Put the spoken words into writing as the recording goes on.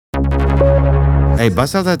Hey,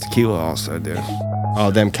 bust out that tequila also, dude.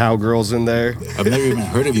 Oh, them cowgirls in there. I've never even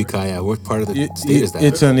heard of Ukiah. What part of the state is that?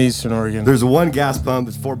 It's in Eastern Oregon. There's one gas pump.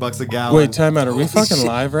 It's $4 a gallon. Wait, time out. Are we fucking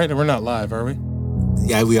live right now? We're not live, are we?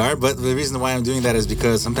 Yeah, we are, but the reason why I'm doing that is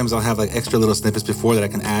because sometimes I'll have like extra little snippets before that I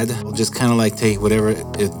can add. I'll just kind of like take whatever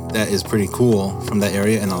that is pretty cool from that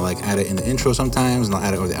area, and I'll like add it in the intro sometimes, and I'll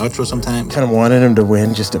add it over the outro sometimes. Kind of wanted him to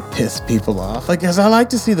win just to piss people off. Like, because I like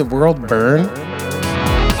to see the world burn.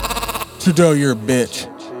 Trudeau, you're a bitch.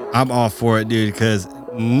 I'm all for it, dude, because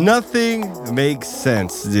nothing makes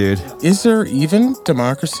sense, dude. Is there even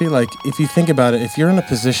democracy? Like, if you think about it, if you're in a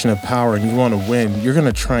position of power and you want to win, you're going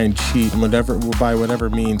to try and cheat by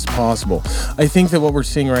whatever means possible. I think that what we're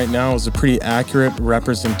seeing right now is a pretty accurate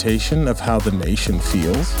representation of how the nation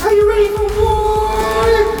feels. Are you ready for war?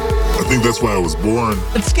 I think that's why I was born.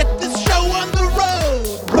 Let's get this show on the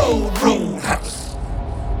road. Roadhouse.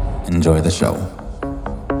 Enjoy the show.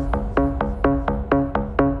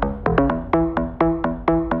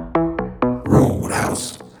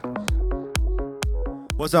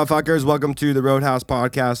 What's up, fuckers? Welcome to the Roadhouse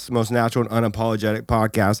Podcast, the most natural and unapologetic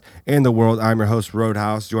podcast in the world. I'm your host,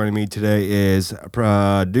 Roadhouse. Joining me today is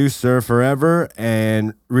producer forever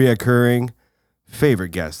and reoccurring favorite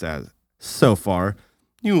guest as so far.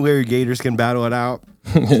 You and Larry Gators can battle it out.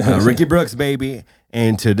 Ricky Brooks, baby.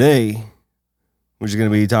 And today, we're just going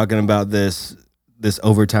to be talking about this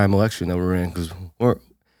overtime election that we're in, because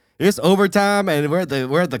it's overtime, and we're at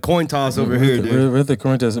the coin toss over here, dude. We're at the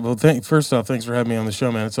coin toss. Well, first off, thanks for having me on the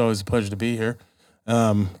show, man. It's always a pleasure to be here.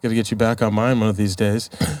 Got to get you back on mine one of these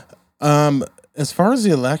days. As far as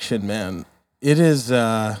the election, man, it is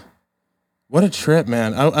what a trip,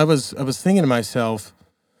 man. I was thinking to myself,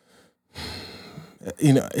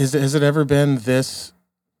 you know, has there ever been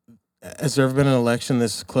an election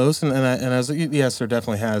this close? And I was like, yes, there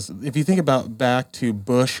definitely has. If you think about back to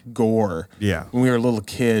Bush Gore, yeah, when we were little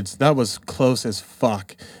kids, that was close as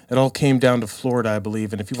fuck. It all came down to Florida, I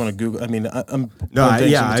believe. And if you want to Google, I mean, I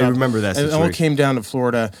remember that. It all came down to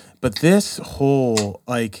Florida. But this whole,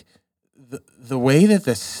 like, the way that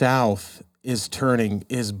the South is turning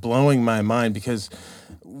is blowing my mind, because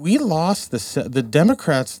we lost the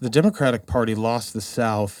Democrats. The Democratic Party lost the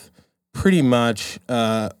South pretty much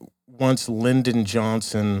once Lyndon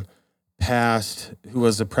Johnson passed, who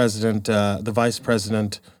was the president, the vice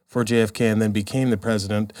president for JFK, and then became the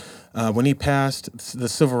president. When he passed the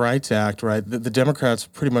Civil Rights Act, right, the Democrats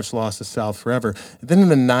pretty much lost the South forever. Then in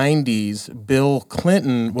the 90s, Bill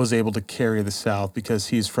Clinton was able to carry the South because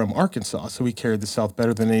he's from Arkansas, so he carried the South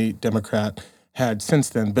better than any Democrat had since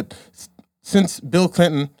then. But since Bill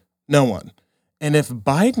Clinton, no one. And if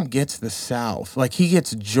Biden gets the South, like he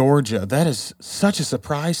gets Georgia, that is such a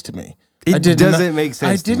surprise to me. It doesn't make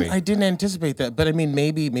sense to me. I didn't anticipate that. But I mean,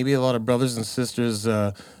 maybe a lot of brothers and sisters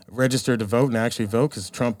registered to vote and actually vote because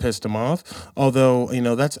Trump pissed them off. Although, you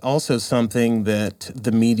know, that's also something that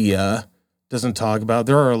the media doesn't talk about.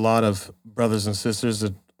 There are a lot of brothers and sisters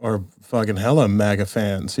that are fucking hella MAGA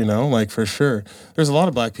fans, you know, like for sure. There's a lot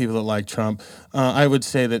of black people that like Trump. I would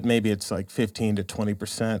say that maybe it's like 15 to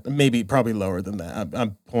 20%, probably lower than that.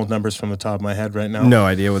 I'm pulling numbers from the top of my head right now. No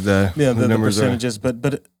idea what the numbers percentages are.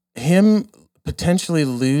 But him potentially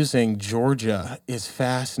losing Georgia is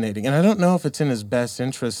fascinating. And I don't know if it's in his best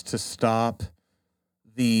interest to stop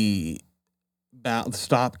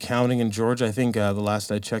counting in Georgia. I think the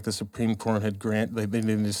last I checked, the Supreme Court had they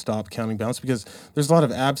needed to stop counting ballots because there's a lot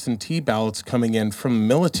of absentee ballots coming in from the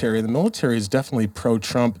military. The military is definitely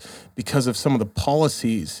pro-Trump because of some of the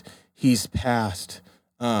policies he's passed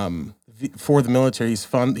for the military. He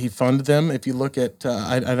funded them. If you look at,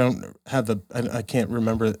 I can't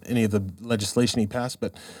remember any of the legislation he passed,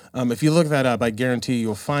 but if you look that up, I guarantee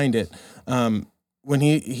you'll find it. When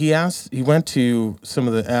he went to some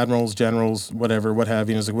of the admirals, generals, what have you, and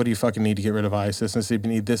he was like, what do you fucking need to get rid of ISIS? And I said,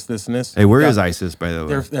 you need this, this, and this. Hey, where is ISIS, by the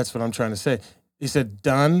way? That's what I'm trying to say. He said,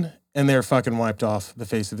 done, and they're fucking wiped off the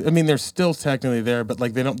face of it. I mean, they're still technically there, but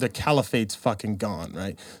like the caliphate's fucking gone,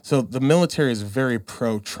 right? So the military is very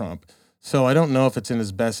pro-Trump. So I don't know if it's in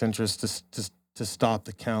his best interest to stop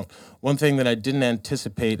the count. One thing that I didn't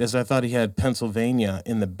anticipate is I thought he had Pennsylvania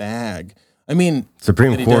in the bag. I mean,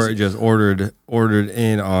 Supreme Court just ordered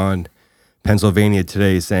in on Pennsylvania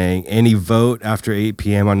today, saying any vote after 8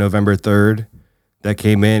 p.m. on November 3rd that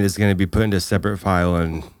came in is going to be put into a separate file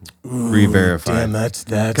and re-verified. Damn, that's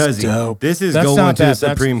dope. This is going to the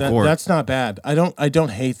Supreme Court. That's not bad. I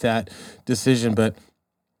don't hate that decision, but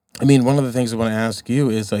I mean, one of the things I want to ask you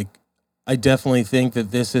is, like, I definitely think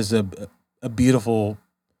that this is a beautiful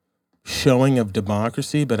showing of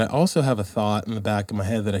democracy, but I also have a thought in the back of my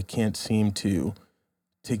head that I can't seem to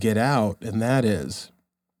get out, and that is,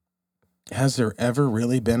 has there ever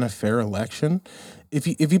really been a fair election? If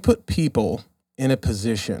you put people in a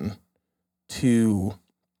position to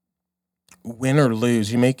win or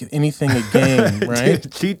lose, you make anything a game,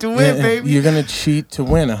 right? Cheat to win, Yeah, baby. You're gonna cheat to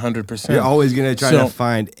win 100%. You're always gonna try So- to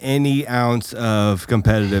find any ounce of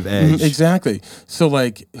competitive edge. Exactly. So,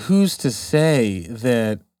 like, who's to say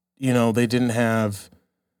that, they didn't have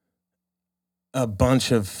a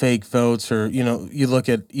bunch of fake votes, or, you look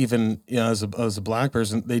at even, as a black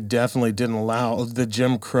person, they definitely didn't allow the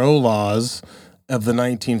Jim Crow laws of the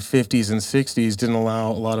 1950s and 60s didn't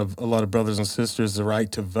allow a lot of brothers and sisters the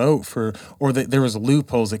right to vote or that there was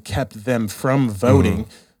loopholes that kept them from voting.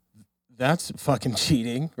 That's fucking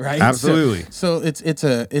cheating, right? Absolutely. So it's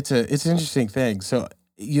an interesting thing. So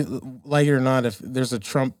you like it or not, if there's a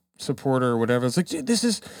Trump supporter or whatever, it's like, this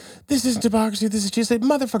isn't democracy. This is just like,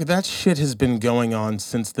 motherfucker. That shit has been going on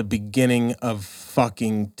since the beginning of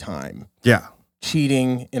fucking time. Yeah.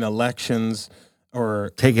 Cheating in elections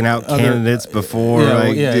or Taking out other- candidates before. yeah,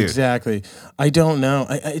 like, yeah, dude. exactly. I don't know.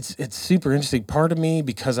 It's super interesting. Part of me,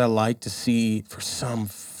 because I like to see, for some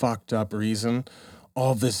fucked up reason,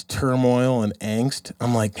 all this turmoil and angst.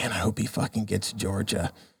 I'm like, man, I hope he fucking gets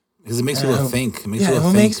Georgia. Because it makes people think. It makes Yeah, people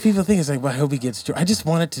it think. makes people think. It's like, well, I hope he gets Georgia.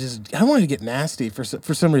 I wanted to get nasty for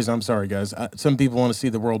some reason. I'm sorry, guys. Some people want to see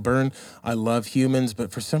the world burn. I love humans,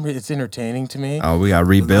 but for some reason, it's entertaining to me. Oh, we got to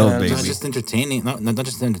rebuild, Yeah, baby. It's not just entertaining. Not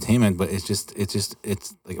just entertainment, but it's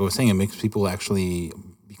like I was saying. It makes people actually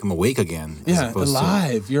become awake again. as Yeah, opposed to-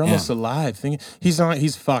 alive. You're almost Yeah. alive.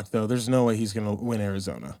 He's fucked though. There's no way he's gonna win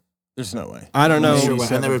Arizona. There's no way. I don't know. Sure,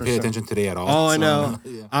 I never 87%. paid attention today at all. All I so, know,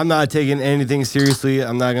 yeah. I'm not taking anything seriously.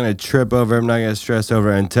 I'm not gonna trip over. I'm not gonna stress over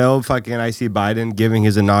until fucking I see Biden giving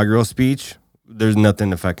his inaugural speech. There's nothing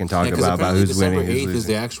to fucking talk Yeah, 'cause about apparently who's December winning, who's 8th is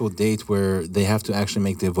the losing. actual date where they have to actually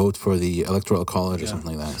make the vote for the electoral college or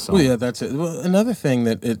something like that. So Well, yeah, that's it. Well, another thing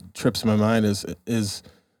that it trips my mind is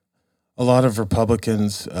a lot of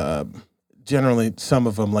Republicans. Generally, some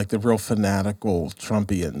of them, like the real fanatical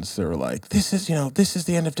Trumpians, they're like, this is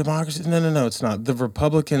the end of democracy. No, it's not. The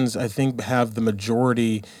Republicans, I think, have the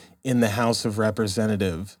majority in the House of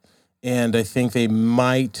Representatives, and I think they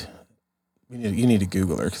might. You need to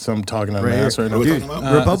Google her because I'm talking on Right my ass here. right now. Dude,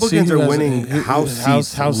 Uh, Republicans see who are has- winning who- House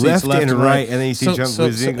seats House left seats and right, and then you see Trump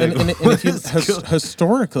losing. And if you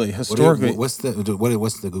historically, what's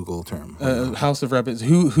the Google term? House of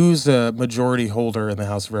Representatives. Who's a majority holder in the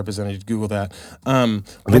House of Representatives? Google that. I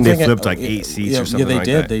think they flipped like 8 seats or something Yeah, they like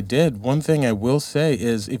did. that. They did. One thing I will say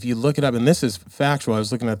is, if you look it up, and this is factual. I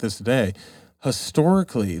was looking at this today.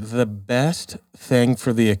 Historically, the best thing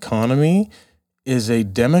for the economy is a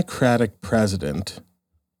Democratic president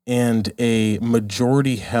and a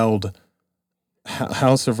majority-held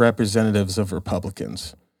House of Representatives of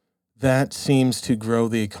Republicans. That seems to grow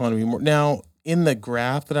the economy more. Now, in the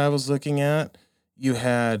graph that I was looking at, you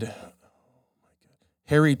had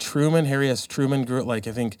Harry S. Truman grew at, like,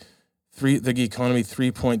 I think the economy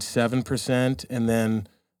 3.7%, and then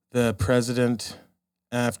the president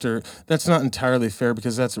after. That's not entirely fair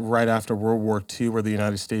because that's right after World War II, where the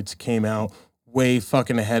United States came out way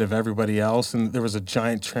fucking ahead of everybody else, and there was a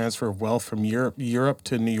giant transfer of wealth from Europe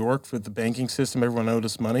to New York with the banking system. Everyone owed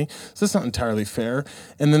us money, so that's not entirely fair.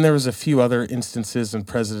 And then there was a few other instances and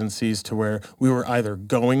presidencies to where we were either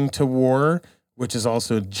going to war, which is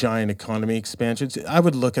also a giant economy expansion. I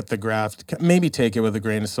would look at the graph, maybe take it with a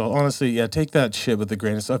grain of salt. Honestly, yeah, take that shit with a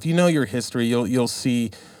grain of salt. If you know your history, you'll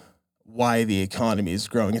see why the economy is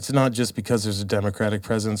growing. It's not just because there's a Democratic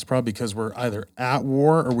president. It's probably because we're either at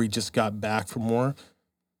war or we just got back from war.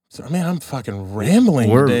 So, man, I'm fucking rambling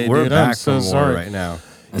today, We're dude. back I'm so from war sorry. right now.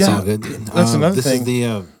 That's yeah, all good. that's another this thing. Is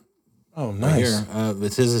the Oh, right nice. here.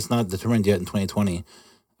 It says it's not determined yet in 2020.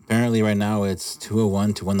 Apparently, right now it's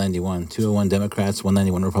 201 to 191. 201 Democrats,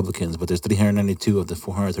 191 Republicans. But there's 392 of the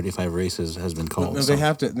 435 races has been called. No, so- they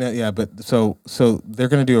have to. Yeah, but so they're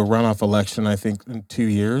going to do a runoff election, I think, in 2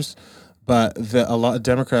 years. But a lot of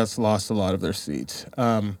Democrats lost a lot of their seats.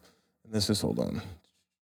 This is, hold on,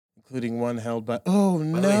 including one held by. Oh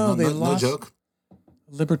By the way, no, they no lost. joke.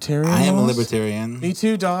 Libertarian. I am a lost? libertarian. Me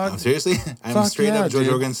too, dog. Oh, seriously? I'm Fuck straight yeah, up George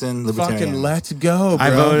dude. Jorgensen libertarian. Fucking let's go, bro. I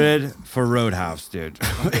voted for Roadhouse, dude.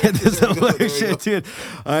 This There you go. election, dude.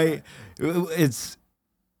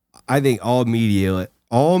 I think all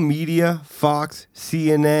media, Fox,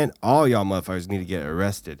 CNN, all y'all motherfuckers need to get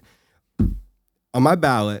arrested. On my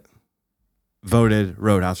ballot, voted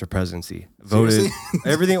Roadhouse for presidency. Voted Seriously?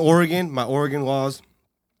 everything Oregon, my Oregon laws.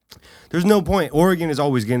 There's no point. Oregon is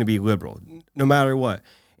always going to be liberal, no matter what.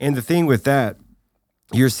 And the thing with that,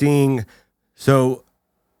 you're seeing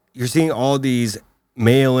all these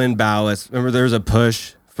mail-in ballots. Remember, there's a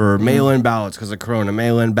push for mail-in ballots because of Corona,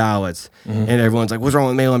 mail-in ballots. And everyone's like, what's wrong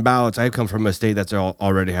with mail-in ballots? I come from a state that's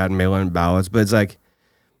already had mail-in ballots. But it's like,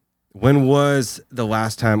 when was the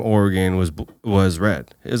last time Oregon was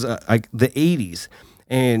red? It was like the 80s.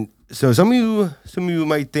 And so some of you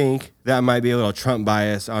might think that might be a little Trump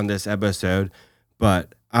bias on this episode,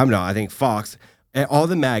 but I'm not. I think Fox and all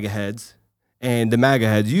the MAGA heads,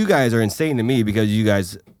 you guys are insane to me because you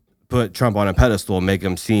guys put Trump on a pedestal and make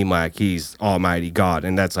him seem like he's almighty God.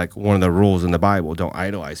 And that's like one of the rules in the Bible. Don't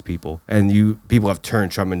idolize people. And people have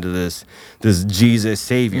turned Trump into this Jesus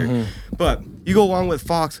savior. But you go along with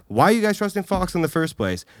Fox. Why are you guys trusting Fox in the first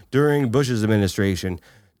place? During Bush's administration,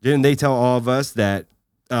 didn't they tell all of us that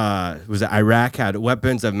Iraq had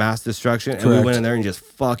weapons of mass destruction? And we went in there and just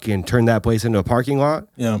fucking turned that place into a parking lot?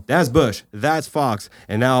 Yeah. That's Bush. That's Fox.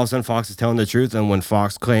 And now all of a sudden Fox is telling the truth. And when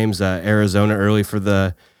Fox claims Arizona early for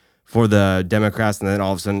the Democrats, and then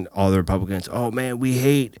all of a sudden all the Republicans, oh man, we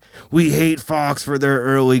hate Fox for their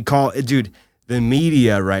early call. Dude, the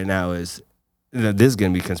media right now this is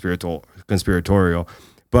going to be conspiratorial,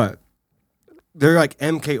 but they're like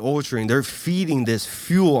MK Ultra, they're feeding this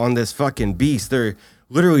fuel on this fucking beast. They're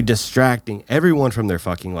literally distracting everyone from their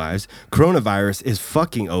fucking lives. Coronavirus is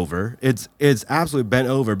fucking over. It's absolutely bent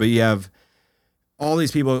over, but you have all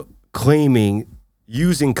these people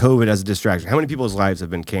using COVID as a distraction. How many people's lives have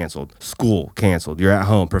been canceled? School canceled. You're at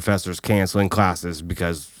home. Professors canceling classes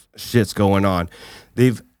because shit's going on.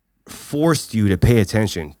 They've forced you to pay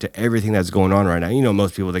attention to everything that's going on right now. You know,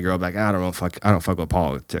 most people, they grow up like, I don't fuck with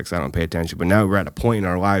politics. I don't pay attention. But now we're at a point in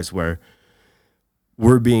our lives where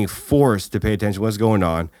we're being forced to pay attention to what's going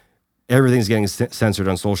on. Everything's getting censored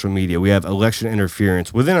on social media. We have election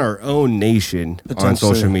interference within our own nation on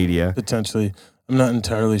social media. Potentially. I'm not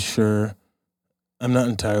entirely sure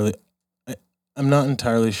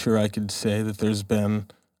I could say that there's been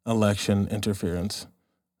election interference.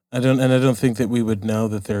 I don't think that we would know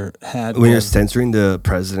that there had when you're censoring the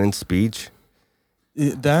president's speech.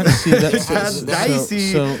 No,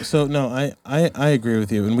 I agree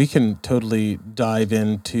with you, and we can totally dive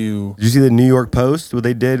into. Did you see the New York Post? What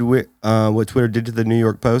they did with what Twitter did to the New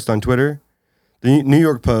York Post on Twitter? The New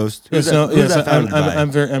York Post.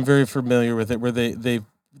 I'm very familiar with it. Where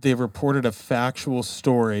they reported a factual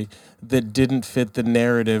story that didn't fit the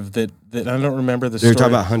narrative that I don't remember the story. You're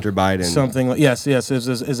talking about Hunter Biden. Something like, yes. It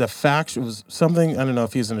was a fact. It was something, I don't know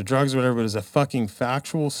if he's into drugs or whatever, but it was a fucking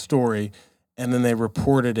factual story. And then they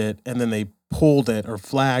reported it, and then they pulled it or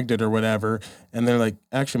flagged it or whatever. And they're like,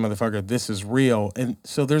 actually, motherfucker, this is real. And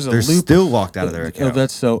so there's a They're loop. still locked out of their account.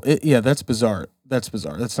 That's bizarre. That's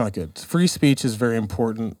bizarre. That's not good. Free speech is very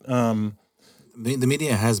important. The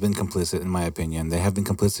media has been complicit, in my opinion. They have been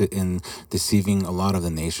complicit in deceiving a lot of the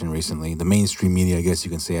nation recently. The mainstream media, I guess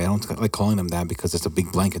you can say. I don't like calling them that because it's a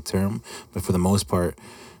big blanket term. But for the most part,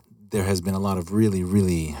 there has been a lot of really,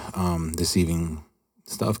 really deceiving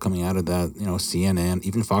stuff coming out of that. You know, CNN,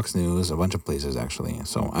 even Fox News, a bunch of places, actually.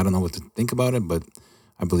 So I don't know what to think about it, but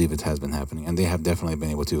I believe it has been happening. And they have definitely been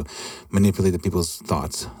able to manipulate the people's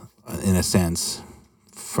thoughts, in a sense,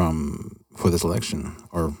 for this election,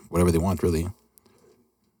 or whatever they want, really.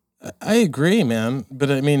 I agree, man.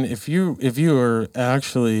 But I mean, if you are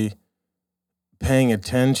actually paying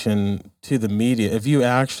attention to the media, if you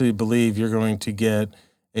actually believe you're going to get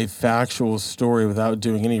a factual story without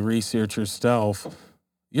doing any research yourself,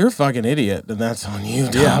 you're a fucking idiot, and that's on you,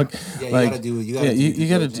 dog. Yeah, Like, you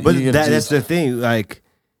gotta do. But that's the thing. Like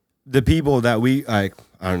the people that we like,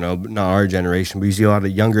 I don't know, not our generation, but you see a lot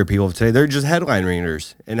of younger people today, they're just headline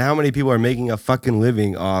readers. And how many people are making a fucking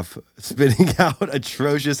living off spitting out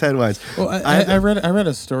atrocious headlines? Well, I read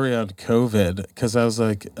a story on COVID because I was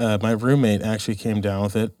like, my roommate actually came down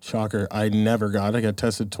with it. Shocker. I never got it. I got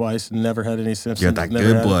tested twice, never had any symptoms. You got that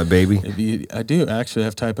good blood, baby. I do actually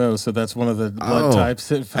have type O, so that's one of the blood types.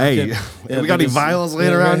 That Hey, we got any vials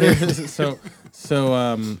laying around here?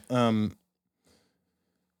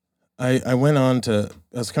 I went on to,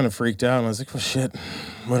 I was kind of freaked out. And I was like, well, shit,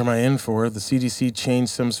 what am I in for? The CDC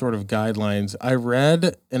changed some sort of guidelines. I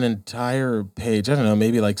read an entire page, I don't know,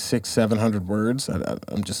 maybe like 600-700 words.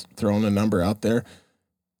 I'm just throwing a number out there.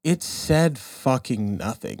 It said fucking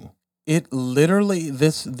nothing. It literally,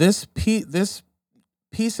 this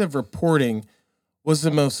piece of reporting was the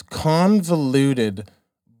most convoluted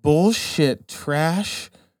bullshit trash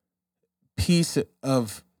piece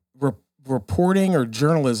of reporting or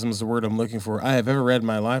journalism is the word I'm looking for I have ever read in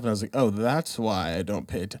my life. And I was like, oh, that's why I don't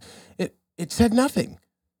pay attention. It said nothing.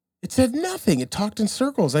 It said nothing. It talked in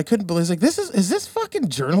circles. I couldn't believe. It's like, is this fucking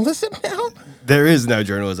journalism now? There is no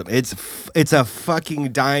journalism. It's a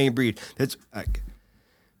fucking dying breed. That's like,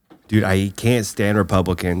 Dude, I can't stand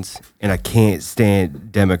Republicans and I can't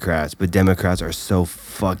stand Democrats, but Democrats are so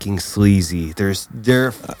fucking sleazy. They're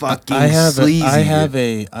fucking sleazy. I have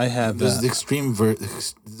There's the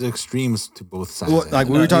extremes to both sides. Well, like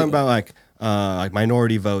we were talking about, like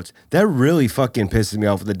minority votes. That really fucking pisses me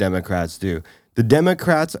off. What the Democrats do. The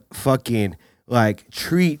Democrats fucking like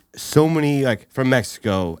treat so many, like from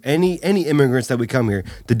Mexico, any immigrants that we come here,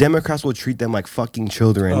 the Democrats will treat them like fucking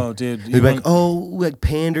children. Oh, dude, they're like, like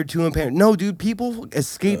pander to them, pander. No, dude, people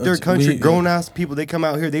escape their country. Grown ass people, they come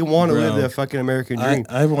out here, they want to live the fucking American dream.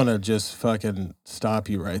 I want to just fucking stop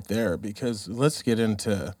you right there, because let's get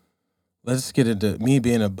into me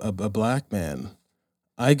being a black man.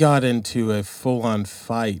 I got into a full on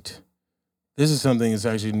fight. This is something that's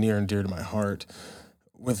actually near and dear to my heart.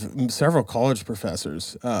 With several college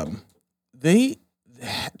professors, they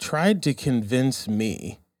tried to convince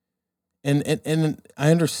me, and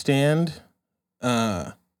I understand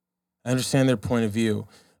their point of view,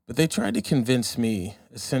 but they tried to convince me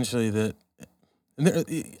essentially that,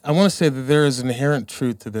 and I want to say that there is an inherent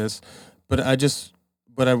truth to this, but I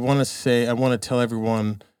want to tell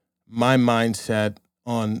everyone my mindset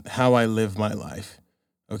on how I live my life.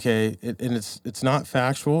 Okay, and it's not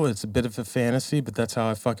factual. It's a bit of a fantasy, but that's how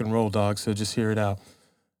I fucking roll, dog. So just hear it out.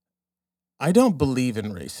 I don't believe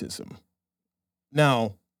in racism.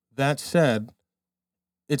 Now, that said,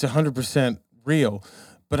 it's 100% real,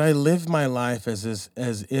 but I live my life as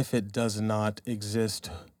if it does not exist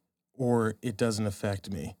or it doesn't affect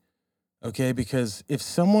me. Okay, because if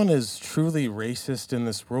someone is truly racist in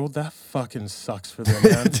this world, that fucking sucks for them,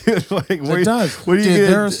 man. Dude, like, It does. What are you Dude, gonna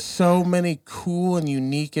there are so many cool and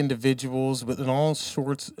unique individuals, but in all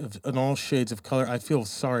shades of color. I feel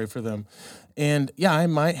sorry for them. And yeah, I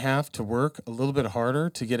might have to work a little bit harder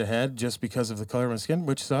to get ahead just because of the color of my skin,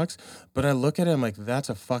 which sucks. But I look at it and I'm like, that's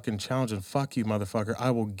a fucking challenge, and fuck you, motherfucker.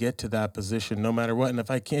 I will get to that position no matter what. And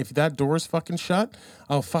if that door is fucking shut,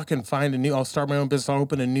 I'll fucking I'll start my own business. I'll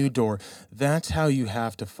open a new door. That's how you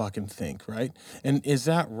have to fucking think, right? And is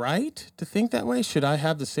that right to think that way? Should I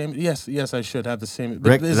have the same? Yes, I should have the same.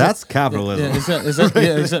 Rick, that's capitalism. Yeah, is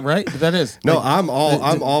that right? That is. No, I'm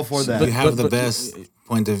all for that. You have the best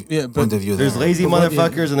point of view. There's lazy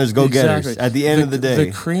motherfuckers and there's go-getters. Exactly. At the end of the day,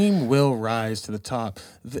 the cream will rise to the top.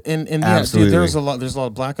 And yeah, Absolutely. dude, there's a lot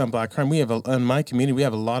of black on black crime. In my community, we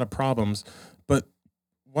have a lot of problems. But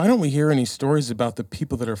why don't we hear any stories about the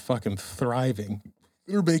people that are fucking thriving?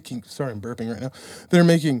 They're making, sorry, I'm burping right now. They're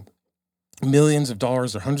making millions of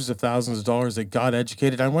dollars or hundreds of thousands of dollars that got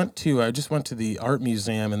educated. I just went to the art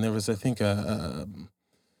museum, and there was, I think,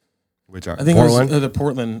 which are I think Portland? it was the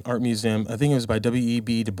Portland Art Museum. I think it was by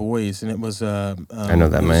W.E.B. Du Bois, and it was I know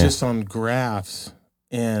that it man. was just on graphs,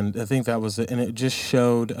 and I think that was it. And it just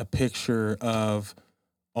showed a picture of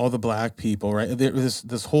all the black people. Right,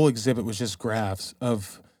 this whole exhibit was just graphs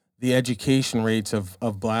of the education rates of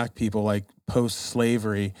black people, like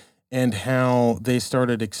post-slavery, and how they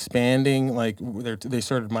started expanding, like they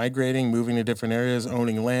started migrating, moving to different areas,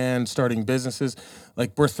 owning land, starting businesses.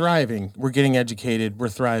 Like, we're thriving, we're getting educated, we're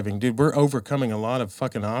thriving. Dude, we're overcoming a lot of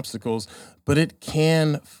fucking obstacles, but it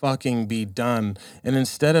can fucking be done. And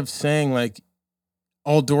instead of saying like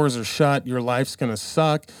all doors are shut, your life's gonna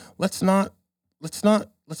suck, let's not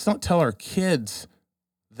tell our kids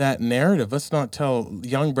that narrative. Let's not tell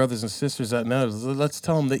young brothers and sisters that narrative. Let's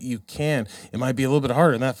tell them that you can. It might be a little bit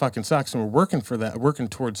harder, and that fucking sucks. And we're working for that, working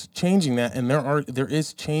towards changing that. And there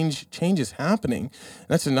is changes happening. And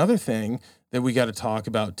that's another thing that we got to talk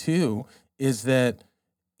about too. Is that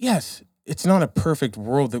yes, it's not a perfect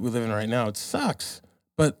world that we live in right now. It sucks,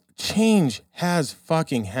 but change has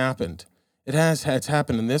fucking happened. It's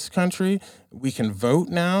happened in this country. We can vote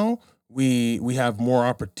now. We have more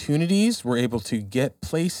opportunities. We're able to get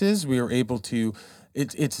places. We are able to.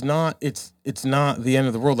 It's not the end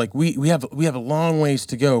of the world. Like we have a long ways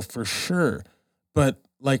to go for sure, but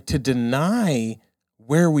like to deny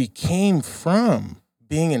where we came from,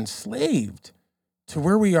 being enslaved, to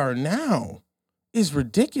where we are now, is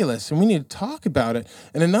ridiculous, and we need to talk about it.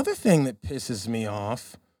 And another thing that pisses me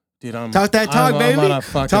off. Dude, talk that talk, baby. I'm on a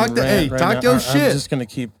fucking Talk that. Hey, rant right talk now. your shit. I'm just gonna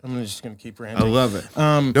keep ranting. I love it.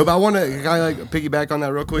 No, but I want to kind of like piggyback on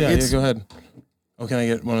that real quick. Yeah, go ahead. Oh, can I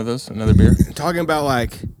get one of those? Another beer? Talking about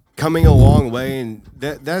like coming a long way, and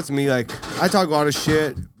that's me. Like, I talk a lot of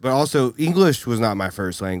shit, but also English was not my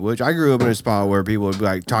first language. I grew up in a spot where people would be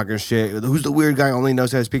like talking shit. Who's the weird guy who only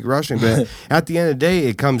knows how to speak Russian? But at the end of the day,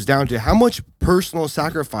 it comes down to how much personal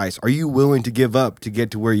sacrifice are you willing to give up to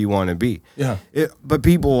get to where you want to be? Yeah. But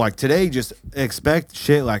people like today just expect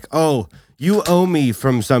shit like, oh, you owe me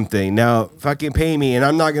from something. Now fucking pay me, and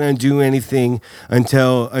I'm not gonna do anything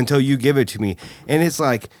until you give it to me. And it's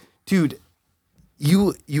like, dude,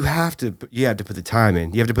 you have to put the time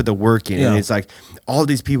in. You have to put the work in. Yeah. And it's like all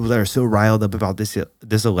these people that are so riled up about this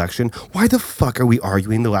election. Why the fuck are we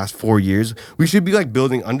arguing the last 4 years? We should be like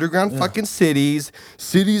building underground fucking cities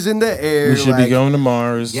in the air. We should be going to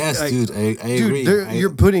Mars. Yes, dude, I agree.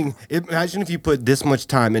 You're putting. Imagine if you put this much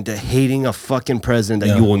time into hating a fucking president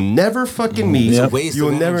that you will never fucking meet. It's a waste You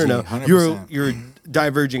will of never energy, know. 100%. You're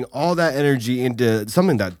diverging all that energy into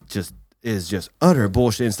something that just is just utter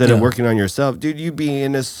bullshit instead of working on yourself, dude. You'd be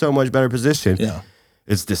in a so much better position. Yeah.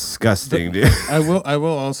 It's disgusting, dude. I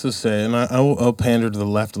will also say, and I'll pander to the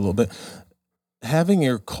left a little bit. Having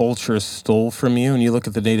your culture stole from you, and you look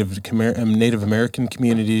at the Native American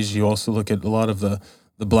communities, you also look at a lot of the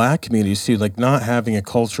black communities too. Like not having a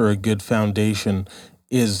culture, a good foundation,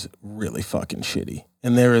 is really fucking shitty.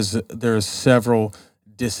 And there is several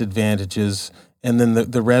disadvantages, and then the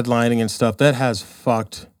redlining and stuff that has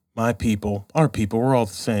fucked my people, our people. We're all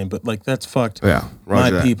the same, but like that's fucked. Yeah, my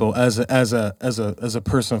that. people as a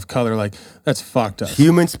person of color, like that's fucked us.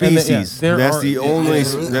 Human And species. That's the only I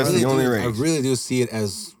race. really do see it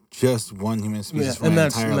as just one human species for and my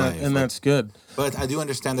that's entire life. and that's good. But I do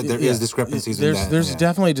understand that there is discrepancies in that. There's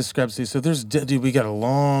definitely discrepancies. So dude, we got a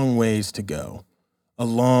long ways to go,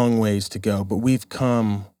 but we've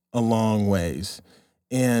come a long ways,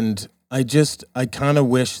 and I kind of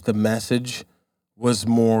wish the message was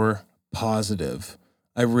more positive.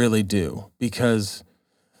 I really do, because,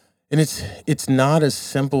 and it's not as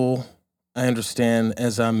simple, I understand,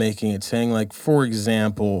 as I'm making it, saying like, for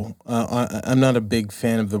example, I'm not a big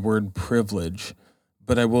fan of the word privilege,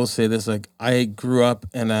 but I will say this, like I grew up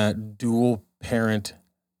in a dual parent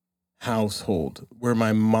household where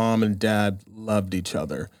my mom and dad loved each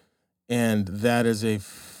other. And that is a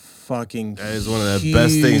fucking That is one of the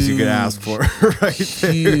best things you could ask for, right?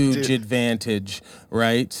 Huge advantage,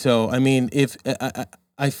 right? So, I mean, if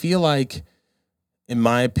I feel like, in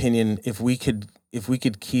my opinion, if we could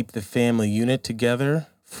keep the family unit together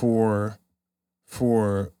for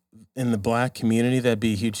in the black community, that'd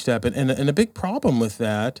be a huge step. And a big problem with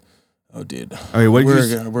that. Oh, dude. I mean, what We're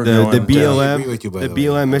the going BLM, I agree with you, by the the way.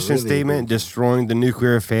 BLM I mission really statement agree. destroying the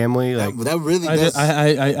nuclear family. Like, that really I, does.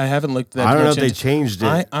 I haven't looked that I don't know much if they into- changed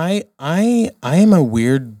it. I am a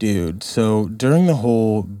weird dude. So during the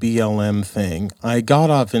whole BLM thing, I got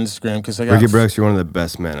off Instagram because I got Ricky Brooks, you're one of the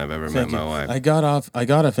best men I've ever met in Thank my you. life. I got off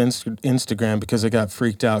Instagram because I got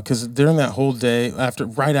freaked out because during that whole day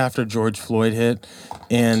right after George Floyd hit,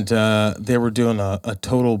 and they were doing a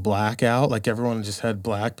total blackout, like everyone just had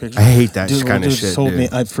black pictures. I hate that Dude, kind of it shit, told dude. me,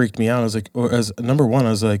 it freaked me out. I was like, number one, I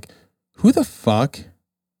was like, who the fuck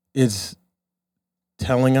is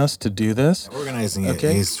telling us to do this? Organizing it.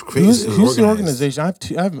 Okay, He's crazy. who's the organization?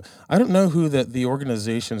 I don't know who the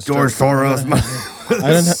organization. George Soros.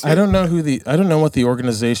 I don't know what the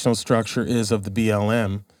organizational structure is of the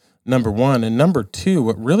BLM. Number one, and number two,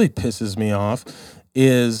 what really pisses me off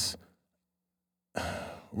is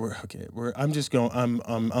I'm just going. I'm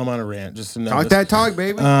on a rant. Just to know Talk this. that talk,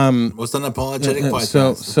 baby. Most unapologetic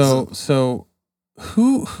podcast. So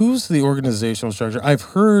who's the organizational structure? I've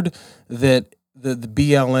heard that the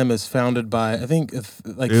BLM is founded by, I think,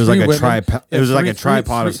 like It was three like a women. tripod. It was like a three-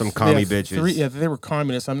 tripod of three- some commie yeah, bitches. they were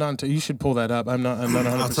communists. I'm not. You should pull that up. I'm not. 100%.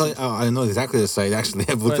 I'll tell you. I know exactly the site. Actually,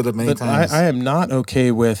 I've looked it up many But times. I am not okay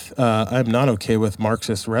with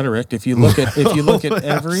Marxist rhetoric. If you look at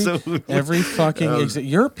Absolutely. every fucking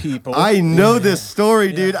your people. I know this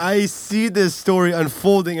story, dude. I see this story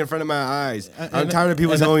unfolding in front of my eyes. I'm tired of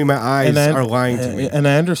people telling me my eyes are lying to me. And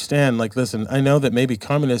I understand. Like, listen, I know that maybe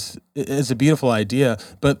communist is a beautiful idea,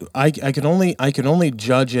 but I can only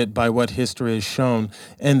judge it by what history has shown,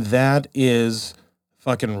 and that is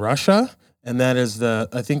fucking Russia. And that is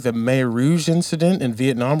I think the Khmer Rouge incident in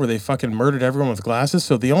Vietnam where they fucking murdered everyone with glasses.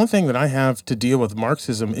 So the only thing that I have to deal with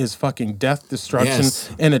Marxism is fucking death, destruction, Yes.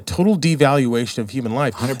 and a total devaluation of human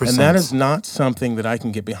life. 100%. And that is not something that I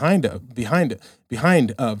can get behind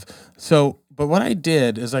of. So, but what I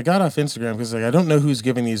did is I got off Instagram because I don't know who's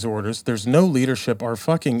giving these orders. There's no leadership. Our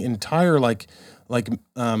fucking entire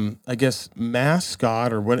I guess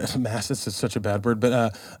mascot or what mass is such a bad word,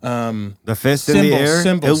 but The fist in the air.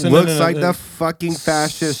 It looks no, like the fucking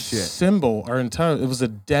fascist shit. symbol. It was a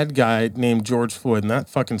dead guy named George Floyd, and that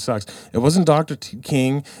fucking sucks. It wasn't Dr.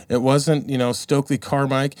 King. It wasn't Stokely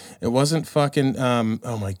Carmichael. It wasn't fucking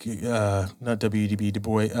not W.E.B. Du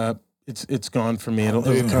Bois. It's gone from me. It'll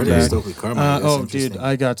even come heard of back. Stokely Carmichael. That's Dude, interesting.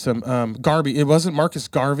 I got some Garvey. It wasn't Marcus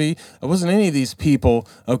Garvey. It wasn't any of these people.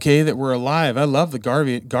 Okay, that were alive. I love the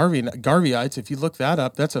Garveyites. If you look that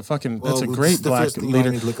up, that's a Well, great the black first thing you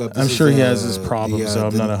leader. need to look up, I'm this sure is, he has his problems, so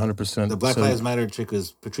I'm the- not 100%. The Black Lives Matter chick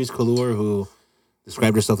is Patrice Cullor, who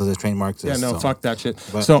described yourself as a trained Marxist. Yeah, no, so. fuck that shit.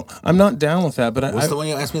 But- So I'm not down with that. But What's the one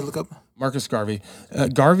you asked me to look up? Marcus Garvey,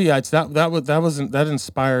 Garveyites. That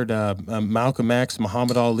inspired Malcolm X,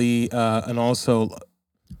 Muhammad Ali, and also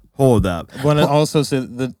Hold up. one also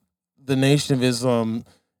said the Nation of Islam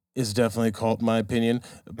is definitely a cult, in my opinion.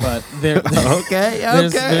 But there, Okay, I'm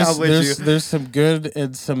with you. there's some good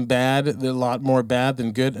and some bad. There's a lot more bad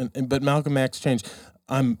than good. But Malcolm X changed.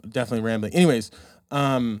 I'm definitely rambling. Anyways,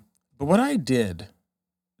 but what I did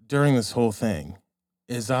during this whole thing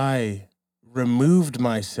is I removed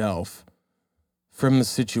myself from the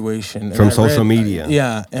situation. And From I social read- media.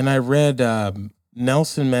 Yeah, and I read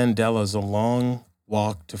Nelson Mandela's A Long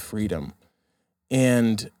Walk to Freedom.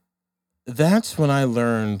 And that's when I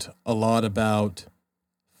learned a lot about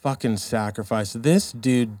fucking sacrifice. This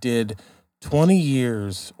dude did 20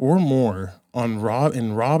 years or more in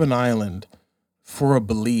Robben Island for a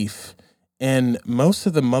belief. And most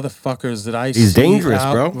of the motherfuckers that I see He's dangerous,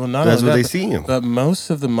 out- bro. Well, not That's only what they that, see him. but most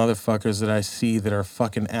of the motherfuckers that I see that are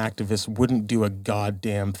fucking activists wouldn't do a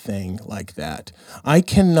goddamn thing like that. I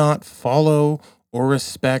cannot follow or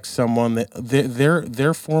respect someone that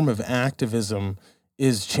their form of activism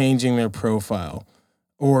is changing their profile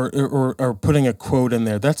or putting a quote in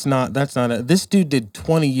there. That's not it. This dude did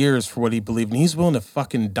 20 years for what he believed, and he's willing to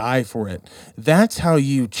fucking die for it. That's how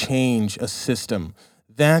you change a system.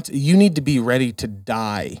 That you need to be ready to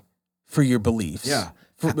die for your beliefs. Yeah.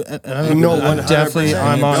 I'm No, definitely 100%.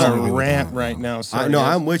 I'm on No. a rant right now. Sorry, No,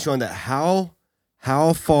 guys. I'm with you on that.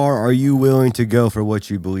 How far are you willing to go for what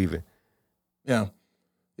you believe in? Yeah.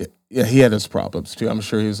 Yeah, he had his problems too. I'm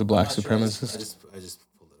sure he was a black supremacist. I just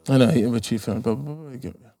pulled it up. I know, but you found.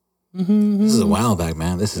 This is a while back,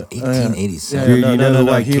 man. This is 1887. Dude, you know who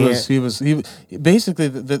I He can't- was basically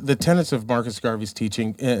the tenets of Marcus Garvey's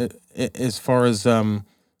teaching, as far as in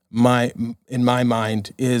my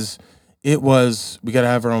mind, is it was we got to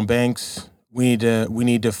have our own banks. We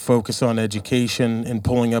need to focus on education and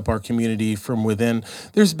pulling up our community from within.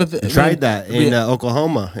 Tried that in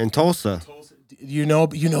Oklahoma, in Tulsa. You know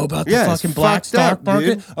about the Yeah, it's fucking black fucked stock up,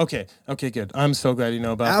 market. dude. Okay, good. I'm so glad you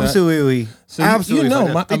know about that. Absolutely. So Absolutely. you know,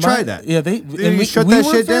 fucked up. They tried that. Yeah, they Dude, and you we, shut we that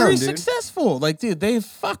were shit very down, dude. successful. Like, dude, they've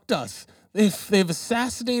fucked us. They've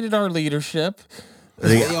assassinated our leadership. I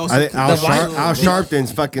think, They also I think could- Al, the white- Al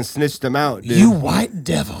Sharpton's fucking snitched them out, dude. You white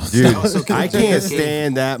devils. Dude, also could I have can't been-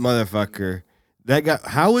 stand that motherfucker. That guy.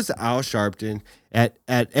 How is Al Sharpton at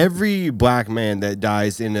every black man that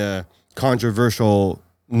dies in a controversial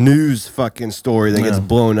news fucking story that gets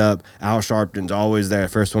blown up? Al Sharpton's always there,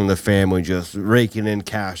 first one in the family, just raking in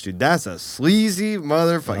cash, dude. That's a sleazy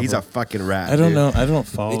motherfucker. He's a fucking rat. I don't dude. know. I don't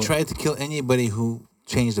follow. They tried to kill anybody who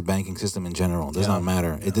changed the banking system in general. It does not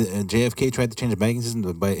matter. JFK tried to change the banking system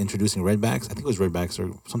by introducing redbacks. I think it was redbacks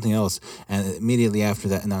or something else. And immediately after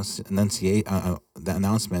that that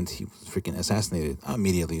announcement, he was freaking assassinated. Not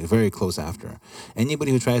immediately, very close after.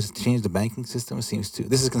 Anybody who tries to change the banking system seems to.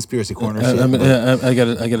 This is conspiracy corner shit. I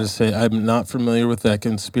gotta say, I'm not familiar with that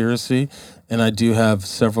conspiracy, and I do have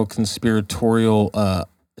several conspiratorial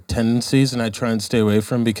tendencies, and I try and stay away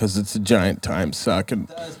from because it's a giant time suck. And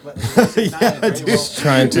Yeah, dude. just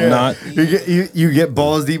trying to not. You get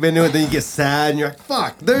balls deep into it, then you get sad, and you're like,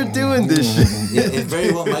 "Fuck, they're doing this shit." It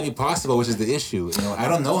very well might be possible, which is the issue. You know, I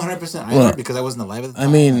don't know 100% either because I wasn't alive at the time.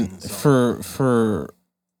 I mean, and so- for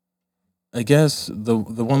I guess the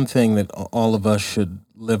one thing that all of us should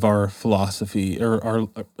live our philosophy or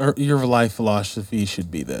your life philosophy should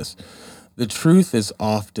be this: the truth is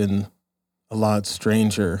often a lot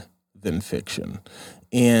stranger than fiction,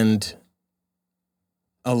 and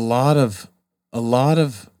a lot of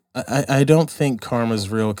I don't think karma's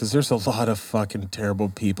real because there's a lot of fucking terrible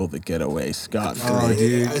people that get away scot-free. Oh,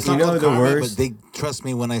 dude. It's You not know about the karma, worst? But they trust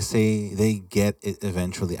me when I say they get it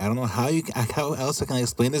eventually. I don't know how else I can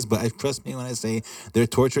explain this, but I trust me when I say their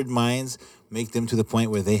tortured minds make them to the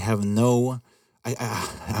point where they have no.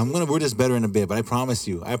 I'm gonna word this better in a bit, but I promise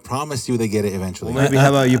you they get it eventually. Maybe how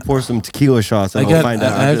about you pour some tequila shots and we'll find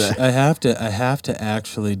out after that. I have to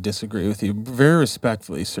actually disagree with you very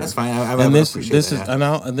respectfully, sir. That's fine. I And this appreciate is that.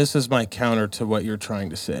 and this is my counter to what you're trying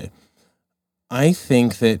to say. I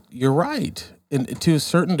think that you're right, and to a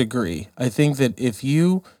certain degree. I think that if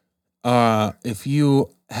you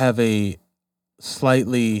have a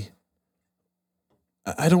slightly,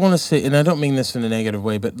 I don't want to say, and I don't mean this in a negative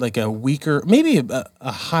way, but like a weaker, maybe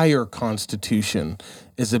a higher constitution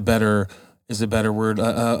is a better word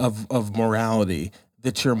of morality.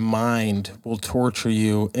 That your mind will torture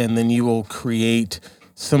you, and then you will create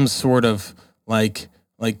some sort of like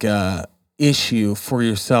issue for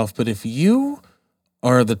yourself. But if you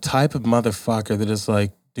are the type of motherfucker that is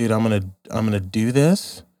like, dude, I'm gonna do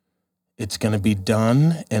this, It's going to be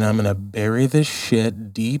done, and I'm going to bury this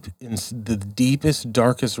shit deep in the deepest,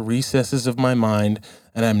 darkest recesses of my mind,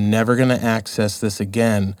 and I'm never going to access this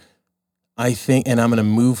again. I think, and I'm going to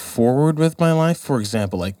move forward with my life. For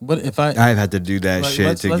example, like, what if I've had to do that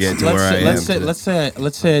shit to get to where I am. Let's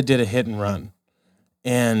say I did a hit and run,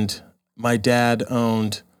 and my dad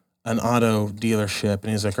owned an auto dealership,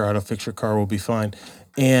 and he's like, "All right, I'll fix your car. We'll be fine."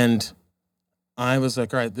 And I was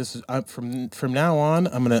like, "All right, this is from now on.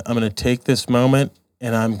 I'm gonna take this moment,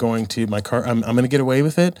 and I'm going to my car. I'm gonna get away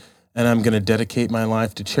with it, and I'm gonna dedicate my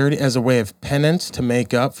life to charity as a way of penance to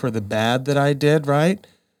make up for the bad that I did, right?"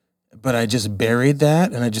 But I just buried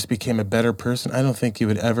that, and I just became a better person. I don't think you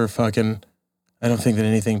would ever I don't think that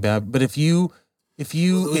anything bad. But if you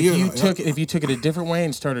took it a different way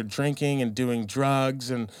and started drinking and doing drugs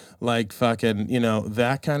and like fucking,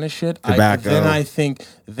 that kind of shit,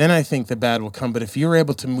 then I think the bad will come. But if you're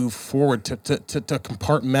able to move forward to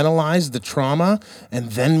compartmentalize the trauma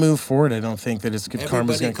and then move forward, I don't think that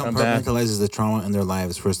karma's going to come back. Everybody compartmentalizes the trauma in their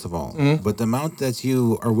lives, first of all. Mm-hmm. But the amount that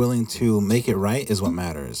you are willing to make it right is what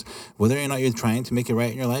matters. Whether or not you're trying to make it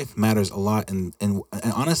right in your life matters a lot. And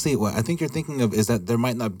honestly, what I think you're thinking of is that there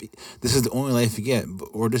might not be, this is the only life you get,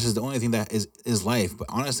 or this is the only thing that is life. But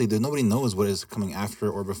honestly, nobody knows what is coming after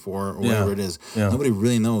or before or whatever it is. Yeah. Nobody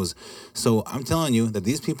really knows. So I'm telling you that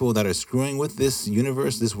these people that are screwing with this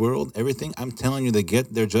universe, this world, everything, I'm telling you, they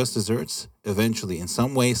get their just desserts eventually, in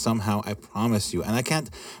some way, somehow. I promise you. And I can't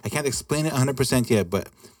explain it 100% yet, but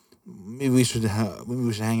maybe we should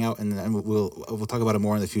hang out and we'll talk about it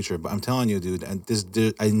more in the future. But I'm telling you, dude, and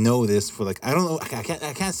I know this for like, I don't know,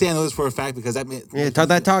 I can't say I know this for a fact because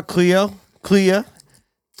talk Clea.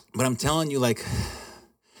 But I'm telling you, like,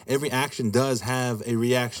 every action does have a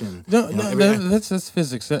reaction. That's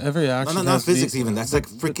physics. Every action. No, not physics even. That's like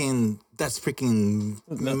freaking. That's freaking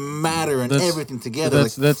matter and everything together.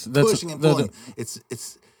 That's pushing and pulling. It's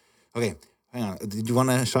okay. Hang on. Did you want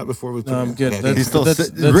a shot before we? No, I'm good. Okay.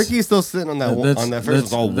 Ricky's still sitting on that first.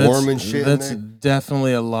 It's all warm and shit. That's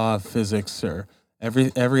definitely a law of physics, sir.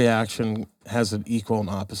 Every action has an equal and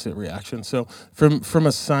opposite reaction. So from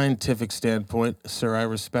a scientific standpoint, sir, I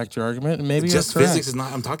respect your argument, and maybe just physics is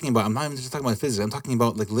not. I'm talking about. I'm not even just talking about physics. I'm talking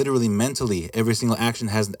about like literally mentally. Every single action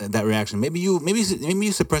has that reaction. Maybe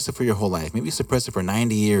you suppress it for your whole life. Maybe you suppress it for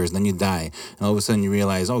 90 years, and then you die, and all of a sudden you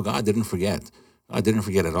realize, oh, God didn't forget. I didn't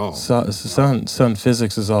forget at all. So, son,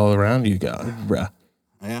 physics is all around you, God, bruh.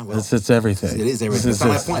 Yeah, well, it's everything. It is everything.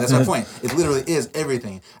 That's my point. It literally is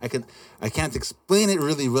everything. I can't explain it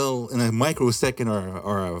really well in a microsecond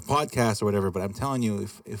or a podcast or whatever. But I'm telling you,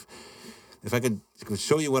 if I could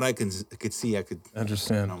show you what I could see, I could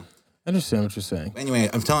understand. I understand what you're saying. Anyway,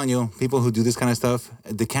 I'm telling you, people who do this kind of stuff,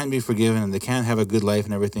 they can be forgiven and they can have a good life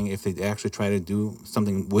and everything if they actually try to do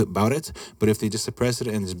something about it. But if they just suppress it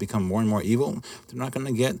and just become more and more evil, they're not going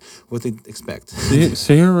to get what they expect.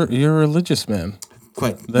 So you're a religious man.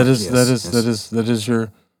 Quite. That is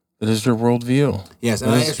your worldview. Yes,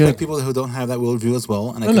 and I expect people who don't have that worldview as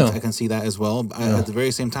well, and I can see that as well. At the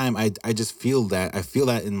very same time, I just feel that. I feel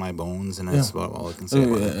that in my bones, and that's about all I can say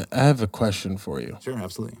about it. I have a question for you. Sure,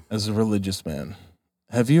 absolutely. As a religious man,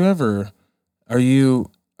 are you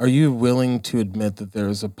willing to admit that there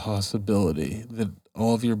is a possibility that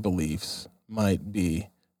all of your beliefs might be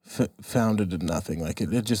founded in nothing? Like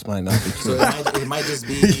it just might not be true. So it might just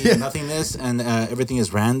be nothingness, and everything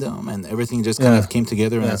is random, and everything just kind of came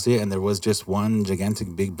together, and that's it. And there was just one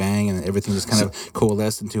gigantic big bang, and everything just kind of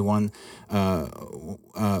coalesced into one,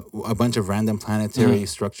 a bunch of random planetary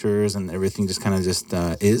structures, and everything just kind of just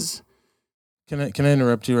is. Can I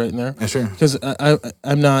interrupt you right in there? Yeah, sure. Because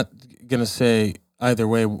I'm not gonna say either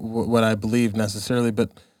way what I believe necessarily,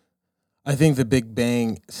 but I think the Big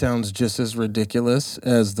Bang sounds just as ridiculous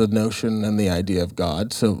as the notion and the idea of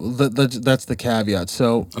God. So that's the caveat.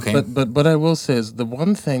 So, okay. But I will say is the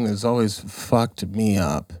one thing that's always fucked me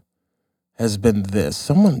up has been this.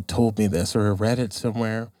 Someone told me this, or I read it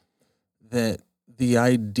somewhere, that the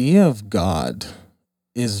idea of God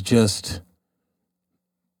is just,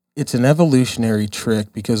 it's an evolutionary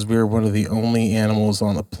trick because we're one of the only animals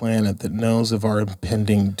on the planet that knows of our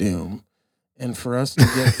impending doom. And for us to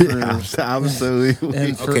get through, absolutely,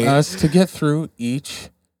 and for us to get through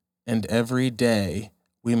each and every day,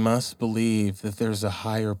 we must believe that there's a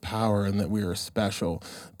higher power and that we are special.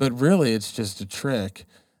 But really, it's just a trick.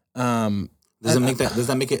 Does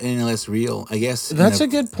that make it any less real? I guess that's a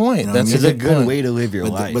good point. That's a good way to live your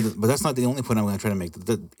life. But that's not the only point I'm going to try to make.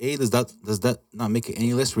 Does that not make it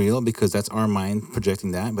any less real because that's our mind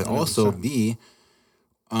projecting that? But also B,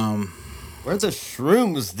 Where's the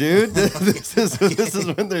shrooms, dude? this is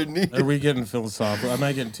when they're needed. Are we getting philosophical? Am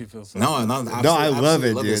I getting too philosophical? No, I love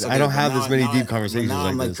it, dude. this. I don't but have this many deep but conversations now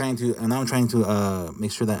like I'm like this. I'm trying to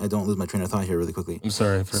make sure that I don't lose my train of thought here really quickly. I'm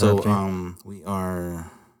sorry for So interrupting. we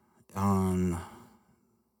are on.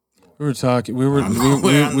 We were talking. We were.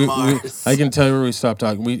 We're on Mars. I can tell you where we stopped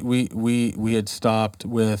talking. We had stopped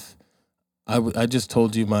with. I just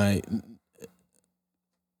told you my.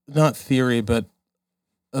 Not theory, but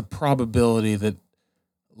a probability that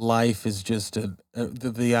life is just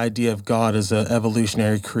the idea of God as an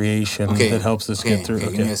evolutionary creation that helps us get through.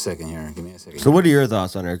 Okay, give me a second here. So, what are your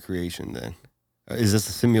thoughts on our creation then? Is this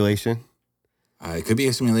a simulation? It could be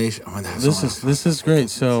a simulation. Oh, This is great.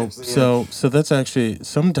 So that's actually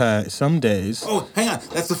some days. Oh, hang on.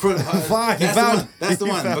 That's the first. Fine, That's the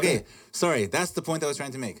one. found Okay, sorry. That's the point I was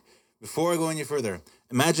trying to make. Before I go any further,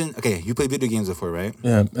 imagine. Okay, you played video games before, right?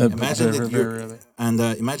 Yeah. Imagine that very you're, rarely. and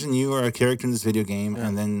imagine you are a character in this video game,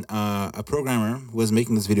 and then a programmer was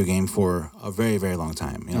making this video game for a very, very long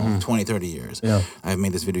time. 20, 30 years. Yeah. I've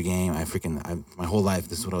made this video game. My whole life,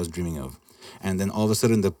 this is what I was dreaming of. And then all of a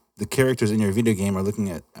sudden, the characters in your video game are looking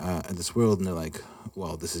at this world, and they're like,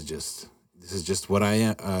 "Well, this is just what I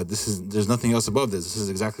am. There's nothing else above this. This is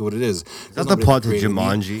exactly what it is." That's the plot to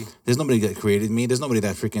Jumanji. There's nobody that created me. There's nobody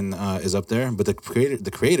that freaking is up there. But the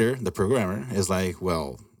creator, the programmer, is like,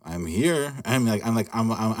 "Well, I'm here.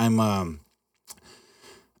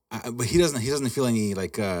 But he doesn't feel any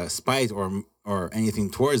like spite or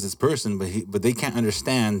anything towards this person. But they can't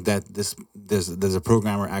understand that there's a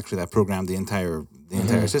programmer actually that programmed the entire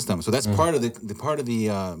system. So that's part of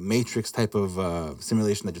the Matrix type of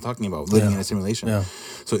simulation that you're talking about, living in a simulation. Yeah.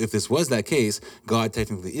 So if this was that case, God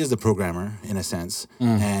technically is the programmer in a sense,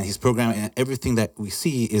 and he's programming, and everything that we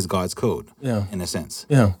see is God's code. Yeah. In a sense.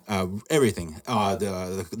 Yeah. Everything.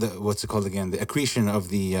 The what's it called again? The accretion of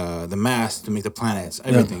the mass to make the planets.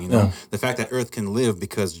 Everything. The fact that Earth can live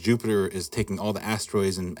because Jupiter is taking all the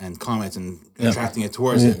asteroids and comets and attracting it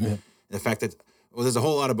towards it. The fact that there's a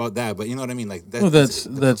whole lot about that, but you know what I mean. Like that. Well, that's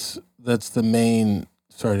the main.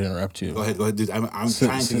 Sorry to interrupt you. Go ahead, dude. I'm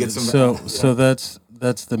trying to get some. So that's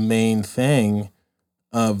the main thing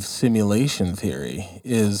of simulation theory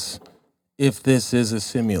is if this is a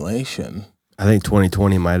simulation. I think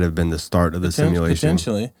 2020 might have been the start of the simulation.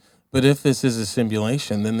 Potentially. But if this is a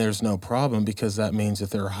simulation, then there's no problem because that means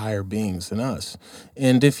that there are higher beings than us.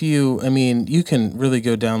 And you can really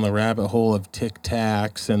go down the rabbit hole of tic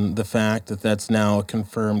tacs and the fact that that's now a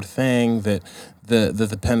confirmed thing that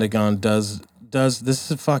the Pentagon does. This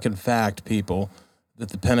is a fucking fact, people. That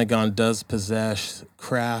the Pentagon does possess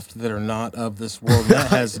craft that are not of this world. That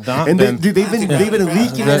has not And been. they've been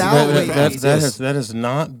leaking it out. That has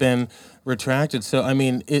not been retracted. So I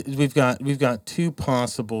mean, we've got two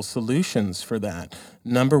possible solutions for that.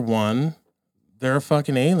 Number one, there are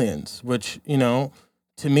fucking aliens, which to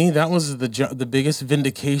me that was the biggest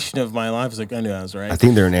vindication of my life. I was like, I knew I was right. I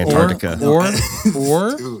think they're in Antarctica.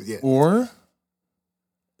 Or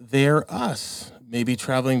they're us. Maybe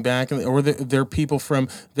traveling back, or they're people from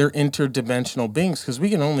they're interdimensional beings because we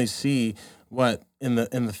can only see what in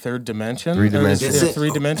the third dimension, 3 dimensions. Is it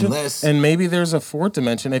 3 dimensions, and maybe there's a 4th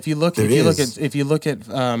dimension. If you look at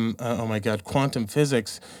oh my god, quantum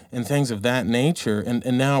physics and things of that nature,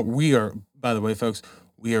 and now we are, by the way, folks,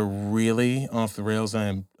 we are really off the rails. I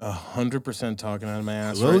am 100% talking out of my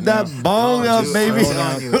ass. Load right that now. bong up, baby.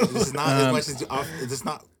 This is not as much as it's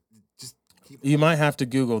not. You might have to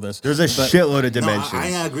Google this. There's a shitload of dimensions. No,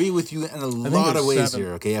 I agree with you in a lot of ways 7.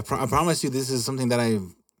 here. Okay, I promise you, this is something that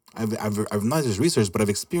I've not just researched, but I've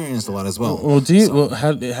experienced a lot as well. Well,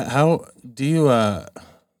 how do you?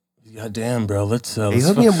 God damn, bro. Let's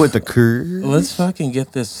hook me up with the curve. Let's fucking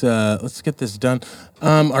get this. Let's get this done.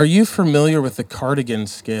 Are you familiar with the Cardigan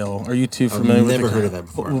scale? Are you too familiar? I've with never heard of that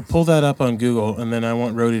before. We'll pull that up on Google, and then I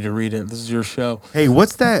want Rody to read it. This is your show. Hey,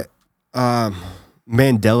 what's that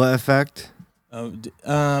Mandela effect?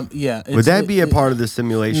 Yeah. Would that be a part of the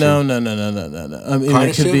simulation? No. I mean,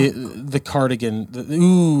 it could be the Cardigan.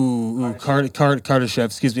 Kardashev.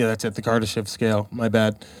 Excuse me. That's it. The Kardashev scale. My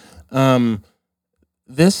bad. Are you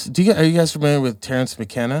guys familiar with Terrence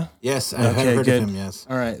McKenna? Yes, I've heard of him. Yes.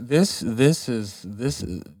 All right. This is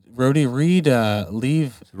Rody,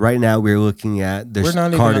 leave. Right now, we're looking at the We're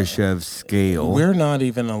not even Kardashev scale. We're not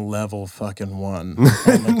even a level fucking 1 on the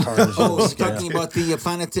Kardashev Oh, scale. talking about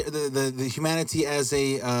the the humanity as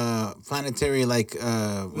a planetary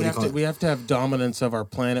We have to have dominance of our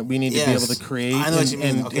planet. We need to be able to create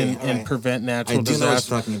and prevent natural I do know what disasters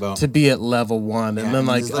you're talking about. to be at level 1. And then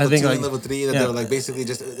there's I think level 3 that they're like basically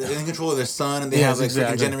just in control of their sun, and they have like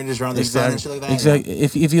freaking generators around their sun and shit like that. Exactly.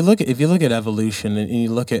 If you look at evolution and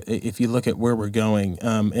you look at at where we're going,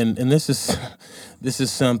 and this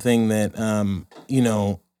is something that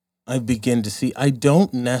I begin to see. I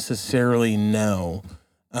don't necessarily know,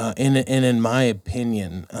 and in my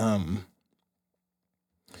opinion,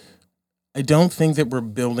 I don't think that we're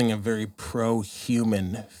building a very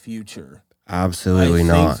pro-human future. Absolutely I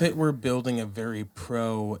not. think that we're building a very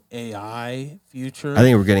pro-AI future. I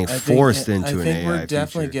think we're getting forced into I an think AI we're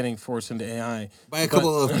definitely future. getting forced into AI. By a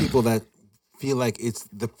couple of people that feel like it's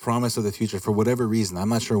the promise of the future for whatever reason. I'm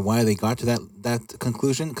not sure why they got to that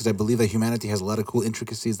conclusion, because I believe that humanity has a lot of cool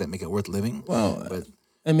intricacies that make it worth living. Well, but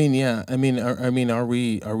I mean, yeah. I mean, are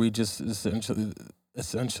we just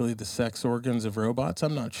essentially the sex organs of robots?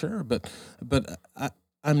 I'm not sure, but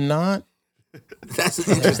I'm not. that's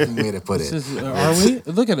an interesting way to put it. Are we?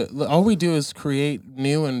 Look at it. All we do is create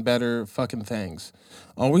new and better fucking things.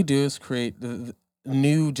 All we do is create the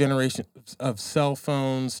new generation of cell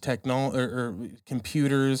phones, technology, or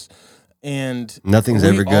computers, and Nothing's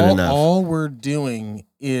ever good enough. All we're doing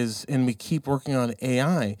is, and we keep working on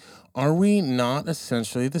AI. Are we not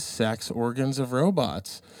essentially the sex organs of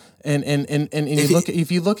robots? And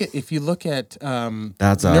if you look at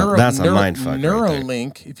That's a mind fuck right there.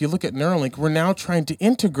 Neuralink. If you look at Neuralink, we're now trying to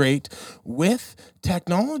integrate with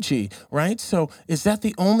technology, right? So is that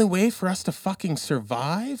the only way for us to fucking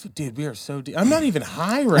survive, dude? We are so deep. I'm not even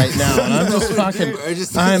high right now, and I'm just fucking.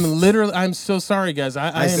 I'm so sorry, guys.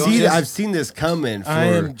 I've seen this coming. I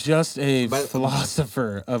am just a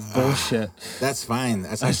philosopher of bullshit. That's fine.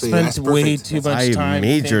 That's I actually spent that's way perfect. too much time. I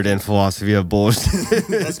majored in philosophy of bullshit.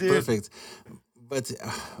 That's perfect. But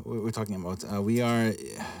we're talking about we are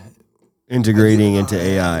integrating into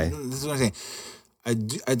AI. This is what I'm saying. I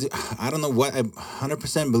don't know what I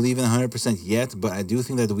 100% believe in 100% yet, but I do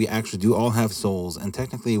think that we actually do all have souls, and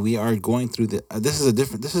technically we are going through this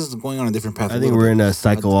is going on a different path. I think we're in a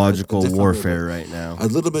psychological warfare right now. A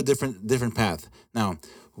little bit different path. Now,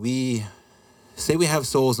 we say we have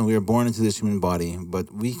souls and we are born into this human body,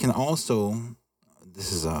 but we can also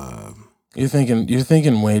You're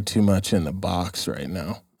thinking way too much in the box right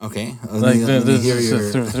now. Okay. Like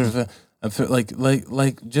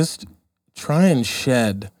just try and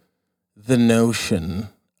shed the notion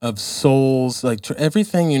of souls, like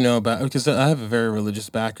everything you know about, because I have a very religious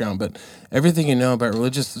background, but everything you know about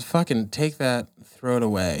religious, fucking take that, throw it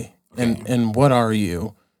away. Okay. And what are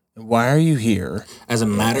you? Why are you here? As a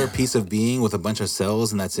matter piece of being with a bunch of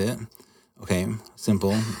cells and that's it? Okay,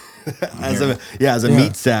 simple. As a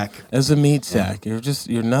meat sack. As a meat sack.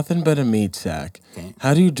 You're nothing but a meat sack. Okay.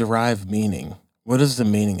 How do you derive meaning? What is the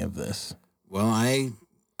meaning of this? Well, I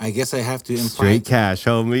guess I have to imply straight cash,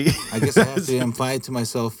 homie. I guess I have to imply to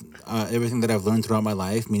myself everything that I've learned throughout my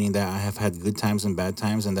life, meaning that I have had good times and bad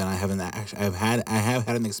times, and then I have had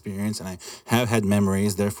an experience, and I have had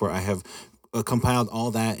memories. Therefore, I have compiled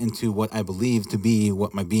all that into what I believe to be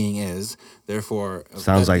what my being is. Therefore,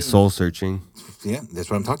 sounds like soul searching. Yeah, that's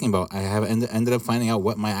what I'm talking about. I have ended up finding out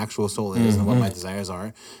what my actual soul is and what my desires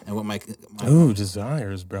are and what my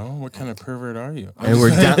desires, bro. What kind of pervert are you? And we're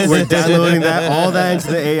downloading all that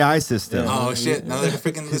into the AI system. Oh shit! Now they're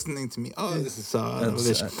freaking listening to me. Oh, this is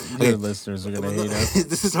your listeners are gonna hate us.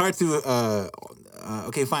 This is hard to.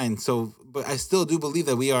 Okay, fine. So, but I still do believe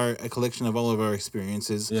that we are a collection of all of our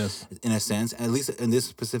experiences. Yes. In a sense, at least in this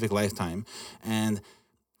specific lifetime, and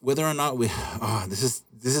whether or not we, this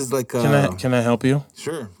is like. Can I help you?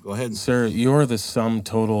 Sure, go ahead, sir. You're the sum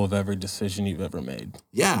total of every decision you've ever made.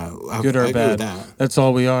 Yeah, good or I bad. Agree with that. That's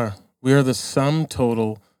all we are. We are the sum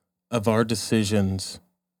total of our decisions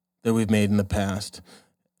that we've made in the past,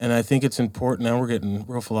 and I think it's important. Now we're getting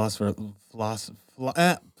real philosophical.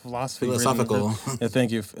 Yeah,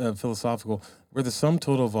 thank you. Philosophical. We're the sum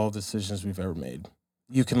total of all decisions we've ever made.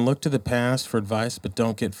 You can look to the past for advice, but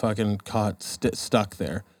don't get fucking caught stuck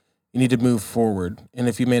there. You need to move forward. And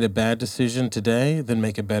if you made a bad decision today, then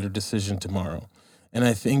make a better decision tomorrow. And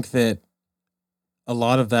I think that a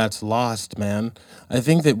lot of that's lost, man. I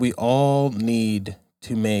think that we all need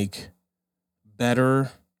to make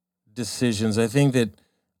better decisions. I think that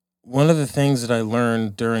one of the things that I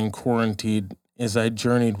learned during quarantine is I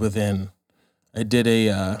journeyed within. I did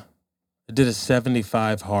a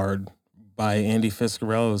 75 hard by Andy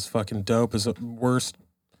Fiscarello. It was fucking dope. It's the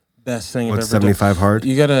best thing I've ever done. 75 hard?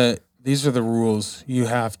 These are the rules. You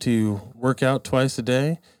have to work out twice a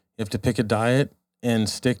day. You have to pick a diet and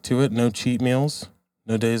stick to it. No cheat meals,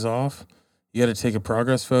 no days off. You got to take a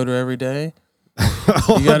progress photo every day.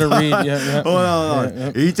 You got to read. Yeah. Hold on.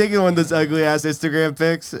 Yeah. Are you taking one of those ugly ass Instagram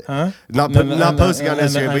pics? Huh? Not posting on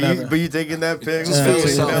Instagram, but you taking that pic? Just for Yeah.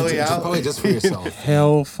 yourself. belly out? Probably just for yourself.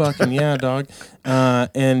 Hell fucking yeah, dog.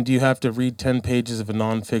 And you have to read 10 pages of a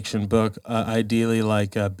nonfiction book, ideally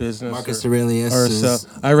like business. Marcus or Aurelius. so.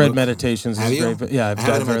 I read Meditations. Have It's a you? great book. Yeah, I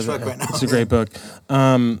have it in my read truck it. right now. It's a great book.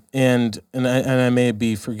 And I may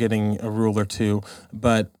be forgetting a rule or two,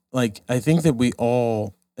 but like I think that we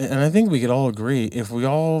all, and I think we could all agree, if we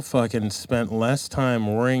all fucking spent less time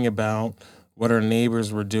worrying about what our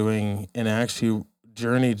neighbors were doing and actually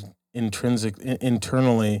journeyed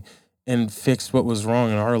internally and fixed what was wrong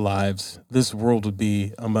in our lives, this world would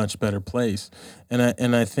be a much better place.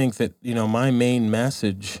 And I think that, you know, my main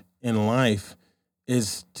message in life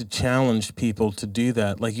is to challenge people to do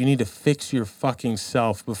that. Like, you need to fix your fucking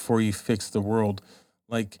self before you fix the world.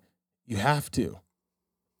 Like, you have to.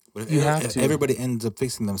 But You if have if to. everybody ends up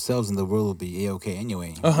fixing themselves, and the world will be A-okay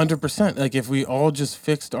anyway. 100%. Like, if we all just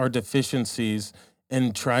fixed our deficiencies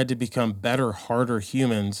and tried to become better, harder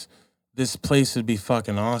humans, this place would be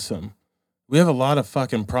fucking awesome. We have a lot of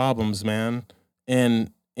fucking problems, man.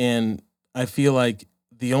 And I feel like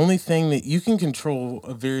the only thing that you can control,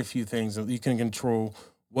 very few things. You can control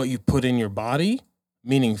what you put in your body,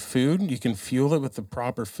 meaning food. You can fuel it with the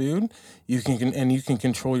proper food. You can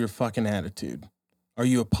control your fucking attitude. Are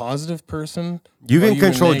you a positive person? You Or are can you a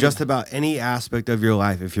control negative? just about any aspect of your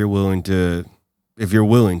life if you're willing to. If you're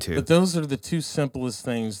willing to. But those are the two simplest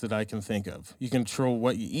things that I can think of. You control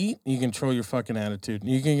what you eat. You control your fucking attitude.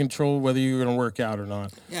 You can control whether you're going to work out or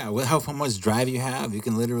not. Yeah, with how much drive you have, you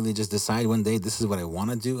can literally just decide one day, this is what I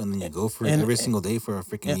want to do, and then you go for it And- every single day for a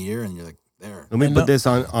freaking year, and you're like, there. Let me And put no- this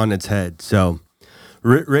on its head. So,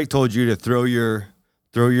 Rick told you to throw your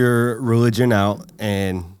religion out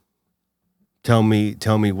and tell me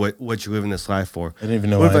what you live in this life for. I didn't even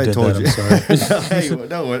know What why if I I did told that. you? I'm sorry. Hey,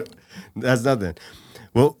 no, what? That's nothing.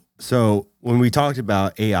 Well, so when we talked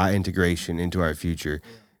about AI integration into our future,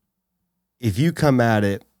 if you come at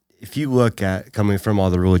it, if you look at coming from all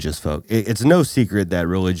the religious folk, it's no secret that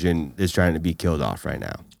religion is trying to be killed off right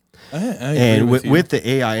now. I agree And with you. with the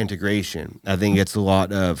AI integration, I think it's a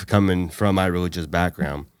lot of coming from my religious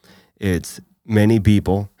background. It's many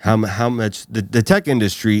people, how much the tech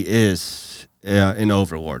industry is an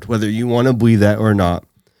overlord, whether you want to believe that or not.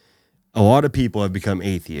 A lot of people have become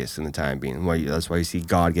atheists in the time being. That's why you see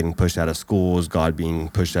God getting pushed out of schools, God being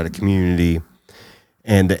pushed out of community.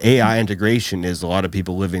 And the AI integration is a lot of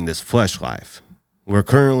people living this flesh life. We're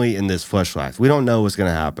currently in this flesh life. We don't know what's going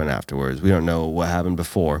to happen afterwards. We don't know what happened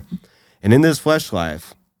before. And in this flesh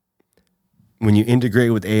life, when you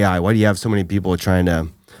integrate with AI, why do you have so many people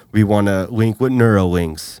we want to link with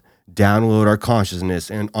Neuralinks, download our consciousness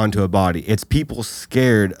and onto a body? It's people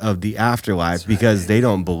scared of the afterlife because they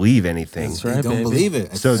don't believe anything. That's They right, don't baby. believe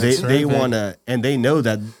it. So they That's right, want to, and they know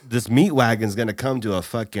that this meat wagon's going to come to a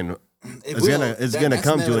fucking, it's gonna That's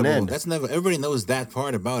come to an inevitable. end. That's never. Everybody knows that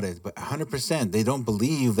part about it, but 100%, they don't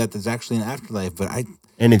believe that there's actually an afterlife. But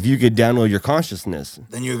And if you could download your consciousness,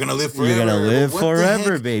 then you're gonna live forever. you're gonna live What the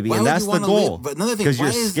forever, heck? baby, Why and would that's you the wanna goal. live? But another thing, Because you're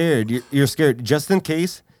why is- scared. You're scared just in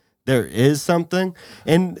case there is something,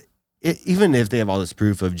 and even if they have all this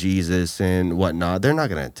proof of Jesus and whatnot, they're not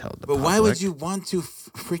gonna tell the But public. why would you want to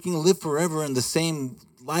freaking live forever in the same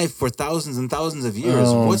life for thousands and thousands of years?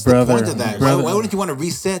 Oh, What's brother, the point of that? brother. Why wouldn't you want to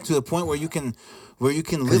reset to a point where you can live you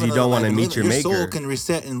another don't life wanna and meet live- your soul maker. can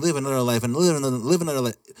reset and live another life and live another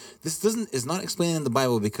life. This is not explained in the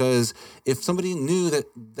Bible, because if somebody knew that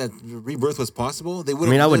rebirth was possible, they would.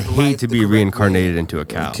 I mean, I would hate to be reincarnated into a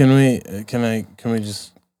cow. Can we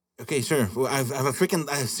just? Okay, sure. Well, I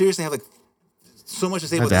seriously have like so much to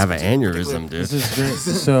say I have about to have this an particular- aneurysm, dude. This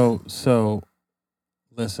is great. So,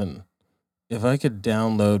 listen. If I could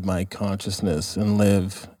download my consciousness and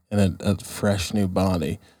live in a fresh new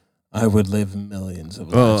body, I would live millions of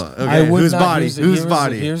lives. Oh, okay. I would Whose not- body? here's the- Whose here's the-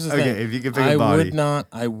 body? here's the Okay, thing. if you could pick I a body.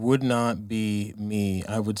 would not be me.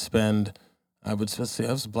 I would say I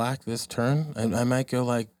was black this turn. I might go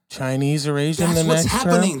like Chinese or Asian That's the what's next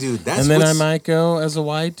happening, turn. dude. That's and then I what's- might go as a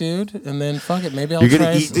white dude, and then fuck it, maybe I'll You're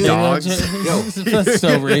gonna try. eat maybe I'll dogs? Yo. that's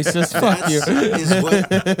so racist. Fuck you.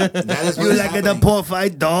 That is what is happening. poor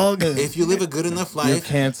fight dog? If you live a good enough You're life,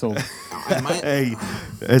 canceled. Hey,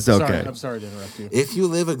 it's okay. I'm sorry to interrupt you. if you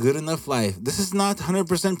live a good enough life, this is not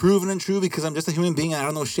 100% proven and true because I'm just a human being and I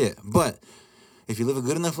don't know shit. But if you live a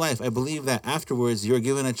good enough life, I believe that afterwards you're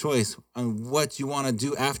given a choice on what you want to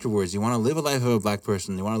do afterwards. You want to live a life of a black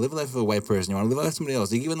person. You want to live a life of a white person. You want to live a life of somebody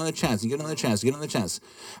else. You give another chance. You get another chance. You get another chance.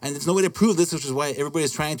 And there's no way to prove this, which is why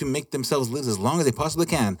everybody's trying to make themselves live as long as they possibly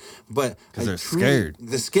can. But because they're scared.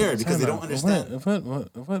 They're scared because they don't understand.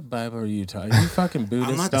 What Bible are you talking? Are you fucking Buddhist,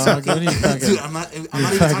 I'm not dog? What are you fucking? Dude, I'm not even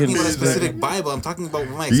talking about a specific Bible. I'm talking about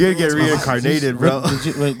my experience. You're gonna get reincarnated, bro.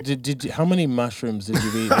 Did you, how many mushrooms did you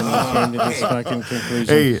eat when you came to this fucking conclusion?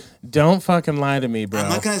 Hey. Don't fucking lie to me, bro. I'm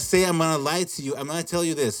not gonna say I'm gonna lie to you. I'm gonna tell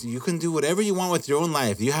you this: you can do whatever you want with your own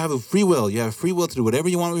life. You have a free will. You have free will to do whatever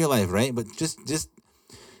you want with your life, right? But just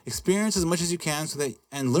experience as much as you can, so that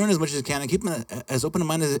and learn as much as you can, and keep as open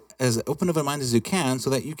of a mind as you can, so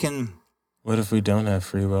that you can. What if we don't have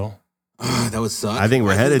free will? That would suck. I think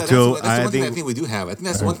we're headed to. That's the one thing I think we do have. I think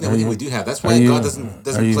that's the one thing we do have. That's why God doesn't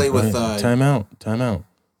play with. Time out.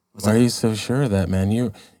 Why are you so sure of that, man?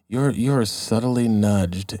 You are subtly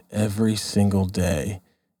nudged every single day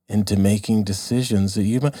into making decisions that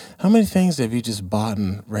you. How many things have you just bought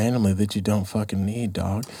randomly that you don't fucking need,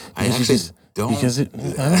 dog? I actually don't. Because I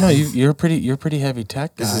don't know. You're a pretty heavy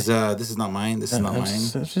tech guy. This is not mine. This is not mine.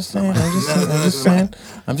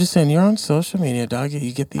 I'm just saying. You're on social media, dog.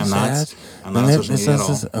 You get these ads. I'm not on social media at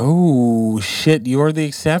all. Oh shit! You're the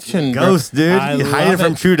exception, Ghost, dude. You hiding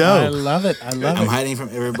from Trudeau. I love it. I'm hiding from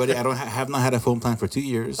everybody. I don't have not had a phone plan for 2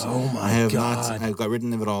 years. Oh my I have God. not. I've got rid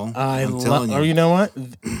of it all. I'm telling you. Or you know what?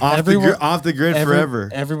 Off the grid forever.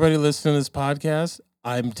 Everybody listening to this podcast,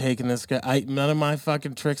 I'm taking this guy. None of my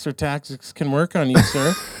fucking tricks or tactics can work on you,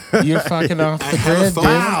 sir. You're fucking off the grid, dude.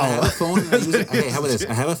 I have a phone. And I use it. Okay, how about this?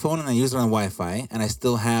 I have a phone and I use it on Wi-Fi, and I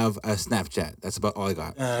still have a Snapchat. That's about all I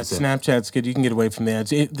got. Snapchat's good. You can get away from the ads.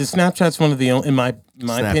 The Snapchat's one of the only, in my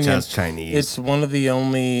opinion, Snapchat's Chinese. It's one of the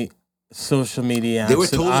only social media apps. They were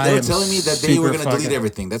telling me that they were going to delete fucking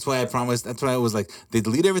everything. That's why I promised. That's why I was like, they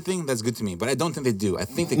delete everything. That's good to me. But I don't think they do. I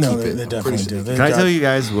think they keep it. They I'm definitely pretty do. sure. Can I tell you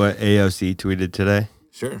guys what AOC tweeted today?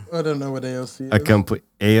 Sure. I don't know what AOC is. A complete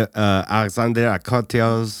Alexander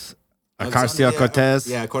Ocasio-Cortez.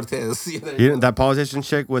 Yeah, Cortez. You know, that politician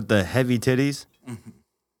chick with the heavy titties.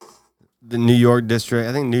 The New York district,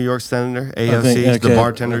 I think New York senator, AOC, the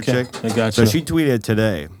bartender chick. I got So you. she tweeted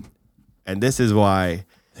today, and this is why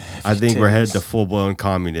I think we're headed to full-blown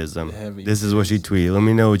communism. This is what she tweeted. Let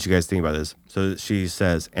me know what you guys think about this. So she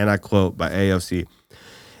says, and I quote by AOC,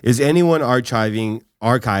 "Is anyone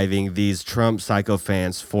archiving these Trump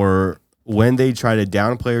psychophants for when they try to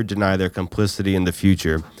downplay or deny their complicity in the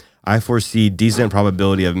future? I foresee decent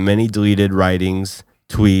probability of many deleted writings,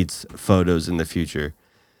 tweets, photos in the future."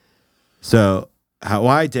 So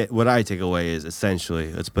what I take away is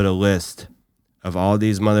essentially, let's put a list of all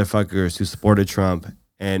these motherfuckers who supported Trump,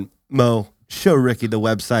 and Mo, show Ricky the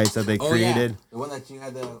websites that they created. Yeah. The one that you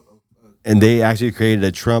had And they actually created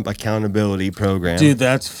a Trump accountability program. Dude,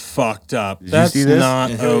 that's fucked up. Did That's you see this?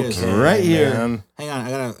 not Yeah, here it is. okay. Right here. man. Hang on,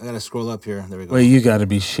 I gotta scroll up here. There we go. Wait, you got to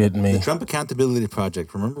be shitting me. The Trump Accountability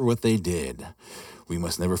Project. Remember what they did. We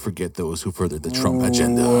must never forget those who furthered the Trump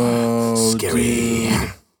agenda. Scary.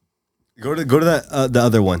 Go to that the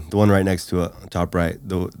other one, the one right next to it, top right,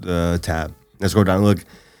 the tab. Let's go down. Look,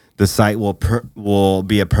 the site will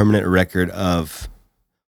be a permanent record of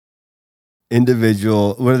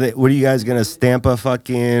individual. What are you guys gonna stamp a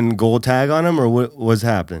fucking gold tag on them, or what's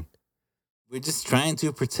happening? We're just trying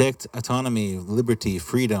to protect autonomy, liberty,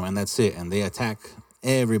 freedom, and that's it. And they attack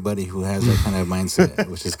everybody who has that kind of mindset,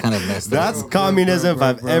 which is kind of messed up. That's communism if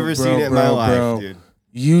I've ever seen it in my life, dude.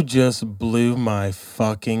 You just blew my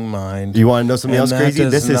fucking mind. You want to know something And else that crazy?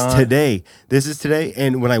 does This is not- today. This is today.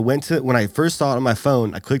 And when I first saw it on my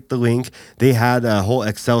phone, I clicked the link. They had a whole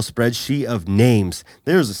Excel spreadsheet of names.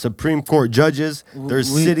 There's a Supreme Court judges. There's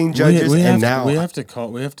sitting judges, we and have now we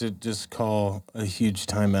have to just call a huge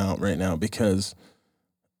timeout right now, because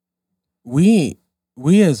we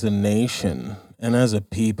as a nation and as a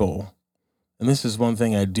people, and this is one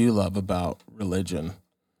thing I do love about religion,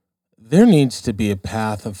 there needs to be a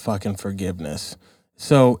path of fucking forgiveness.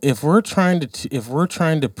 So if we're trying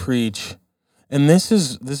to preach, and this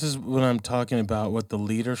is what I'm talking about with the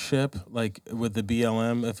leadership, like with the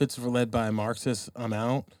BLM, if it's led by a Marxist, I'm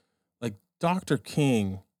out. Like Dr.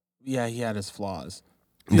 King, yeah, he had his flaws.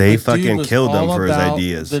 they The dude fucking was killed him all for his about-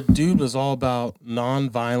 ideas. The dude was all about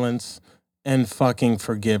nonviolence and fucking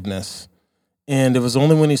forgiveness. And it was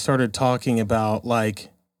only when he started talking about, like,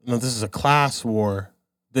 this is a class war,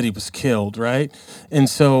 that he was killed, right? And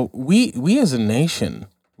so we as a nation,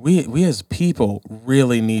 we as people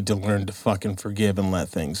really need to learn to fucking forgive and let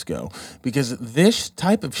things go. Because this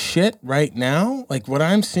type of shit right now, like what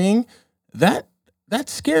I'm seeing, that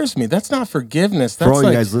scares me. That's not forgiveness. For That's all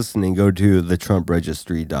like, you guys listening, go to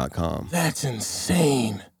theTrumpRegistry.com. that's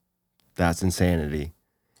insane. That's insanity.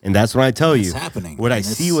 And that's when I tell It's you happening. what I And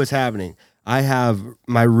see it's- what's happening. I have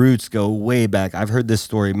my roots go way back. I've heard this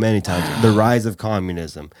story many times. The rise of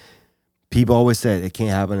communism. People always said it can't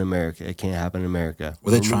happen in America. It can't happen in America.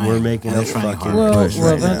 Well, they're trying. We're making And a they're trying fucking hard. push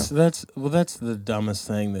Well, right now. that's the dumbest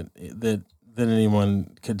thing that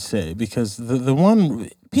anyone could say, because the one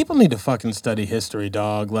people need to fucking study history,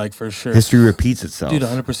 dog. Like, for sure, History repeats itself. dude,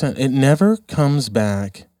 100%. It never comes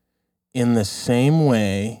back in the same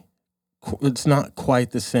way. It's not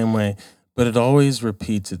quite the same way, but it always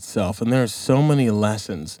repeats itself. And there are so many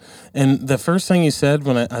lessons. And the first thing you said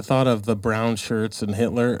when I thought of the brown shirts and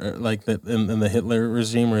Hitler, like that in the Hitler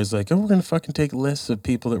regime, where he's like, oh, we're going to fucking take lists of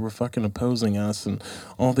people that were fucking opposing us and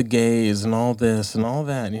all the gays and all this and all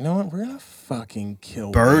that. And you know what? We're going to fucking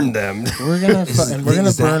kill Burn them. them. We're going It's to and we're the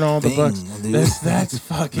going to burn exact all the thing, books. dude. That's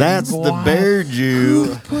fucking That's the wild. bear Who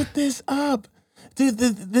Jew. put this up? Dude,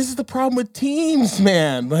 this is the problem with teams,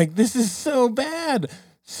 man. Like, this is so bad.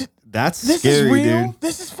 That's This scary, is real. dude.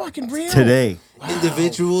 This is fucking real. Today.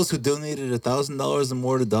 Individuals who donated $1,000 or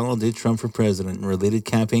more to Donald J. Trump for president and related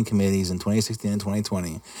campaign committees in 2016 and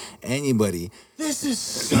 2020. Anybody. This is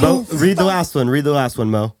so. Mo, read the last one. Read the last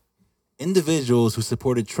one, Mo. Individuals who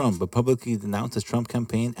supported Trump but publicly denounced the Trump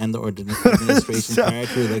campaign and the administration prior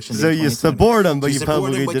to election day So you 2020. support him, but you support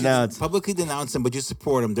publicly him, but denounce. publicly denounce him, but you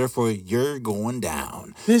support him. Therefore, you're going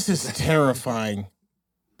down. This is terrifying.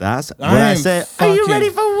 That's what I I am said. Are you fucking- ready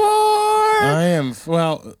for war? I am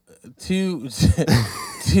to.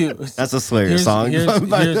 That's a Slayer song. Here's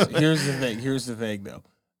the thing. Here's the thing, though.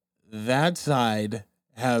 That side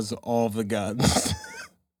has all the guns.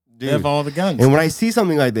 They have all the guns. And when I see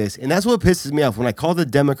something like this, and that's what pisses me off, when I call the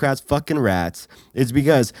Democrats fucking rats, it's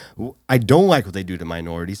because I don't like what they do to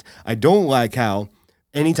minorities. I don't like how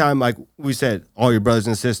anytime, like we said, all your brothers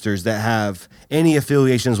and sisters that have any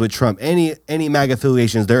affiliations with Trump, any MAGA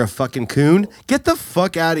affiliations, they're a fucking coon. Get the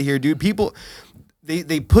fuck out of here, dude. People,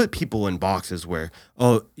 they put people in boxes where,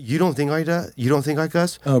 oh, you don't think like that? You don't think like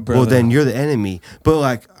us? Oh, well, brother. then you're the enemy. But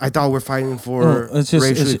like, I thought we're fighting for it's just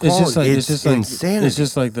racial equality. it's just like insanity. it's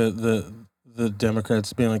just like the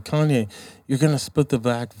Democrats being like, Kanye, you're gonna split the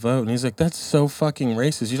black vote, and he's like, that's so fucking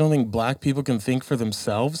racist. You don't think black people can think for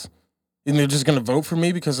themselves? And they're just gonna vote for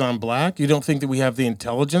me because I'm black? You don't think that we have the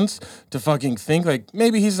intelligence to fucking think like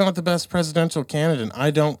maybe he's not the best presidential candidate?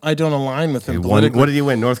 I don't align with him He won, politically. what did he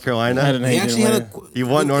win? North Carolina? I didn't He hate actually him, had man. He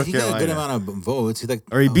won North He got a good Carolina. amount of votes. He like,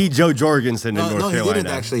 Or he beat Joe Jorgensen in No, North he Carolina.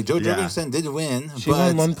 didn't actually. Joe Yeah. Jorgensen did win. She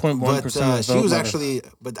but, won 1.1% but, of the she vote was letter. actually,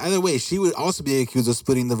 but either way, she would also be accused of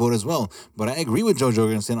splitting the vote as well. But I agree with Joe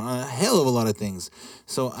Jorgensen on a hell of a lot of things.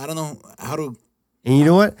 So I don't know how to. And you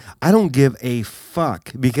know what? I don't give a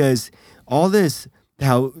fuck because all this,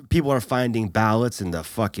 how people are finding ballots in the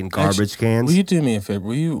fucking garbage Actually, cans. Will you do me a favor?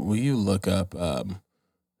 Will you look up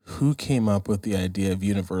who came up with the idea of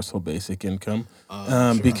universal basic income?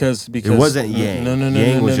 Sure. Because it wasn't Yang.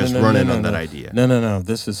 Yang was just running on that idea. No.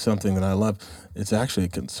 This is something that I love. It's actually a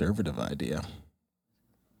conservative idea.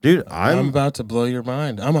 Dude, I'm I'm about to blow your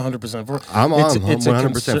mind. I'm 100% for it. I'm It's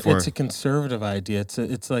 100% for It's a it. conservative idea.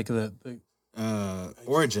 It's like the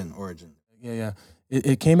Origin. yeah.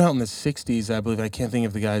 It came out in the 60s, I believe. I can't think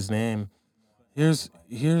of the guy's name. Here's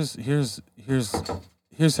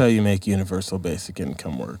how you make universal basic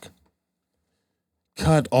income work.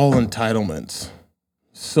 Cut all entitlements.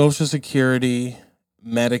 Social Security,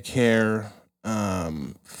 Medicare,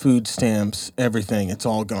 food stamps, everything. It's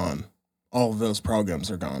all gone. All of those programs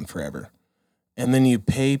are gone forever. And then you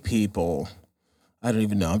pay people, I don't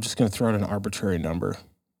even know, I'm just going to throw out an arbitrary number.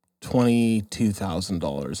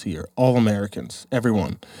 $22,000 a year. All Americans,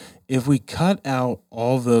 everyone. If we cut out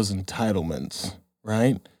all those entitlements,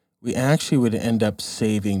 right, we actually would end up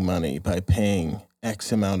saving money by paying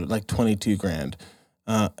X amount, like 22 grand.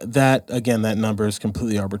 That number is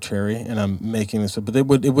completely arbitrary, and I'm making this up, but it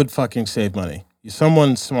would fucking save money.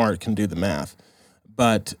 Someone smart can do the math,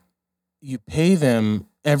 but you pay them,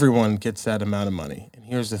 everyone gets that amount of money. And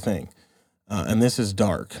here's the thing, and this is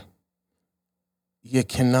dark. You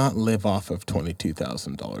cannot live off of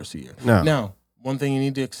 $22,000 a year. No. Now, one thing you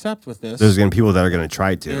need to accept with this. There's going to be people that are going to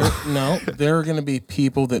try to. There are going to be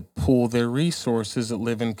people that pool their resources, that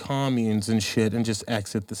live in communes and shit and just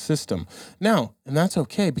exit the system. Now, and that's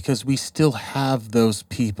okay because we still have those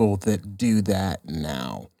people that do that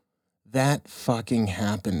now. That fucking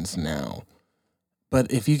happens now.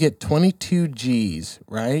 But if you get 22 G's,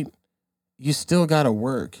 right, you still got to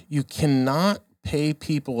work. You cannot pay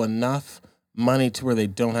people enough money to where they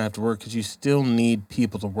don't have to work because you still need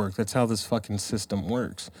people to work. That's how this fucking system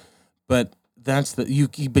works. But That's but you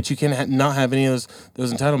can not have any of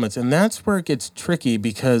those entitlements, and that's where it gets tricky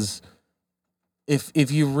because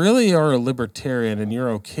if you really are a libertarian and you're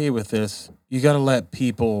okay with this, you got to let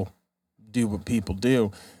people do what people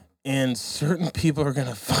do. And certain people are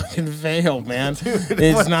gonna fucking fail, man.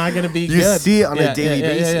 It's not gonna be good. You see it on a daily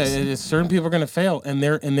basis. Yeah. Certain people are gonna fail, and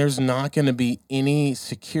there's not gonna be any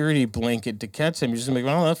security blanket to catch them. You're just gonna be,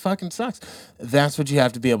 well, that fucking sucks. That's what you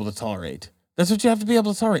have to be able to tolerate. And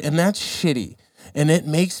that's shitty. And it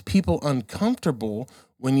makes people uncomfortable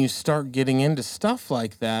when you start getting into stuff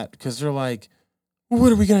like that because they're like, what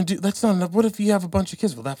are we going to do? That's not enough. What if you have a bunch of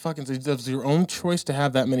kids? Well, that's your own choice to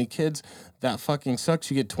have that many kids. That fucking sucks.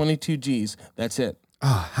 You get 22 G's. That's it.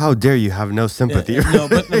 Oh, how dare you have no sympathy? No,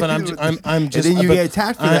 but I'm just. And then you get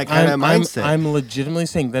attacked for that kind of mindset. I'm legitimately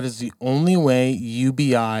saying that is the only way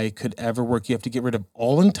UBI could ever work. You have to get rid of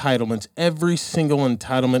all entitlements, every single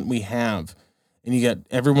entitlement we have. And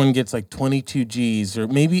everyone gets like 22 G's, or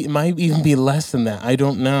maybe it might even be less than that. I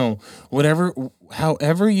don't know.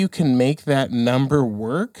 However you can make that number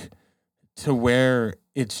work to where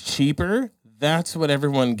it's cheaper, that's what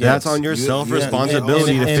everyone gets. That's on your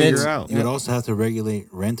self-responsibility to figure out. You would also have to regulate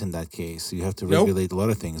rent in that case. You have to regulate a lot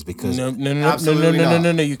of things because no.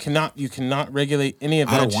 You cannot regulate any of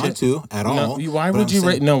that. I don't want to at all. Why would you?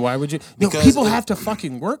 Why would you? Because people have to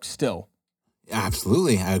fucking work still.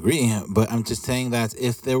 Absolutely, I agree. But I'm just saying that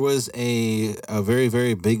if there was a very,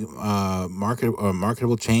 very big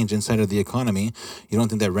marketable change inside of the economy, you don't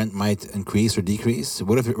think that rent might increase or decrease?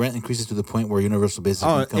 What if rent increases to the point where universal basic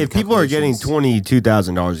income? If people are getting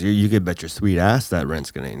 $22,000 a year, you could bet your sweet ass that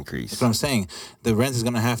rent's going to increase. That's what I'm saying. The rent is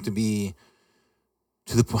going to have to be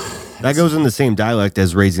to the point. That goes in the same dialect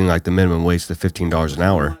as raising like the minimum wage to $15 an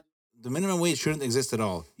hour. The minimum wage shouldn't exist at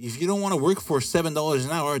all. If you don't want to work for $7 an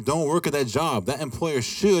hour, don't work at that job. That employer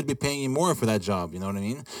should be paying you more for that job. You know what I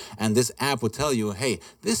mean? And this app will tell you, hey,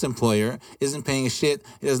 this employer isn't paying a shit.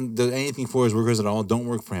 He doesn't do anything for his workers at all. Don't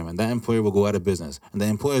work for him. And that employer will go out of business. And the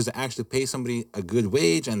employers that actually pay somebody a good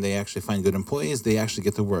wage and they actually find good employees, they actually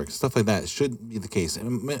get to work. Stuff like that should be the case.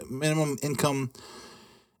 Minimum income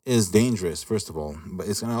is dangerous, first of all. But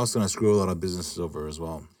it's also going to screw a lot of businesses over as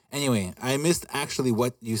well. Anyway, I missed actually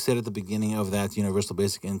what you said at the beginning of that universal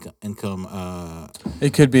basic income.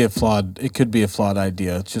 It could be a flawed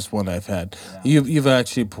idea. It's just one I've had. Yeah. You've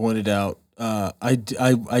actually pointed out. I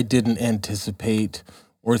didn't anticipate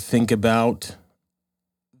or think about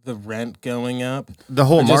the rent going up. The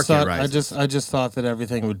whole market rises. I just thought that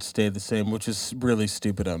everything would stay the same, which is really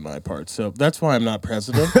stupid on my part. So that's why I'm not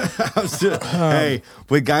president. Hey,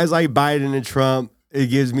 with guys like Biden and Trump, it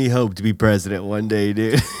gives me hope to be president one day,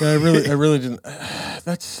 dude. I really didn't.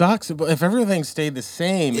 That sucks. But if everything stayed the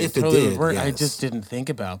same, if it totally did, would work. yes. I just didn't think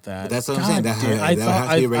about that. But that's what I'm saying.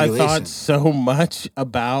 I thought so much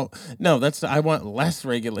about. No, I want less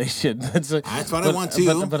regulation. That's what I want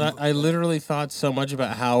too. But I literally thought so much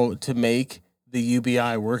about how to make the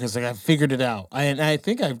UBI work. It's like I figured it out. I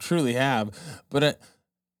think I truly have. But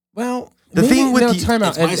the thing with time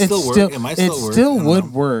out. It still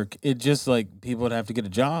would work. It just like people would have to get a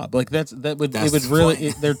job. Like they're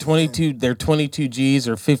 22 G's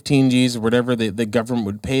or 15 G's or whatever the government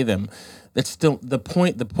would pay them. That's still the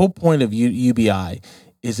point. The whole point of UBI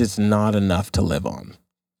is it's not enough to live on.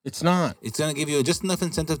 It's not. It's gonna give you just enough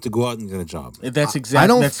incentive to go out and get a job. That's exactly. I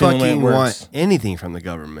don't fucking want anything from the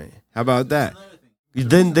government. How about that?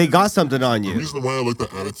 Then they got something on you. The reason why I like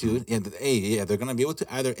that attitude, they're gonna be able to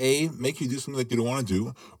either A, make you do something that you don't want to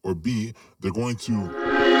do, or B, they're going to.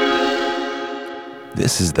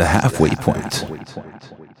 This is the halfway point.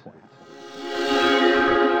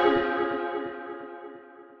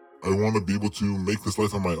 I want to be able to make this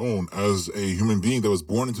life on my own as a human being that was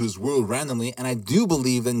born into this world randomly, and I do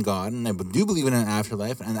believe in God, and I do believe in an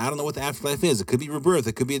afterlife, and I don't know what the afterlife is. It could be rebirth,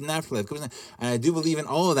 it could be an afterlife, and I do believe in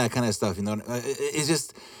all of that kind of stuff. You know, it's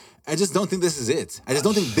just, I just don't think this is it. I just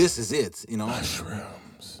don't think this is it. You know,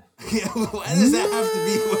 mushrooms. Yeah, why does that have to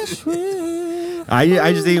be?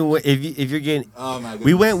 I just think if you're getting, oh my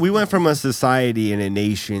goodness. we went from a society and a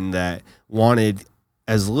nation that wanted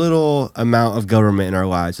as little amount of government in our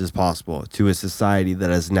lives as possible to a society that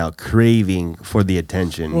is now craving for the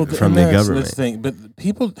attention from the government. That's the thing. But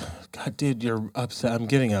people, God, dude, you're upset. I'm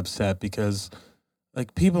getting upset because,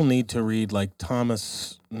 like, people need to read like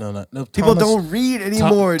Thomas. No. People don't read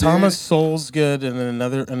anymore. Dude. Thomas Sowell's good, and then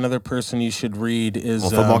another person you should read is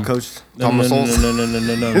football coach Thomas Sowell.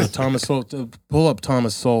 No. Thomas Sowell. Pull up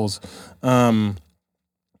Thomas Sowell's.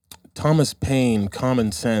 Thomas Paine,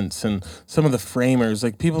 Common Sense, and some of the framers.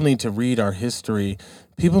 Like, people need to read our history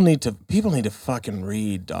People need to fucking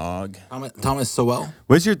read, dog. Thomas Sowell.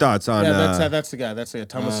 What's your thoughts on? Yeah, that's the guy. That's the guy.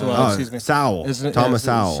 Thomas Sowell. Excuse me. Sowell. Isn't it? Thomas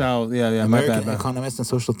Yeah, Sowell. Yeah. My American bad. economist and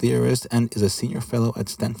social theorist, and is a senior fellow at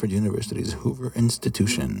Stanford University's Hoover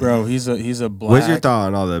Institution. Bro, he's a black. What's your thought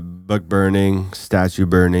on all the book burning, statue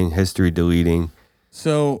burning, history deleting?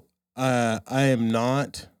 So I am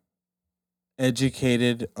not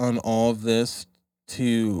educated on all of this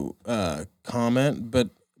to comment,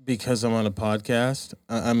 but because I'm on a podcast,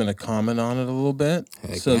 I'm going to comment on it a little bit.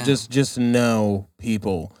 Heck So yeah. just know,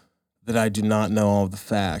 people, that I do not know all the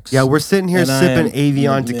facts. Yeah, we're sitting here And I sipping am-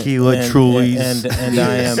 Avion tequila, Trulies, and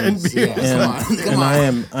I am and beer. Come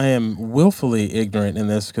on. I am willfully ignorant in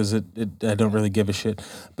this because I don't really give a shit.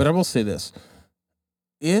 But I will say this: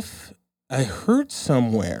 if I heard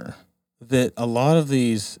somewhere that a lot of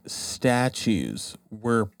these statues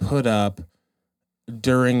were put up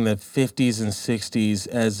during the 50s and 60s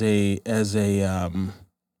as a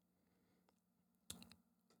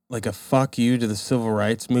like a fuck you to the civil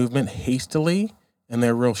rights movement hastily, and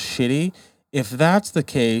they're real shitty. If that's the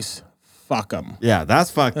case, fuck them. Yeah,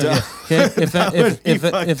 that's fucked up. Okay, if that would be if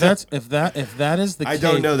fucked that is the I case,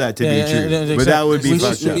 don't know that to be true, but that would be We There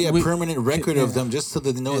fucked should up. be a We- permanent record of them, just so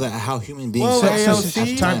that they know that how human beings. Whoa, function AOC, at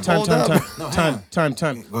the time.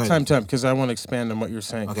 time, because I want to expand on what you're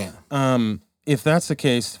saying. Okay. If that's the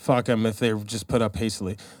case, fuck them if they're just put up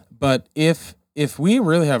hastily. But if we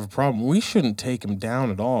really have a problem, we shouldn't take them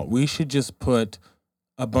down at all. We should just put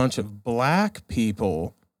a bunch of black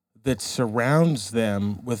people that surrounds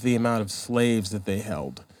them with the amount of slaves that they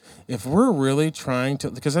held. If we're really trying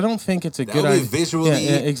to, because I don't think it's a That good would be idea. visually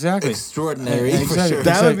exactly. extraordinary for Exactly. sure.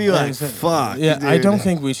 That would be like, Exactly. fuck. Yeah, I dude. don't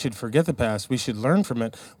think we should forget the past. We should learn from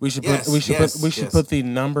it. We should Yes, yes. put the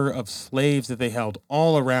number of slaves that they held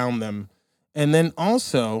all around them, and then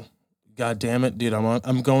also, god damn it, dude,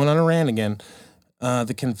 I'm going on a rant again.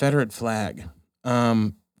 The Confederate flag.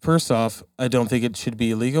 First off, I don't think it should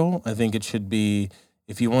be illegal. I think it should be,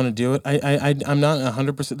 if you want to do it. I'm not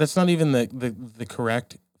 100%. That's not even the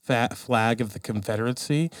correct flag of the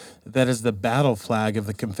Confederacy. That is the battle flag of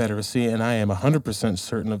the Confederacy, and I am 100%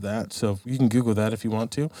 certain of that. So you can Google that if you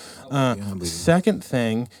want to. Second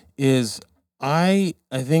thing is, I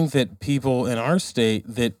think that people in our state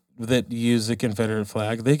that use the Confederate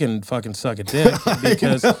flag, they can fucking suck a dick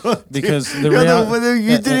because the reality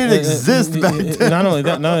you didn't exist back then. Not only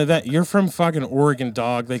that, you're from fucking Oregon,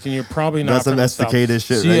 dog. Like, and you're probably not That's from the South. domesticated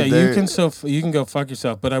shit So, right yeah, there. you can go fuck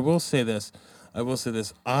yourself. But I will say this.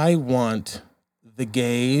 I want the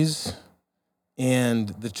gays and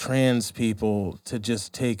the trans people to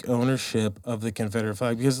just take ownership of the Confederate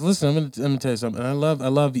flag. Because listen, I'm gonna tell you something. I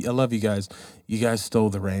love you guys. You guys stole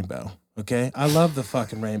the rainbow. Okay, I love the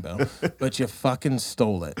fucking rainbow, but you fucking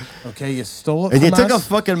stole it. Okay, you stole it, And from you took us. a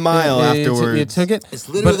fucking mile afterwards. You took it. It's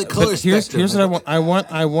literally the color here's spectrum. what I want.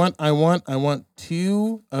 I want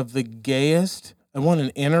two of the gayest. I want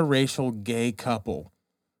an interracial gay couple.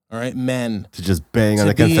 All right, men. To just bang on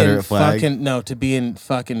the To be in Confederate flag. to be in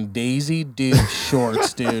fucking Daisy Duke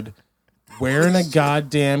shorts, dude. Wearing a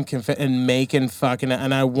goddamn and making fucking,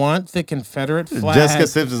 and I want the Confederate flag. Jessica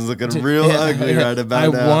Simpson's looking real ugly right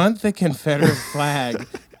about now. I want the Confederate flag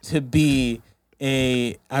to be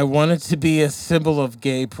I want it to be a symbol of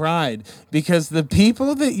gay pride, because the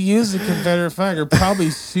people that use the Confederate flag are probably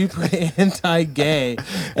super anti-gay,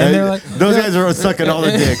 and they're like, those guys are sucking all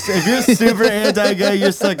the dicks. If you're super anti-gay,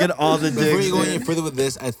 you're sucking all the Before dicks. you go dude. any further with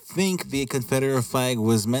this, I think the Confederate flag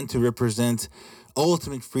was meant to represent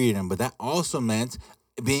ultimate freedom, but that also meant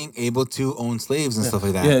being able to own slaves and stuff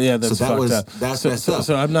like that. Yeah, that's so that fucked was up. that's so, messed so, up.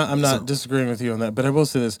 so I'm not disagreeing with you on that, but I will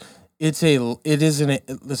say this: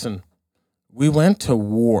 listen. We went to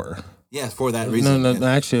war. Yeah, for that reason. No.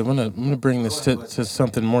 Actually, I'm gonna bring this to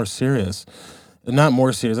something more serious. Not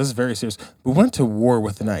more serious. That's very serious. We went to war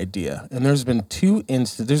with an idea, and there's been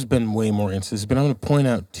There's been way more instances, but I'm going to point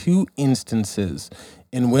out 2 instances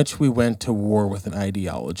in which we went to war with an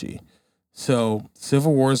ideology. So,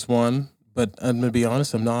 Civil War is one, but I'm going to be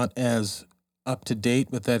honest, I'm not as up to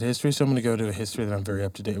date with that history, so I'm going to go to a history that I'm very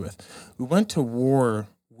up to date with. We went to war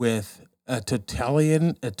with a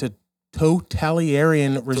totalitarian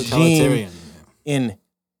regime in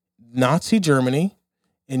Nazi Germany,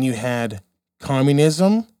 and you had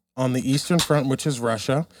communism on the Eastern Front, which is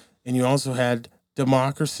Russia, and you also had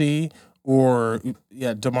democracy or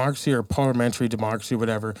parliamentary democracy,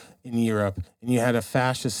 whatever, in Europe, and you had a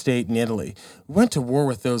fascist state in Italy. We went to war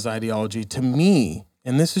with those ideology. To me,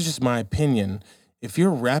 and this is just my opinion, if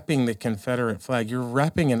you're repping the Confederate flag, you're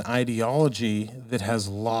repping an ideology that has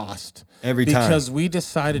lost. Every time. Because we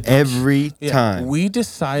decided Every time. we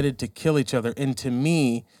decided to kill each other. And to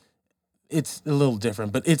me, it's a little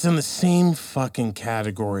different, but it's in the same fucking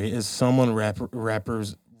category as someone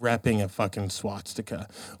rapping a fucking swastika.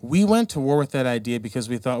 We went to war with that idea because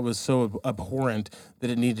we thought it was so abhorrent that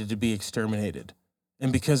it needed to be exterminated.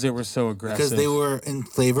 And because they were so aggressive. Because they were in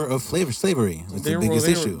favor of slavery. It's the biggest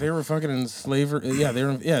issue. They were fucking in slavery. Yeah, they were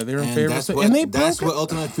in And favor that's of what, and they that's broke what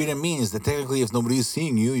ultimate freedom means. That technically, if nobody's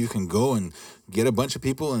seeing you, you can go and get a bunch of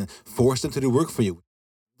people and force them to do work for you.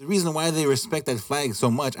 The reason why they respect that flag so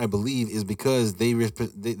much, I believe, is because they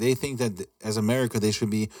think that as America they should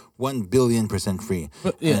be 1,000,000,000% free.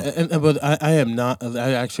 But but I am not.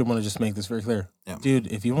 I actually want to just make this very clear, dude.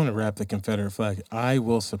 If you want to wrap the Confederate flag, I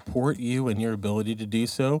will support you and your ability to do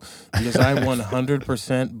so because I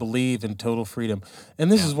 100% believe in total freedom,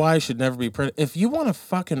 and this is why I should never be president. If you want to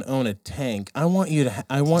fucking own a tank, I want you to.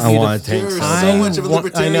 I want a tank. You're so much of a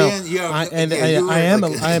libertarian. I am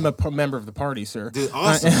a member of the party, sir. Dude,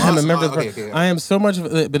 awesome. I'm a member of the Okay, party. okay. I am so much of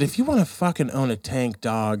it. But if you want to fucking own a tank,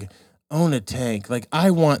 dog. Own a tank. Like,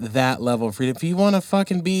 I want that level of freedom. If you want to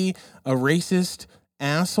fucking be a racist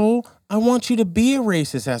asshole, I want you to be a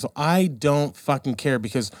racist asshole. I don't fucking care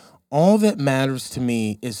because all that matters to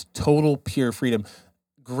me is total pure freedom.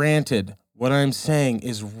 Granted, what I'm saying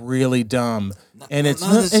is really dumb. And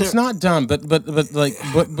it's not dumb, but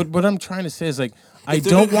what I'm trying to say is like I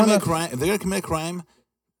don't want to If they're gonna commit a crime,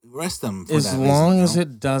 arrest them. For as that long reason, as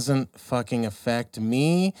it doesn't fucking affect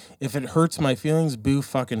me. If it hurts my feelings, boo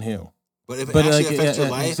fucking who. But if it actually affects your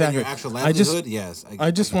life and your actual I just- livelihood, yes.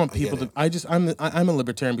 I just want people get to. it. I'm a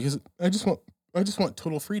libertarian because I just want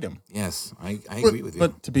total freedom. Yes, I agree with you.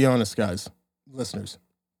 But to be honest, guys, listeners,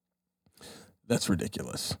 that's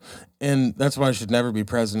ridiculous, and that's why I should never be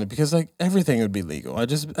president because like everything would be legal. I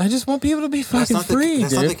just want people to be fucking free,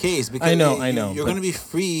 That's dude. not the case. Because I know. You're going to be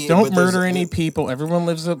free. Don't but there's- murder any people. Everyone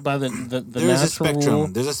lives up by the There's a natural spectrum. rule.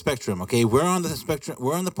 There's a spectrum. Okay, we're on the spectrum.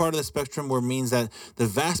 We're on the part of the spectrum where it means that the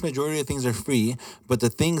vast majority of things are free, but the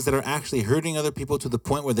things that are actually hurting other people to the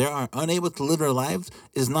point where they are unable to live their lives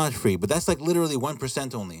is not free. But that's like literally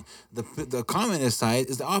 1% only. The communist side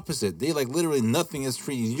is the opposite. They like literally nothing is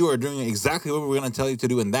free. You are doing exactly what we're going to tell you to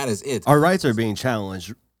do, and that is it. Our rights are being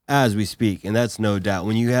challenged as we speak, and that's no doubt.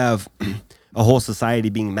 When you have a whole society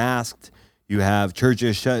being masked, you have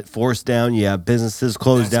churches shut, forced down, you have businesses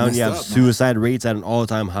closed That's down, messed you have up, man. suicide rates at an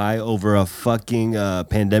all-time high over a fucking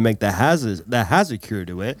pandemic that has a cure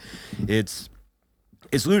to it. It's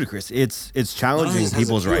ludicrous. It's Not only challenging has a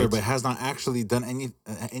people's cure, rights. but has not actually done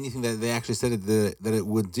anything that they actually said that it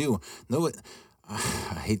would do. No, I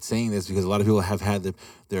hate saying this because a lot of people have had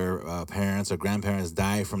their parents or grandparents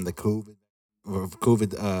die from the COVID,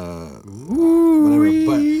 whatever.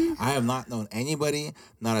 But I have not known anybody,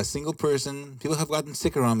 not a single person. People have gotten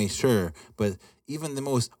sick around me, sure, but even the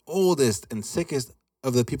most oldest and sickest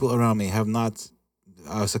of the people around me have not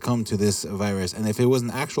succumbed to this virus. And if it was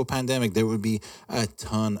an actual pandemic, there would be a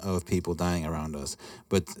ton of people dying around us.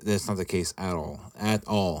 But that's not the case at all. At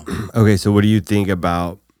all. Okay, so what do you think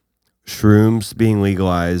about shrooms being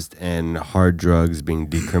legalized and hard drugs being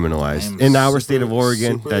decriminalized in our state of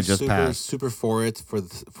Oregon that just passed? Super for it for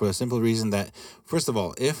the simple reason that, first of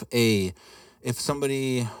all, if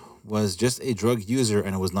somebody was just a drug user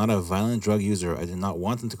and was not a violent drug user, I did not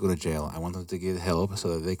want them to go to jail. I want them to get help so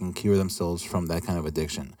that they can cure themselves from that kind of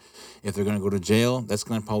addiction. If they're going to go to jail, that's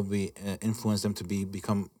going to probably influence them to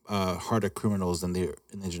become harder criminals than they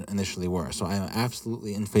initially were. So I am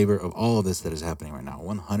absolutely in favor of all of this that is happening right now,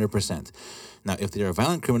 100%. Now, if they are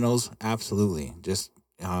violent criminals, absolutely. Just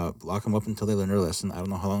lock them up until they learn their lesson. I don't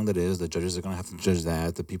know how long that is. The judges are going to have to judge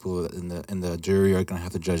that. The people in the jury are going to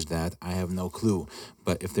have to judge that. I have no clue.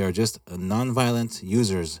 But if they're just non-violent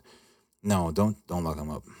users, no, don't lock them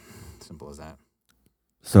up. Simple as that.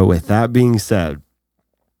 So with that being said,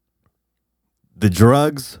 the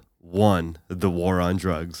drugs won the war on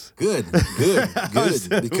drugs. Good. Because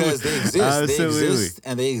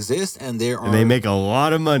they exist. And they make a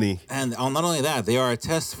lot of money. And not only that, they are a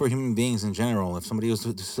test for human beings in general. If somebody was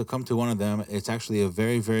to succumb to one of them, it's actually a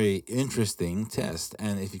very, very interesting test.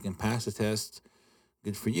 And if you can pass the test,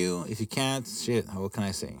 good for you. If you can't, shit, what can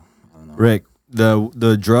I say? I don't know. Rick,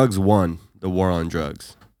 the drugs won the war on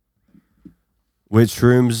drugs. With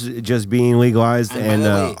shrooms just being legalized and by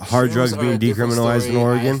the way, hard shrooms drugs are being a different decriminalized in story.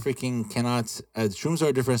 Oregon. I freaking cannot. Shrooms are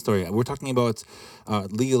a different story. We're talking about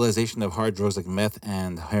legalization of hard drugs like meth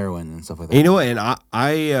and heroin and stuff like that. You know what? And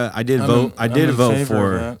I did vote. I did vote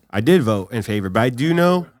in favor, but I do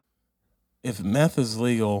know If meth is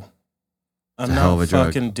legal, I'm a hell of not a drug.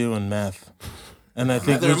 fucking doing meth. And I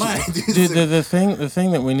think Neither am I. dude, the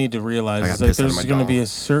thing that we need to realize I is got that pissed out of there's my going to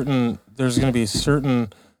dog. be a certain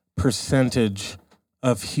percentage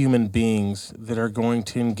of human beings that are going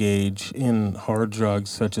to engage in hard drugs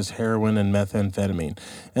such as heroin and methamphetamine.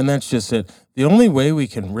 And that's just it. The only way we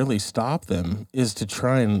can really stop them is to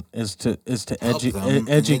try and Help them and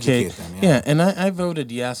educate them. Yeah, and I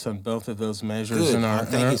voted yes on both of those measures. Good. In our,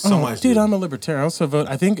 Thank you so much, dude. I'm a libertarian. I also vote.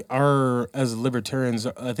 I think as libertarians,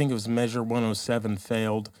 I think it was Measure 107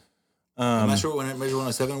 failed. I'm not sure what Measure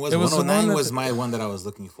 107 was. It was the one 109 that was my one that I was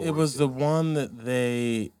looking for. It was the one that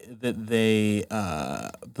the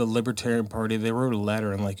Libertarian Party, they wrote a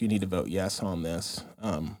letter and like, you need to vote yes on this.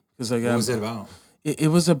 Because What was it about?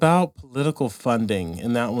 It was about political funding,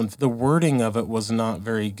 and that one, the wording of it was not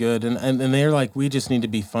very good. And they're like, we just need to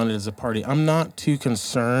be funded as a party. I'm not too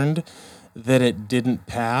concerned that it didn't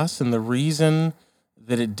pass, and the reason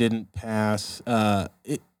that it didn't pass, A,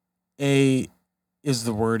 is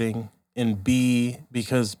the wording, and B,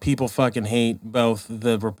 because people fucking hate both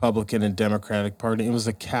the Republican and Democratic Party. It was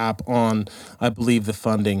a cap on, I believe, the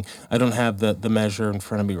funding. I don't have the measure in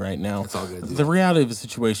front of me right now. It's all good, dude. The reality of the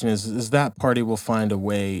situation is that party will find a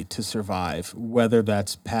way to survive, whether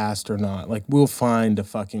that's passed or not. Like, we'll find a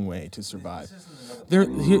fucking way to survive.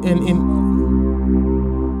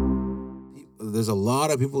 There's a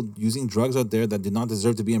lot of people using drugs out there that did not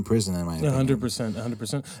deserve to be in prison, in my opinion.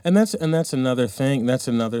 100%. And that's another thing. That's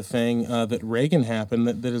another thing that Reagan happened.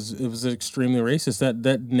 It was extremely racist.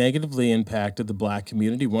 That negatively impacted the black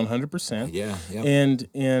community 100%. Yeah.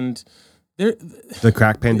 And there, The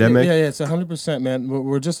crack pandemic. Yeah, it's 100%, man.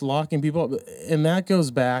 We're just locking people up, and that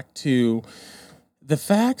goes back to the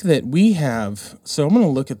fact that we have. So I'm going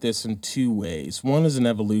to look at this in two ways. One is an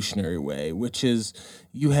evolutionary way, which is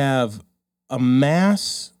you have a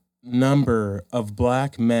mass number of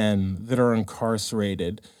black men that are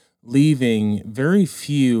incarcerated, leaving very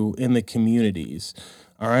few in the communities.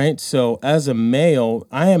 All right. So as a male,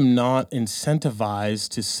 I am not incentivized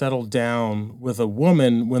to settle down with a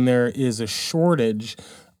woman when there is a shortage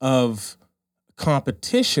of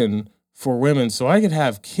competition for women. So I could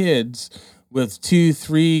have kids with 2,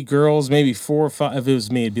 3 girls, maybe 4 or 5. If it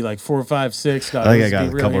was me, it'd be like 4, 5, 6. I think I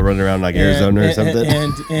got a couple running around like Arizona or something.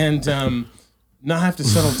 And not have to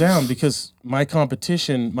settle down because my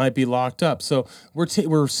competition might be locked up. So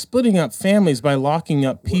we're splitting up families by locking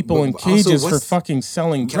up people in cages for fucking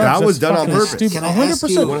selling drugs. That was done on purpose. Stupid. Can I ask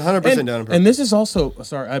you- 100% done on purpose. And this is also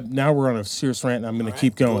now we're on a serious rant. And I'm going to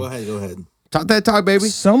keep going. Go ahead. Talk that talk, baby.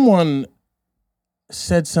 Someone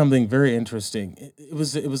said something very interesting. It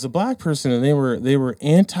was a black person, and they were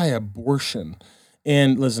anti-abortion.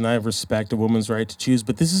 And listen, I respect a woman's right to choose,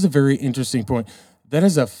 but this is a very interesting point. That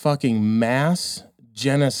is a fucking mass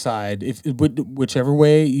genocide, whichever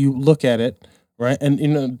way you look at it, right?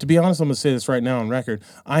 And to be honest, I'm gonna say this right now on record.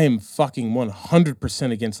 I am fucking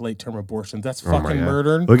 100% against late-term abortion. That's fucking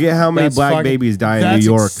murder. Look at how many black babies die in New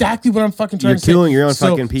York. That's exactly what I'm fucking trying to say. You're killing your own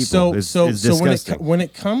fucking people. It's disgusting. When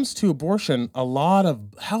it comes to abortion,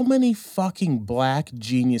 how many fucking black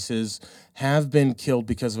geniuses have been killed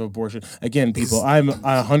because of abortion? Again, people, I'm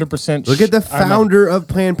 100%. Look at the founder of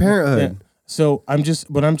Planned Parenthood. Yeah. So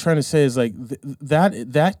what I'm trying to say is like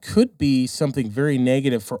that could be something very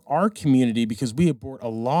negative for our community because we abort a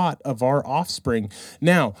lot of our offspring.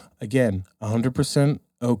 Now, again, 100%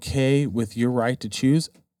 okay with your right to choose.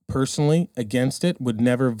 Personally, against it, would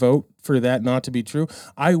never vote for that not to be true.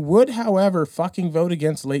 I would, however, fucking vote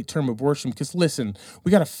against late-term abortion because, listen,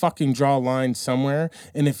 we got to fucking draw a line somewhere.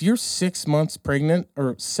 And if you're 6 months pregnant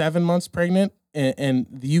or 7 months pregnant, and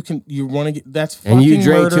you want to get that's fucking and you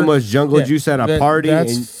drank murder. too much jungle juice at a party.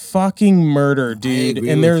 That's fucking murder, dude.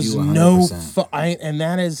 And there's no and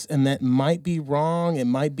that might be wrong. It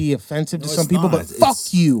might be offensive to some people, but fuck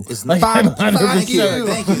you. It's not. Thank you.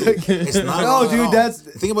 It's not. No, dude, that's.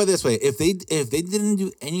 Think about it this way: if they didn't do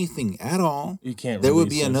anything at all, you can't. There would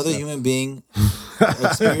be another human being.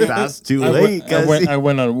 That's too late. I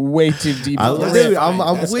went on way too deep.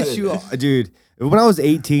 I'm with you, dude. When I was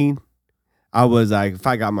 18. I was like, if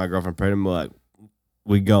I got my girlfriend pregnant, I'm like,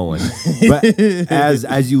 we going. But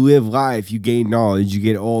as you live life, you gain knowledge, you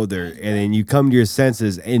get older, and then you come to your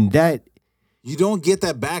senses, and that you don't get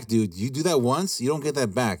that back, dude. You do that once, you don't get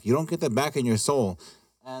that back. You don't get that back in your soul.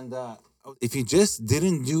 And if you just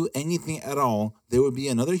didn't do anything at all, there would be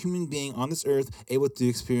another human being on this earth able to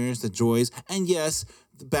experience the joys and yes,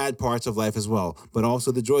 the bad parts of life as well, but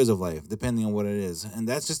also the joys of life, depending on what it is. And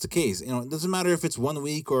that's just the case. You know, it doesn't matter if it's 1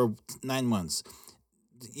 week or 9 months.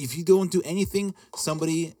 If you don't do anything,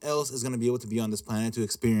 somebody else is going to be able to be on this planet to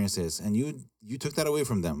experience this. And you took that away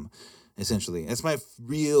from them, essentially. That's my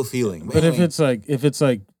real feeling. But anyway, if it's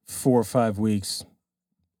like 4 or 5 weeks,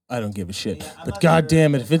 I don't give a shit. But God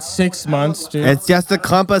damn it, if it's 6 months, dude. It's just a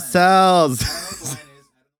clump of cells.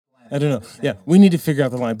 I don't know. Yeah, we need to figure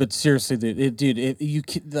out the line. But seriously, dude, you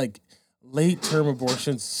like late term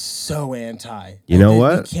abortion's so anti. You know We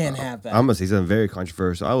what? can't have that. I'm gonna say something very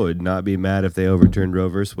controversial. I would not be mad if they overturned Roe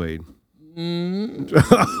versus Wade.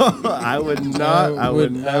 I would not. I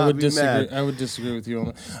would not be disagree. mad. I would disagree with you on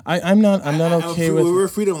that. I'm not okay with. We're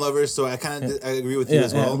freedom lovers, so I kind of I agree with you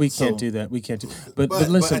as well. we can't do that. We can't do. But But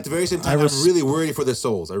listen, at the very same time, I'm really worried for their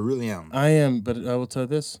souls. I really am. I am, but I will tell you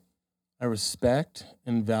this: I respect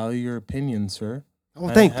and value your opinion, sir. Oh,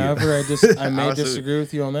 thank you. However, I may Absolutely. disagree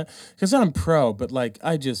with you on that because I'm pro, but like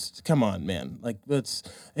I just come on, man. Like let's,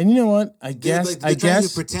 and you know what? I guess They're trying to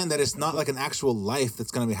pretend that it's not like an actual life that's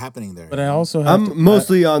going to be happening there. But I also have I'm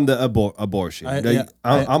mostly on the abortion.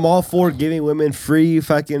 I'm all for giving women free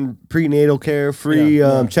fucking prenatal care, free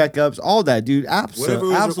checkups, all that, dude. Whatever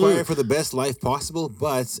is Absolutely. required for the best life possible,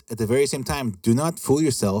 but at the very same time, do not fool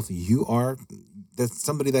yourself. You are that's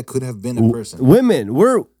somebody that could have been a person. Women,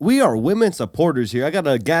 we are women supporters here. I got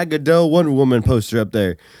a Gal Gadot Wonder Woman poster up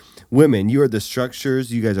there. Women, you are the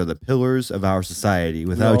structures. You guys are the pillars of our society.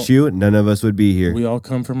 Without you, none of us would be here. we all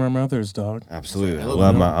come from our mothers, dog. Absolutely, I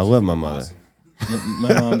love my mother.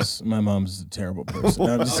 My mom's a terrible person.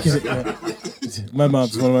 No, I'm just kidding. My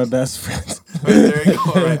mom's one of my best friends. There you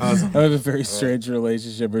go. All right, awesome. I have a very strange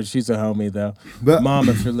relationship, but she's a homie though. But- Mom,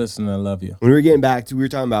 if you're listening, I love you. When we were getting back to, we were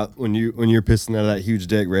talking about when you're pissing out of that huge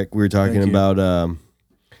dick, Rick. We were talking Thank you. about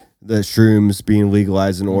the shrooms being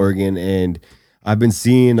legalized in Oregon, and I've been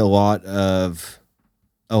seeing a lot of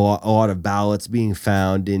ballots being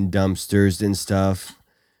found in dumpsters and stuff,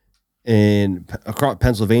 and across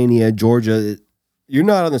Pennsylvania, Georgia. You're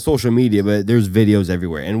not on the social media, but there's videos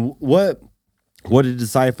everywhere. And what to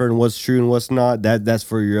decipher and what's true and what's not, that's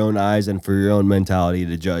for your own eyes and for your own mentality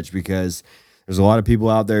to judge, because there's a lot of people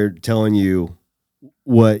out there telling you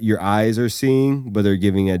what your eyes are seeing, but they're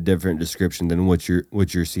giving a different description than what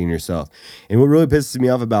you're seeing yourself. And what really pisses me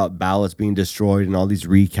off about ballots being destroyed and all these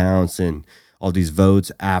recounts and all these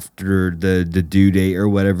votes after the due date or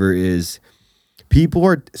whatever is, people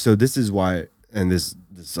are, so this is why, and this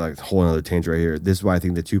is like a whole other tangent right here. This is why I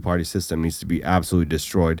think the two-party system needs to be absolutely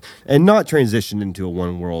destroyed and not transitioned into a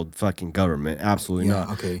one-world fucking government. Absolutely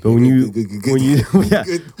not. Okay. But when you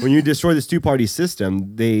Good. when you destroy this two-party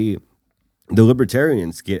system, the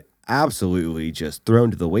libertarians get absolutely just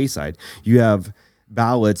thrown to the wayside. You have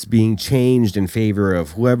ballots being changed in favor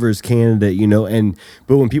of whoever's candidate,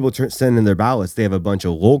 but when people send in their ballots, they have a bunch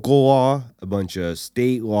of local law, a bunch of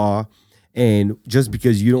state law. And just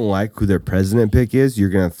because you don't like who their president pick is, you're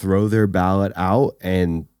going to throw their ballot out.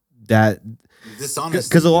 And that, Dishonest.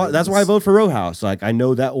 because that's why I vote for Roadhouse. Like, I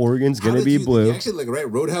know that Oregon's going to be blue. You actually write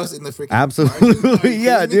Roadhouse in the freaking. Absolutely.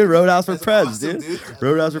 Yeah, dude. Roadhouse for That's Prez, awesome, dude.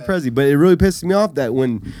 Roadhouse for Prezi. But it really pisses me off that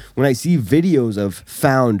when I see videos of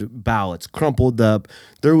found ballots crumpled up,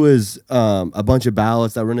 there was a bunch of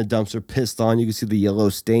ballots that were in a dumpster pissed on. You can see the yellow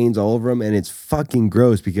stains all over them. And it's fucking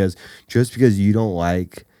gross because just because you don't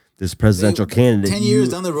like this presidential candidate, 10 years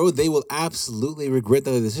down the road, they will absolutely regret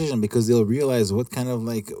the decision because they'll realize what kind of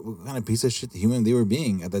piece of shit human they were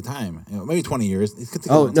being at the time. Maybe 20 years. It could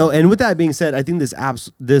take a long time. And with that being said, I think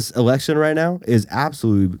this election right now is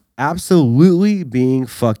absolutely being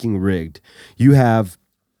fucking rigged. You have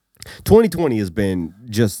 2020 has been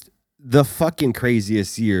just the fucking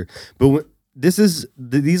craziest year, but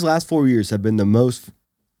these last 4 years have been the most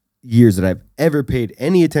years that I've ever paid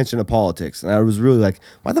any attention to politics. And I was really like,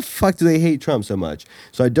 why the fuck do they hate Trump so much?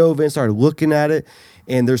 So I dove in, started looking at it,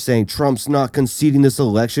 and they're saying Trump's not conceding this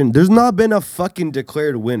election. There's not been a fucking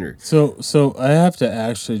declared winner. So I have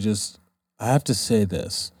to say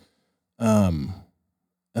this, and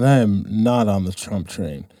I am not on the Trump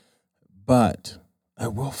train, but I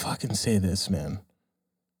will fucking say this, man.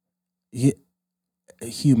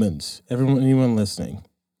 Humans, anyone listening,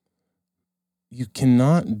 you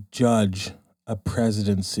cannot judge a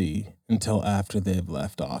presidency until after they've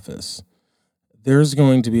left office. There's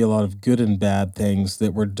going to be a lot of good and bad things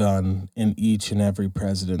that were done in each and every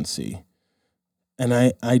presidency. And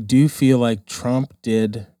I do feel like Trump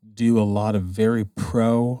did do a lot of very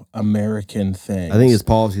pro-American things. I think his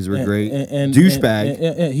policies were great.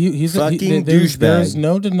 Douchebag. He's fucking there's douchebag.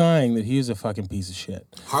 no denying that he was a fucking piece of shit.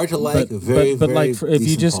 Hard to like, But very like if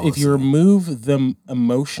you policy. remove the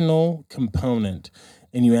emotional component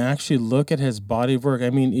and you actually look at his body of work,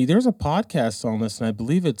 I mean, there's a podcast on this, and I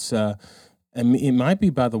believe it's it might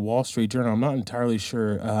be by the Wall Street Journal. I'm not entirely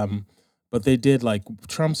sure. But they did like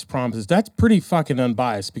Trump's promises. That's pretty fucking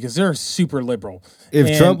unbiased because they're super liberal.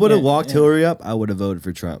 If Trump would have locked Hillary up, I would have voted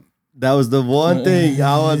for Trump. That was the one thing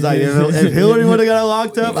I was like, if Hillary would have got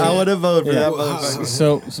locked up, I would have voted for that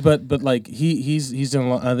motherfucker. But like he's done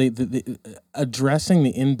a lot. Addressing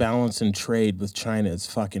the imbalance in trade with China is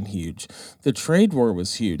fucking huge. The trade war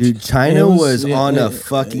was huge. Dude, China was on a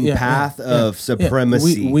fucking path of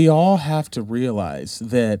supremacy. We all have to realize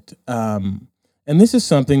that, and this is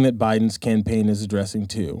something that Biden's campaign is addressing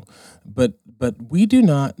too. But we do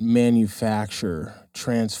not manufacture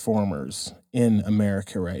transformers in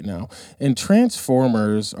America right now. And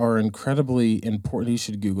transformers are incredibly important. You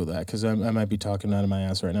should Google that because I might be talking out of my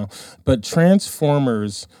ass right now. But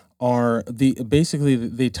transformers are basically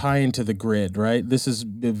they tie into the grid, right? This is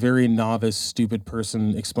a very novice, stupid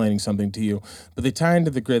person explaining something to you. But they tie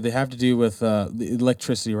into the grid. They have to do with the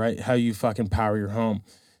electricity, right? How you fucking power your home.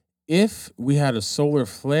 If we had a solar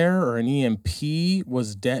flare or an EMP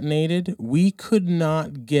was detonated, we could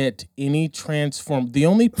not get any transform. The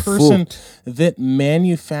only person that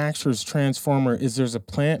manufactures transformer is there's a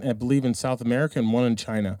plant, I believe, in South America and one in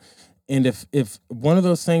China. And if one of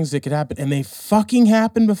those things that could happen, and they fucking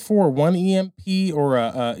happened before, one EMP or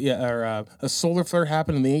a solar flare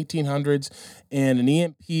happened in the 1800s, and an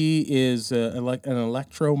EMP is like an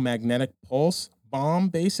electromagnetic pulse bomb,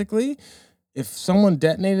 basically. If someone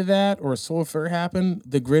detonated that or a solar flare happened,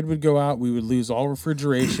 the grid would go out. We would lose all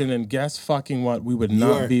refrigeration, and guess fucking what? We would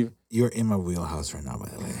not be. You're in my wheelhouse right now, by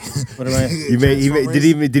the way. What am I?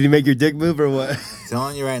 Did he make your dick move or what?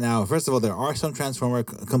 Telling you right now. First of all, there are some transformer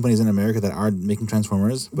companies in America that are making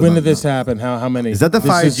transformers. When did this happen? How many? Is that the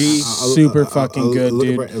 5G? Is super fucking good,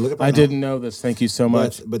 dude. I didn't know this. Thank you so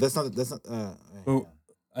much. But that's not.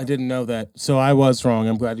 I didn't know that, so I was wrong.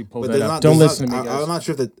 I'm glad you pulled that up. Don't listen to me, guys. I'm not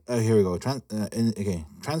sure if that. Here we go.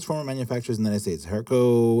 Transformer manufacturers in the United States: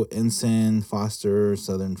 Herco, Ensign, Foster,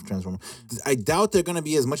 Southern Transformer. I doubt they're going to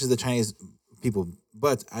be as much as the Chinese people,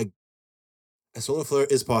 but a solar flare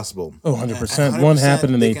is possible. Oh, 100%. One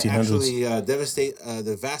happened in the 1800s. Can actually devastate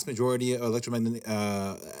the vast majority of electromagnetic,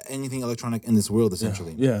 anything electronic in this world,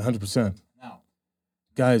 essentially. Yeah, 100%.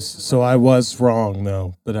 Guys, so I was wrong,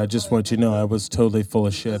 though, but I just want you to know I was totally full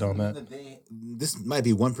of shit on that. This might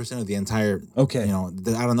be 1% of the entire, okay. I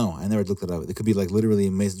don't know. I never looked it up. It could be like literally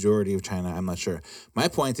a majority of China. I'm not sure. My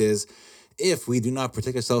point is, if we do not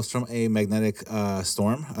protect ourselves from a magnetic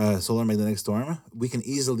storm, solar magnetic storm, we can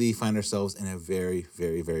easily find ourselves in a very,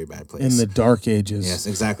 very, very bad place. In the dark ages. Yes,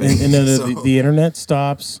 exactly. And then the internet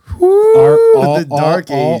stops. The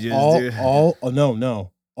dark ages, dude.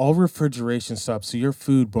 No. All refrigeration stops, so your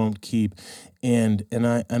food won't keep, and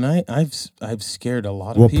I've scared a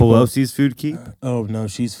lot of people. Will Pelosi's food keep? Oh no,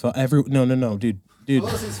 she's no, dude.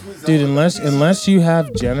 Unless you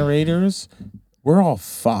have generators, we're all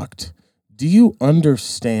fucked. Do you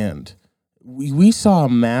understand? We saw a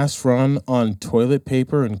mass run on toilet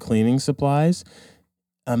paper and cleaning supplies.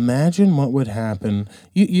 Imagine what would happen.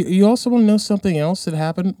 You also want to know something else that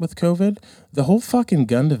happened with COVID? The whole fucking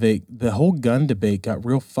gun debate got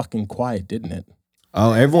real fucking quiet, didn't it?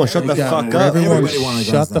 Oh, everyone shut the fuck up. Everyone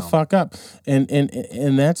shut the fuck up.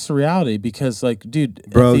 And that's the reality because, like, dude.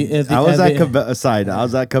 Bro, I was at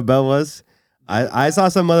Cabela's. I saw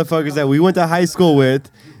some motherfuckers that we went to high school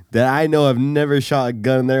with that I know have never shot a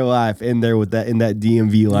gun in their life in there with that in that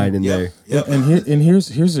DMV line in there. Yep. And here's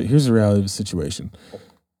the reality of the situation.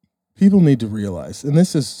 People need to realize, and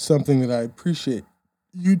this is something that I appreciate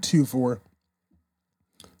you two for.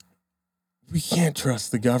 We can't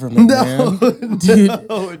trust the government, man. Dude.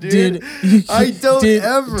 I don't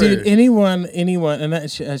ever. Dude, anyone, and that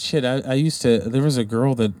shit. I used to. There was a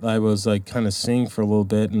girl that I was like kind of seeing for a little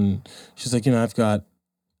bit, and she's like, I've got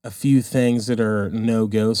a few things that are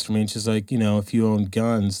no-goes for me. And she's like, if you own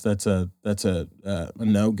guns, that's a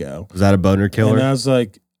no-go. Was that a boner killer? And I was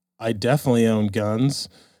like, I definitely own guns.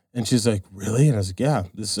 And she's like, really? And I was like, yeah,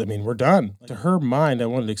 we're done. To her mind, I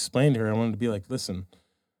wanted to explain to her, I wanted to be like, listen,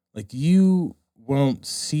 like you won't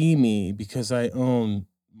see me because I own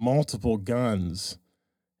multiple guns.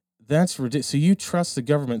 That's ridiculous. So you trust the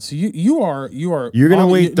government. So you're gonna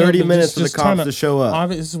wait 30 minutes for the cops to show up.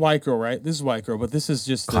 This is white girl, right? This is white girl, but this is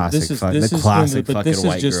just classic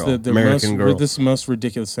American girl. This is the most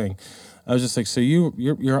ridiculous thing. I was just like, so you're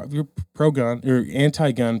pro gun, you're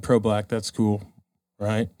anti-gun, pro black. That's cool,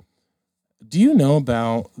 right? Do you know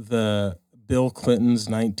about the Bill Clinton's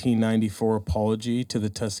 1994 apology to the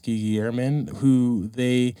Tuskegee Airmen, who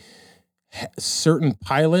certain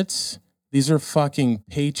pilots? These are fucking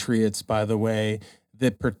patriots, by the way,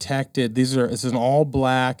 that protected. It's an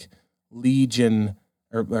all-black Legion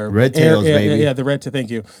or Red Tails, baby. Yeah, the Red Tails. Thank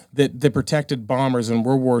you. That protected bombers in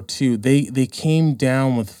World War II. They came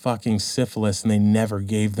down with fucking syphilis, and they never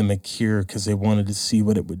gave them a cure because they wanted to see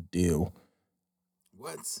what it would do.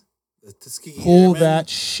 What? The Tuskegee Pull Airmen? that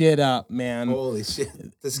shit up, man. Holy shit.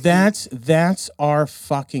 That's our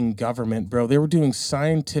fucking government, bro. They were doing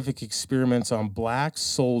scientific experiments on black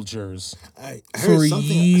soldiers I for heard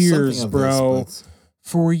something years, of bro. this,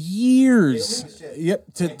 For years.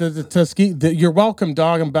 Yep. The Tuskegee. You're welcome,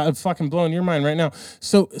 dog. I'm fucking blowing your mind right now.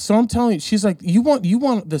 So I'm telling you, she's like, you want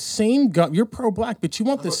the same you're pro-black, but you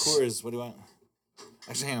want but this. Coors, what do you want?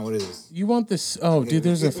 Actually, hang on. What is this? You want this? Oh, dude,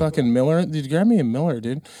 there's a fucking Miller. Dude, grab me a Miller,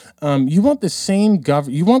 dude. You want the same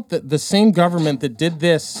You want the same government that did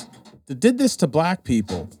this to black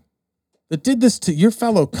people, that did this to your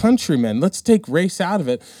fellow countrymen. Let's take race out of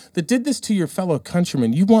it. That did this to your fellow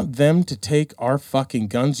countrymen. You want them to take our fucking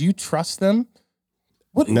guns? You trust them?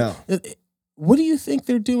 What? No. What do you think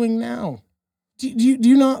they're doing now? Do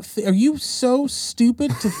you not? Are you so stupid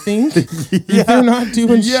to think that they're not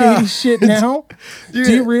doing shady shit now? Dude.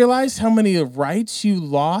 Do you realize how many rights you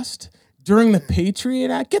lost during the Patriot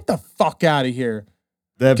Act? Get the fuck out of here.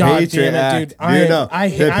 The God Patriot damn it, Act.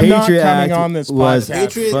 dude. Dude, I'm not coming Act on this was podcast.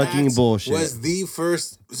 Patriot fucking Act bullshit. was the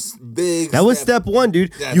first big That was step. step one,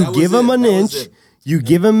 dude. Yeah, You that give was them it. an That was inch. it. You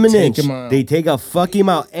give them an Take inch. 'em out. They take a fucking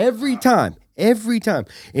out every time. Every time.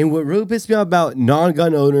 And what really pissed me off about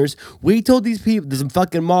non-gun owners, we told these people, this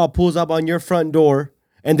fucking mob pulls up on your front door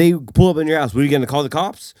and they pull up in your house. What are you going to call the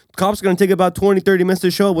cops? The cops are going to take about 20, 30 minutes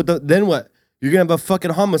to show up. Then what? You're going to have a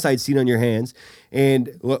fucking homicide scene on your hands.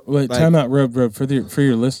 And what? Wait, like- time out, Rob. For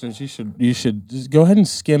your listeners, you should just go ahead and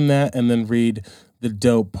skim that and then read the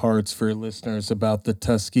dope parts for your listeners about the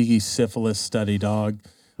Tuskegee syphilis study, dog.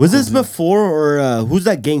 Was this before or who's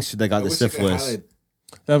that gangster that got I the wish I could syphilis? highlight-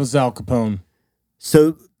 That was Al Capone.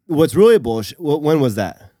 So what's really bullshit? When was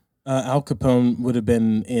that? Al Capone would have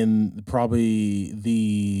been in probably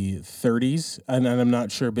the 30s, and I'm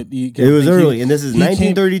not sure, but It was early, and this is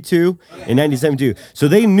 1932 and 1972. So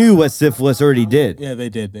they knew what syphilis already did. Yeah, they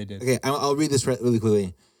did. Okay, I'll read this really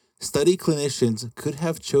quickly. Study clinicians could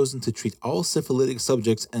have chosen to treat all syphilitic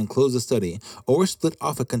subjects and close the study, or split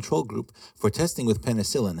off a control group for testing with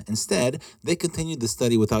penicillin. Instead, they continued the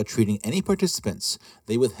study without treating any participants.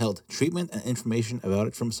 They withheld treatment and information about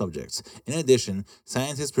it from subjects. In addition,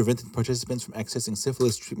 scientists prevented participants from accessing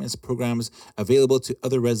syphilis treatment programs available to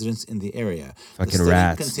other residents in the area. Fucking the study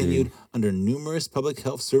rats, continued dude. under numerous public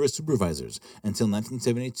health service supervisors until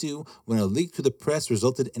 1972, when a leak to the press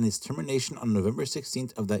resulted in its termination on November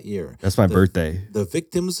 16th of that year. That's my birthday. The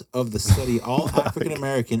victims of the study, all African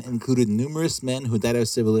American, included numerous men who died of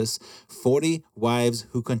syphilis, 40 wives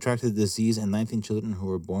who contracted the disease, and 19 children who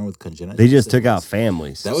were born with congenital. They just took syphilis. out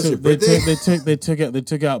families. That was So your they birthday.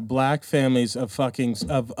 took out black families of fucking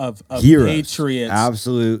of Heroes. patriots.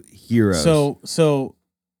 Absolute heroes. So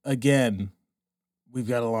again, we've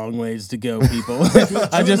got a long ways to go, people.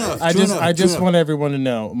 I True enough. just want everyone to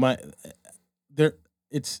know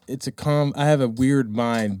it's a I have a weird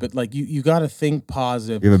mind, but like you got to think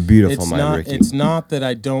positive. You have a beautiful It's mind, not, Ricky. It's not that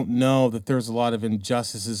I don't know that there's a lot of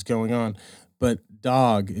injustices going on, but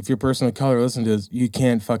dog, if you're a person of color, listen to this. You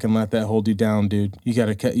can't fucking let that hold you down, dude. You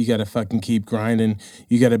gotta fucking keep grinding.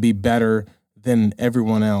 You gotta be better than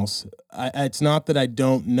everyone else. It's not that I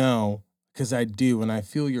don't know, because I do, and I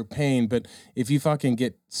feel your pain. But if you fucking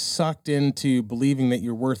get sucked into believing that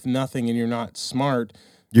you're worth nothing and you're not smart,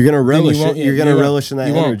 You're gonna then relish you won't- it. yeah, You're gonna you won't. relish in that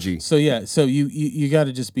You won't. energy. So yeah, so you got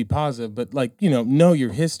to just be positive, but like, know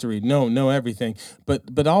your history, know everything,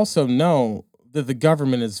 but also know that the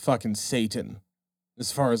government is fucking Satan,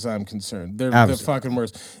 as far as I'm concerned. They're the Absolutely. fucking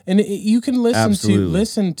worst. And you can Absolutely.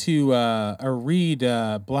 listen to or read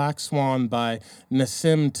Black Swan by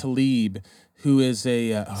Nassim Taleb, who is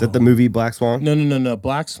a Is that the movie Black Swan? no.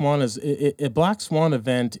 Black Swan is a Black Swan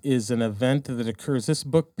event is an event that occurs. This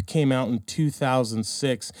book came out in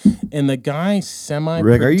 2006, and the guy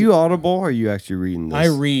Rick, are you audible? Or are you actually reading this? I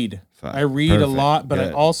read. Fuck. I read a Perfect. lot, but I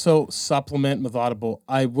Good. also supplement with Audible.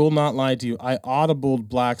 I will not lie to you. I audibled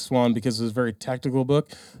Black Swan because it was a very technical book.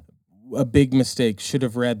 A big mistake. Should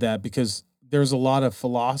have read that, because there's a lot of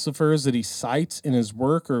philosophers that he cites in his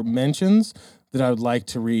work or mentions that I would like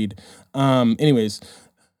to read.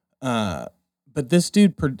 But this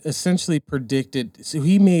dude essentially predicted, so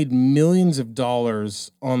he made millions of dollars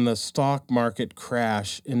on the stock market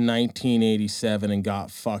crash in 1987 and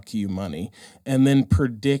got fuck you money, and then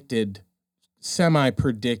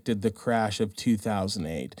semi-predicted the crash of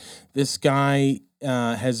 2008. This guy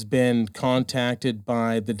has been contacted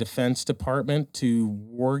by the Defense Department to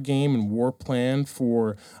war game and war plan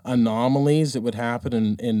for anomalies that would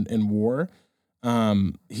happen in war.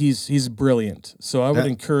 He's brilliant. So I would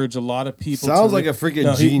encourage a lot of people. Sounds like a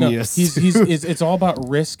freaking genius. It's all about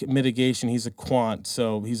risk mitigation. He's a quant,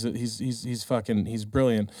 so he's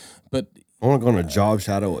brilliant. But I want to go on a job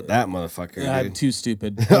shadow with that motherfucker. I'm Dude. too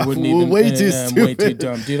stupid. I wouldn't even. Way too I'm way too stupid.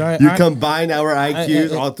 dumb, dude. You combine our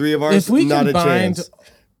IQs, all three of ours, if we not a combined chance.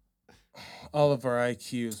 all of our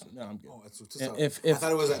IQs, no, I'm good. I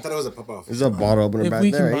thought it was a pop off. There's a bottle opener If back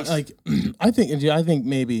we there. combine, like, I think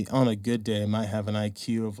maybe on a good day I might have an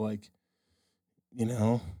IQ of like, 80,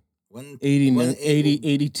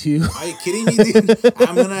 82. Are you kidding me, dude?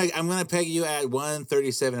 I'm gonna peg you at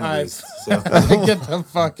 137 at least. So. Get the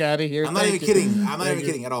fuck out of here. I'm not even kidding. I'm not even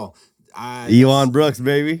kidding at all. Elon Brooks,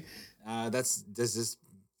 baby. That's just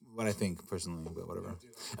what I think personally, but whatever.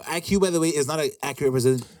 IQ, by the way, is not an accurate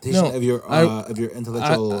representation of your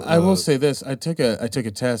intellectual. I will say this: I took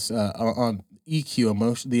a test on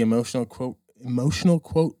EQ, the emotional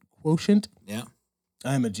quotient. Yeah,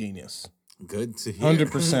 I'm a genius. Good to hear.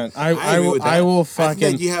 100%. I will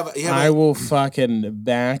fucking. I will fucking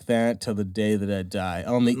back that till the day that I die.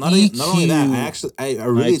 On the EQ. Not only that, I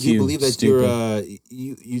really do believe that stupid.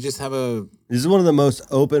 you just have a. This is one of the most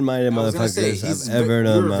open-minded motherfuckers I've ever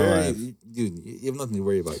known in my life. Dude, you have nothing to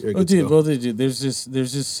worry about. You're Oh, good dude. to go. Well, dude, there's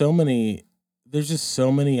just so many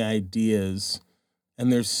ideas,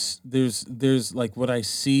 and there's like what I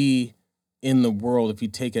see in the world. If you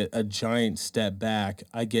take a giant step back,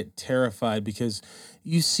 I get terrified because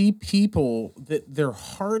you see people that their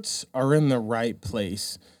hearts are in the right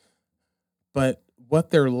place, but what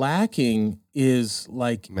they're lacking is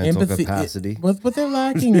like Mental empathy. capacity. What they're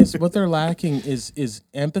lacking is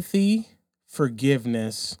empathy,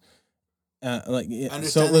 forgiveness.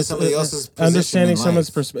 Understanding somebody else's position understanding in someone's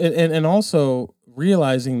life. perspective, and also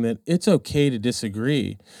realizing that it's okay to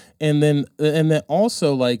disagree, and that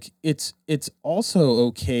also like it's also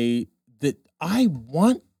okay that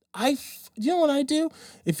you know what I do,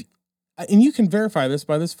 and you can verify this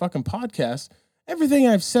by this fucking podcast. Everything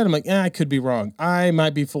I've said, I'm like, I could be wrong. I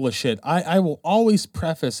might be full of shit. I will always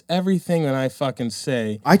preface everything that I fucking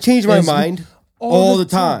say. I change my As- mind all the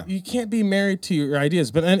time. You can't be married to your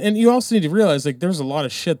ideas, but and you also need to realize like there's a lot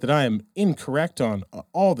of shit that I am incorrect on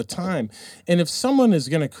all the time. And if someone is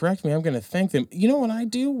going to correct me, I'm going to thank them. You know what I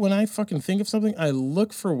do when I fucking think of something? I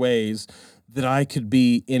look for ways that I could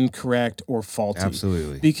be incorrect or faulty.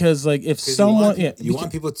 Absolutely. Because like if someone you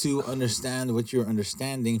want people to understand what you're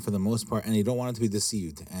understanding for the most part, and you don't want it to be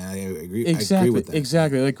deceived. And I agree. Exactly. I agree with that.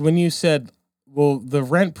 Exactly. Like when you said, well, the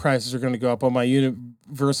rent prices are going to go up on my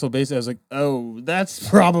universal basis, I was like, oh, that's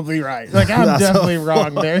probably right. Like I'm definitely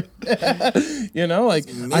wrong there. Like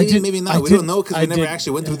Maybe not. We don't know because we never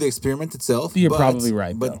actually went through the experiment itself. You're but- probably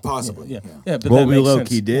right, but though. possibly. Yeah. But What that we makes low sense.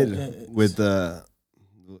 key did with the.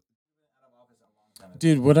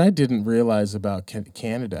 Dude, what I didn't realize about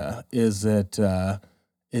Canada is that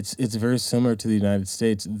it's very similar to the United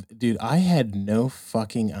States. Dude, I had no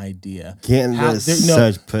fucking idea. Canada's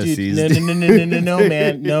such pussies. Dude, no,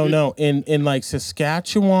 man. No. In like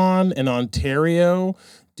Saskatchewan and Ontario,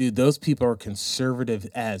 dude, those people are conservative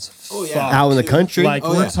as fuck. Oh, yeah. Out in the country. Like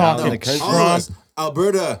we're Out in talking the country. Trump.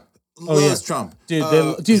 Alberta loves Trump. Dude,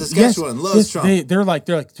 Saskatchewan loves Trump. They're like,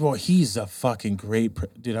 well, he's a fucking great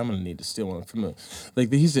dude. I'm gonna need to steal one from him.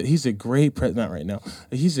 Like he's a great president. Not right now.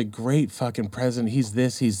 He's a great fucking president. He's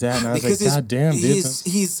this, he's that. And I was like, God damn, dude.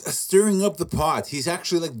 He's stirring up the pot. He's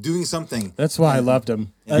actually like doing something. That's why I loved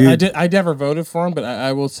him. I never voted for him, but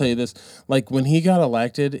I will say this: like when he got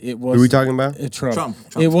elected, it was. Who are we talking about? Trump. Trump.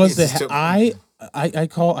 It was Jesus, the Trump. I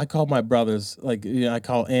called my brothers, like I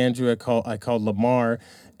call Andrew, I called Lamar,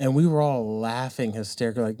 and we were all laughing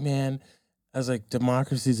hysterical, like, man. I was like,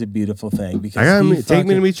 democracy's a beautiful thing because take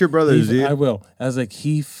me to meet your brothers, dude. I will. I was like,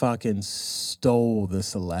 he fucking stole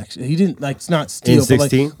this election. He didn't like it's not steal, In but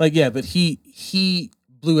 16? but he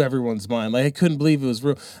blew everyone's mind. Like I couldn't believe it was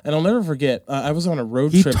real. And I'll never forget. I was on a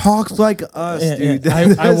road He trip. talks like us, dude.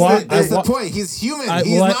 That's the point. He's human.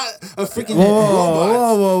 He's not a freaking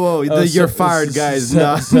robot. Whoa. You're fired, guys.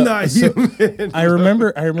 Not human. I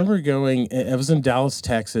remember going. I was in Dallas,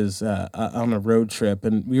 Texas, on a road trip,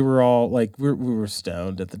 and we were all like, we were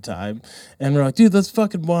stoned at the time, and we're like, dude, let's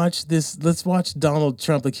fucking watch this. Let's watch Donald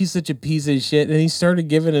Trump. Like he's such a piece of shit, and he started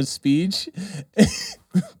giving a speech.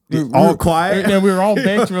 All quiet. And we were all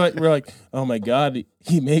baked. We're like, oh my god,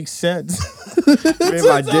 he makes sense. Man,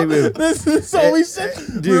 my dick move. That's all we said,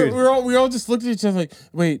 dude. We all just looked at each other like,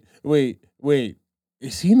 wait.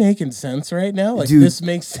 Is he making sense right now? Like Dude, this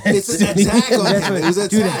makes sense. It's an attack on him. It was an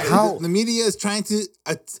Dude, attack. how- The media is trying to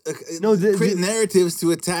the create narratives to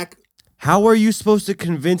attack. How are you supposed to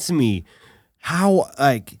convince me? How,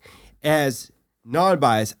 like, as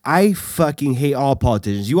non-biased, I fucking hate all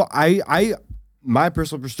politicians. My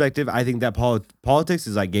personal perspective, I think that politics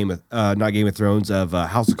is like not Game of Thrones, of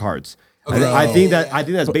House of Cards. I think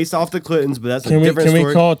that's based off the Clintons, but that's a different story. Can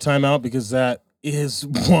we call a timeout because that is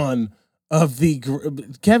one of the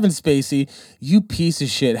Kevin Spacey, you piece of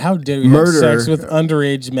shit! How dare you have sex with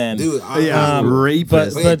underage men, dude?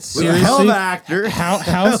 Rapist. But seriously, hell of an actor.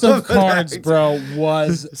 House of Cards, bro,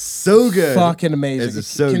 was so good, fucking amazing. It's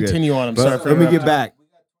so Continue good. on. I'm but sorry for let me get back.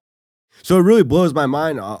 So it really blows my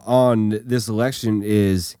mind on this election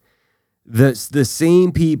is the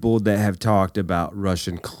same people that have talked about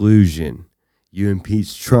Russian collusion. You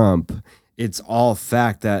impeach Trump. It's all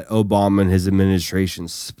fact that Obama and his administration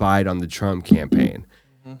spied on the Trump campaign.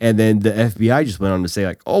 Mm-hmm. And then the FBI just went on to say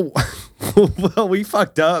like, oh, well, we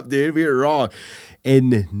fucked up, dude. We were wrong.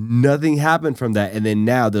 And nothing happened from that. And then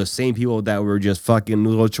now those same people that were just fucking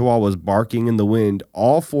little chihuahuas barking in the wind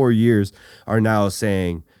all 4 years are now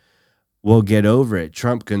saying, well, get over it.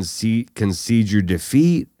 Trump concede your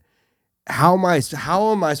defeat. How am I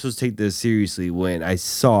supposed to take this seriously when I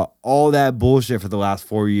saw all that bullshit for the last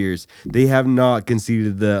 4 years? They have not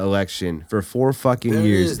conceded the election for 4 fucking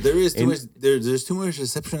years. There's too much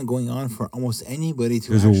deception going on for almost anybody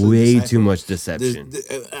to. There's way too much deception.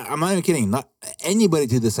 I'm not even kidding. Not anybody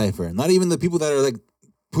to decipher. Not even the people that are like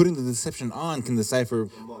putting the deception on can decipher.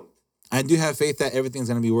 I do have faith that everything's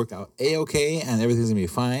gonna be worked out A-okay and everything's gonna be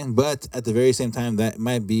fine. But at the very same time, that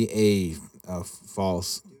might be a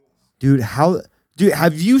false. Dude,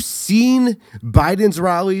 have you seen Biden's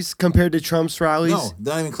rallies compared to Trump's rallies? No,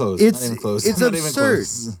 not even close. It's not even close. It's not absurd.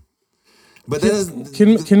 Even close. But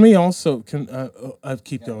can we also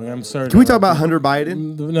keep going? I'm sorry. Can we talk about Hunter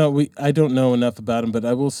Biden? No, I don't know enough about him, but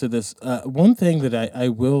I will say this. One thing that I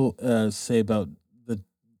will say about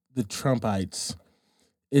the Trumpites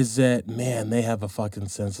is that, man, they have a fucking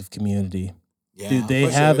sense of community. Yeah, dude, they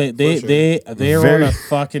have it. They are on a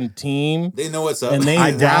fucking team. They know what's up. And they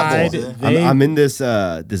ride. I'm in this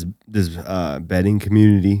betting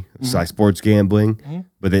community. It's like sports gambling,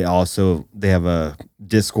 but they have a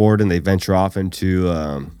Discord and they venture off into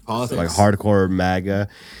politics, like hardcore MAGA,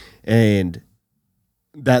 and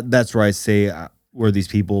that's where I say where these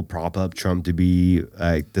people prop up Trump to be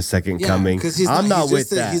like the second coming. I'm not with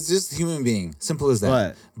that. He's just a human being. Simple as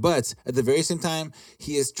that. But at the very same time,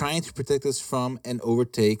 he is trying to protect us from an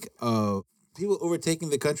overtake of people overtaking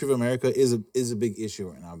the country of America is a big issue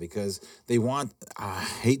right now because they want, I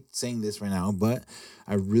hate saying this right now, but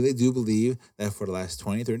I really do believe that for the last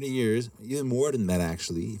 20, 30 years, even more than that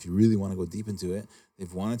actually, if you really want to go deep into it,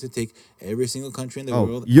 they've wanted to take every single country in the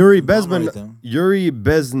world. Yuri Bezmenov.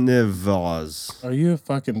 Are you a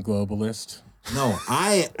fucking globalist? No,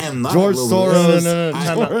 I am not. George Soros. No.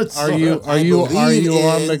 Are you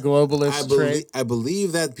on the globalist train? I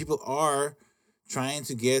believe that people are trying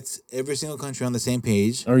to get every single country on the same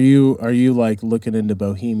page. Are you like looking into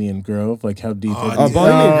Bohemian Grove? Like how deep?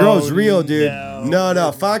 Bohemian Grove's real, dude.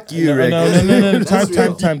 No, fuck you, Rick. No. Time.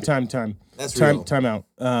 That's real. Time out.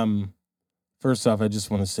 First off, I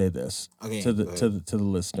just want to say this to the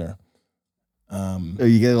listener.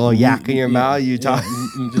 You get a little yak in your mouth. You talk.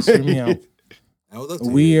 Just hear me out. I would love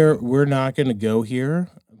to. We're not going to go here,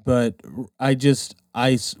 but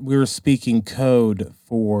we're speaking code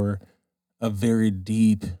for a very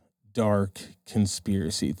deep, dark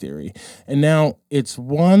conspiracy theory, and now it's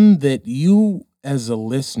one that you, as a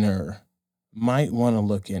listener, might want to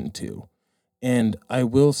look into. And I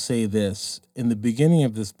will say this, in the beginning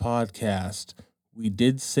of this podcast, we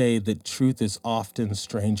did say that truth is often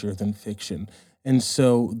stranger than fiction. And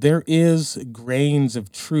so there is grains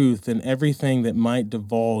of truth in everything that might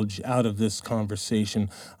divulge out of this conversation.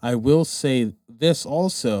 I will say this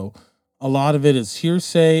also, a lot of it is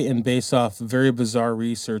hearsay and based off very bizarre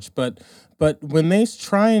research. But when they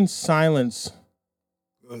try and silence...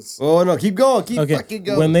 Oh, no, keep going. Keep fucking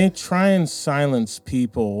going. When they try and silence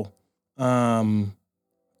people... on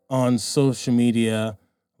social media,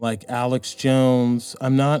 like Alex Jones.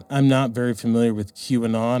 I'm not very familiar with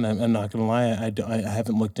QAnon. I'm not gonna lie. I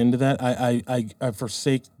haven't looked into that. I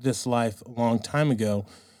forsake this life a long time ago.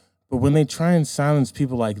 But when they try and silence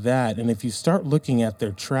people like that, and if you start looking at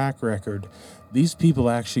their track record, these people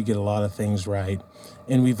actually get a lot of things right.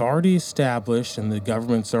 And we've already established, and the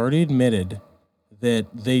government's already admitted, that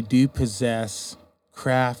they do possess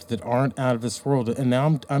craft that aren't out of this world. And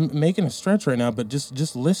now I'm making a stretch right now, but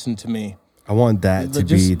just listen to me. I want that to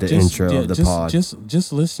be the intro of the pod.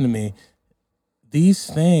 Just listen to me. These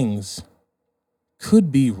things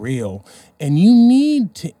could be real, and you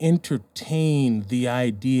need to entertain the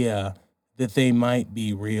idea that they might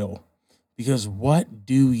be real, because what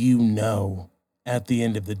do you know at the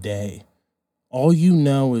end of the day? All you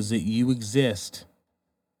know is that you exist,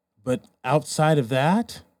 but outside of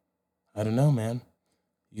that, I don't know, man.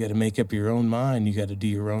 You got to make up your own mind. You got to do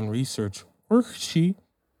your own research. Worksheet.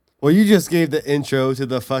 Well, you just gave the intro to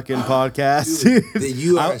the fucking podcast. Dude,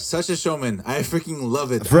 you are such a showman. I freaking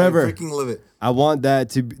love it. Forever. I freaking love it. I want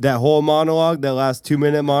that whole monologue, that last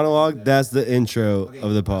 2-minute monologue. That's the intro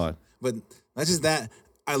of the pod. But not just that.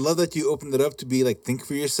 I love that you opened it up to be like, think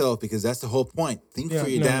for yourself, because that's the whole point. Think for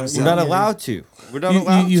your damn We're self. not allowed to. We're not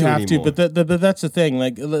allowed you to have anymore. to, but that's the thing.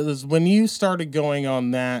 Like when you started going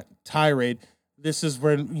on that tirade, this is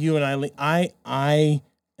where you and I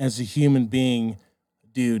as a human being,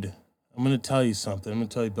 dude, I'm gonna tell you something. I'm gonna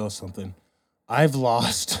tell you Bill something. I've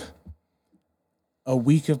lost a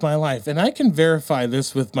week of my life, and I can verify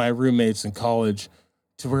this with my roommates in college,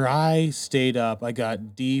 to where I stayed up. I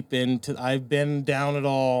got deep into. I've been down at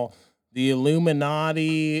all. The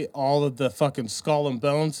Illuminati, all of the fucking Skull and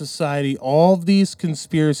Bone Society, all of these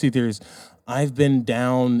conspiracy theories. I've been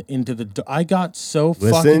down into the. I got so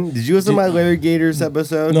fucking. Did you listen to my Larry Gators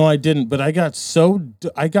episode? No, I didn't. But I got so.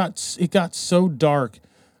 It got so dark.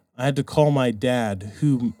 I had to call my dad,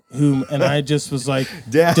 whom, and I just was like,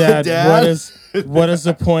 Dad, what is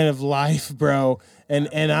the point of life, bro?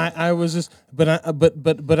 And I was just, but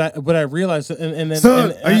I realized, and then,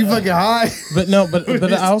 Son, are you fucking high? But no, but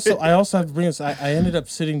I also have to bring this. I ended up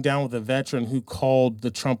sitting down with a veteran who called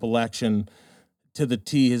the Trump election to the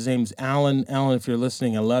T. His name's Alan. Alan, if you're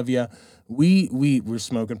listening, I love you. We were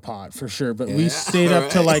smoking pot for sure, but we stayed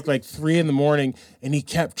up till like 3 a.m, and he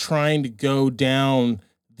kept trying to go down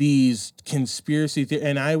these conspiracy theories,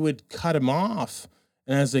 and I would cut him off,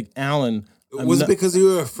 and I was like, Alan. Was it because you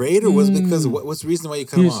were afraid, or was it because what's the reason why you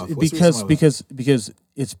cut him off? Because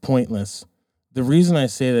it's pointless. The reason I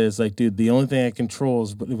say that is like, dude, the only thing I control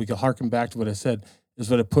is, but we can harken back to what I said, is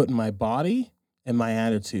what I put in my body and my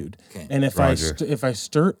attitude. Okay. And if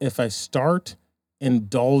I start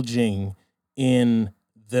indulging in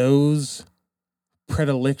those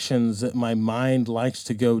predilections that my mind likes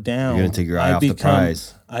to go down, You're gonna take your eye off the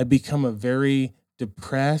prize. I become a very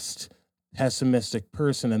depressed, pessimistic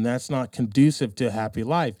person, and that's not conducive to a happy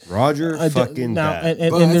life. Roger fucking now, bad.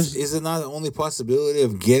 and But there's is it not the only possibility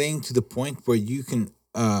of getting to the point where you can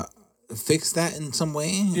fix that in some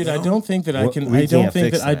way? Dude, you I know? don't think that I can. We I don't can't think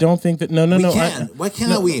fix that. I that. don't think that. No. We can. Why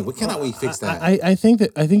cannot we? Why cannot we fix that? I think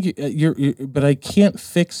you're. But I can't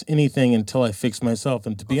fix anything until I fix myself.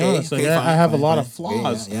 And to be honest, like, fine, I have a fine, lot fine. of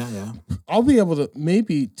flaws. Okay, yeah. I'll be able to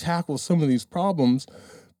maybe tackle some of these problems.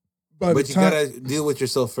 But you gotta deal with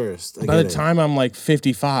yourself first. By the time I'm like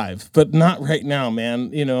 55, but not right now,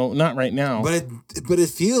 man. You know, not right now. But it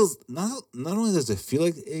feels not only does it feel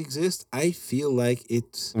like it exists, I feel like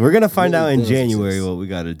it's. We're gonna find out in does January exist. what we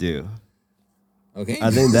got to do. Okay, I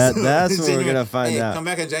think that's what we're January. gonna find Hey, out. Come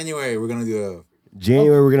back in January. We're gonna do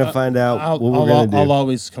January, we're gonna find out what we're gonna do. I'll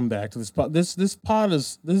always come back to this pod. This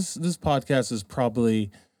podcast is probably,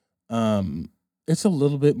 it's a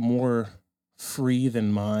little bit more free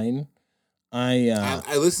than mine. I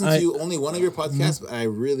listened to only one of your podcasts, but I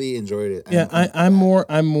really enjoyed it. Yeah, I'm more.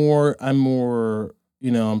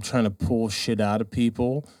 You know, I'm trying to pull shit out of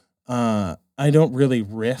people. I don't really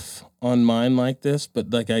riff on mine like this, but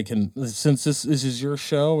like I can, since this is your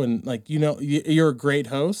show, and like, you know, you're a great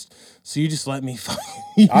host, so you just let me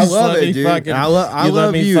fucking. I love it, dude. I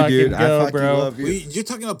love you, dude. I fucking love you. You're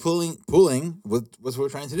talking about pulling. What's we're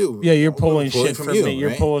trying to do? Yeah, you're pulling shit from from you, me. You're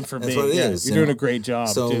right? pulling from That's me. what it Yeah, is, you're you doing know? a great job,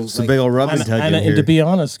 So, dude. It's a big old rubbing tug in and here. to be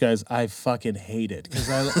honest, guys, I fucking hate it because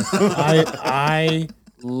I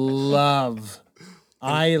love.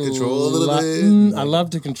 Control a little bit. I love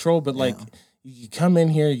to control, but like you come in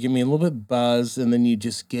here, you give me a little bit buzzed, and then you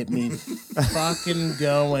just get me fucking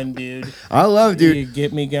going, dude. I love, dude. You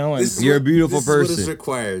get me going. This is You're a what- beautiful this is what person. is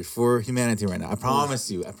required for humanity right now. I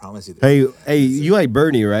promise you. I promise you. This. Hey, you like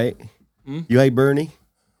Bernie, right? You like Bernie?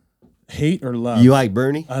 Hate or love? You like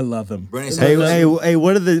Bernie? I love him. Bernie Hey, Sanders. hey,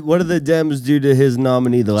 what did the Dems do to his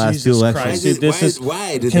nominee the last Jesus two elections? Christ. Why Dude, this is-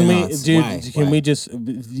 why did Can they we, not? dude? Why? Can Why? we just?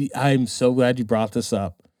 I'm so glad you brought this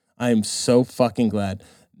up. I am so fucking glad.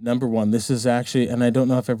 Number one, this is actually, and I don't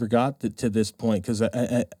know if I ever got to this point because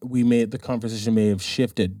the conversation may have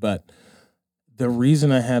shifted, but the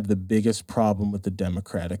reason I have the biggest problem with the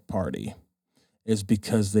Democratic Party is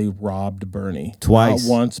because they robbed Bernie Twice.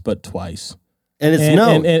 not once but twice. And it's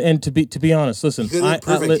And to be honest, listen, He could have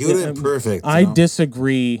been perfect. He would have been perfect. I you know?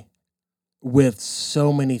 disagree with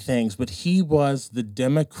so many things, but he was the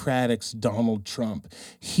Democrats' Donald Trump.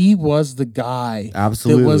 He was the guy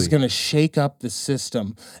Absolutely. that was going to shake up the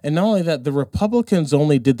system. And not only that, the Republicans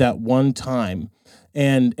only did that one time.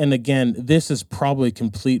 And again, this is probably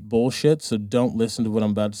complete bullshit, so don't listen to what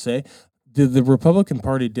I'm about to say. The Republican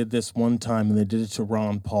Party did this one time, and they did it to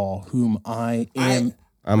Ron Paul, whom I am.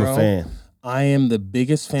 I'm bro, a fan. I am the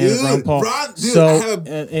biggest fan of Ron Dude, Paul. Ron, dude, so,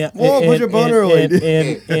 I have Whoa, put your boner away, dude.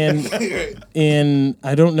 and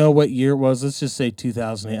I don't know what year it was. Let's just say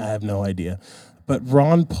 2008. I have no idea. But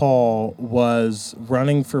Ron Paul was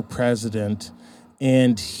running for president,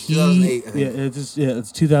 and 2008, I think.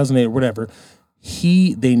 it's 2008 or whatever.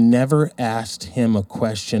 They never asked him a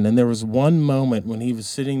question. And there was one moment when he was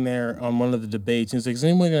sitting there on one of the debates. And he's like, is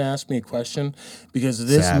anyone going to ask me a question? Because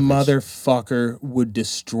this Savage. motherfucker would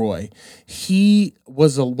destroy. He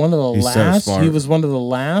was one of the He's so last. smart. He was one of the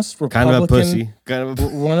last Kind of a Republican. pussy. Kind of a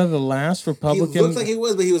One of the last He Republican. looked like he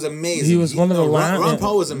was, but he was amazing. He was one of the last. Ron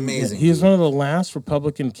Paul was amazing. He was one of the last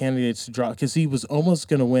Republican candidates to drop because he was almost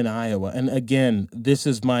going to win Iowa. And again, this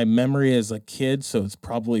is my memory as a kid, so it's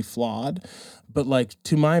probably flawed. But like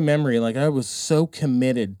to my memory, like I was so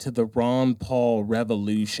committed to the Ron Paul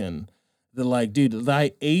revolution that like, dude,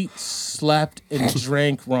 I ate, slept, and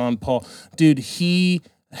drank Ron Paul. Dude, he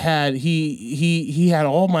had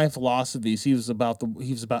all my philosophies. He was about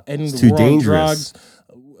ending the too war on dangerous.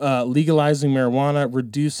 drugs. Legalizing marijuana,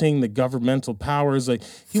 reducing the governmental powers. Like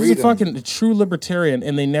he was a Freedom. fucking true libertarian,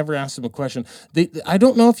 and they never asked him a question. I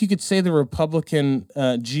don't know if you could say the Republican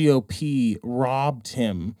GOP robbed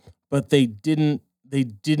him, but they didn't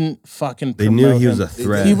fucking. They knew promote he was him. a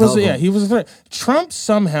threat. He was, Help yeah, him. he was a threat. Trump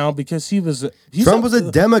somehow, because he's Trump was a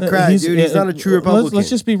Democrat, dude. He's not a true Republican. Let's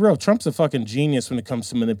just be real. Trump's a fucking genius when it comes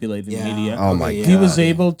to manipulating Yeah. media. Oh my Okay, God. He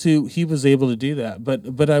was able to do that.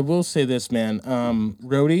 But I will say this, man.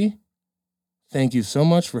 Rhodey, thank you so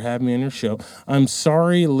much for having me on your show. I'm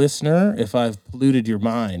sorry, listener, if I've polluted your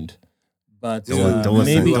mind. But Dude, don't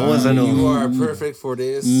listen. maybe Don't listen to him. You are perfect for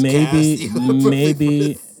this. maybe cast. You are perfect for maybe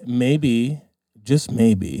this. maybe just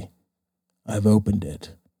maybe I've opened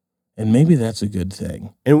it. And maybe that's a good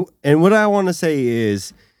thing. And what I want to say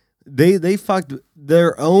is they fucked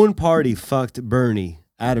their old party fucked Bernie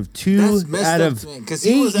out of That's messed out up of to me, 'cause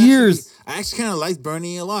he 8 was actually- years I actually kind of liked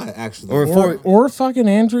Bernie a lot, actually. or Or, four. or fucking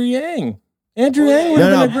Andrew Yang. Andrew Yang would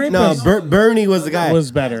have been a great person. Bernie was the guy.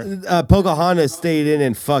 Was better. Pocahontas stayed in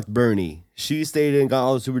and fucked Bernie. She stayed in, got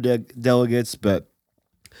all the super delegates, but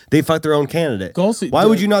they fucked their own candidate. Why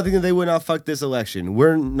would you not think that they would not fuck this election?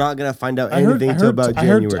 We're not gonna find out anything till about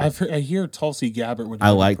January. I hear Tulsi Gabbard would.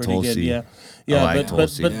 I be like pretty Tulsi. Good. Yeah, yeah. like but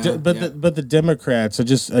Tulsi. but the Democrats. I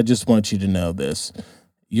just want you to know this.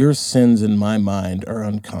 Your sins, in my mind, are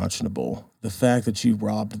unconscionable. The fact that you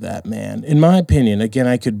robbed that man, in my opinion, again,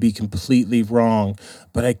 I could be completely wrong,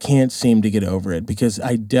 but I can't seem to get over it because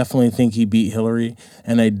I definitely think he beat Hillary,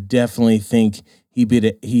 and I definitely think he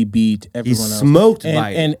beat everyone else. smoked and,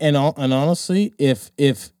 Biden. And honestly, if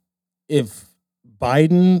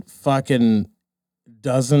Biden fucking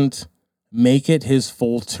doesn't make it his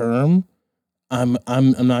full term, I'm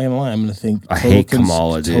not gonna lie. I'm gonna think I hate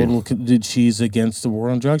Kamala, dude. Did she's against the war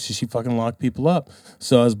on drugs? She fucking locked people up.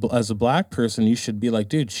 So as a black person, you should be like,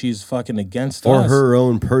 dude, she's fucking against or us. her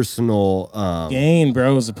own personal Gain,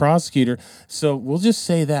 bro, as a prosecutor. So we'll just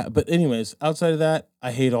say that. But anyways, outside of that,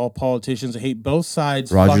 I hate all politicians. I hate both sides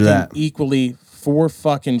Roger fucking that. equally for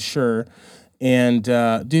fucking sure. And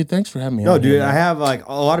dude, thanks for having me No, on dude, here, I man. have like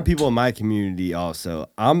a lot of people in my community also.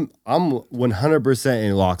 I'm 100%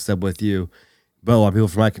 in lockstep with you, but a lot of people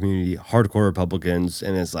from my community, hardcore Republicans,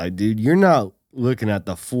 and it's like, dude, you're not looking at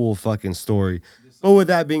the full fucking story. But with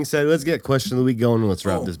that being said, let's get question of the week going and let's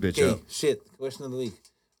wrap this bitch up. Shit. Question of the week.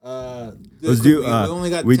 Let's do. We only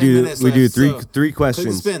got we 10 do. minutes We do left, three so three click the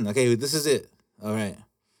questions. spin. Okay, this is it. All right.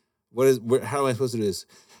 How am I supposed to do this?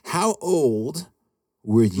 How old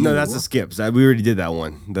were you? No, that's a skip. We already did that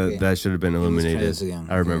one. Okay. That should have been Let's try eliminated. this again.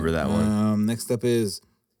 I remember that one. Next up is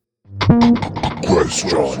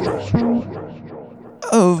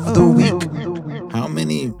Of the week. how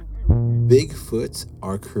many Bigfoots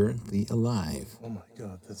are currently alive? Oh my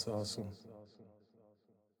god, that's awesome.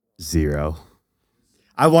 0.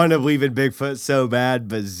 I wanted to believe in Bigfoot so bad,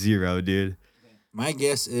 but 0, dude. My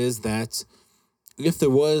guess is that if there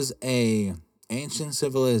was a ancient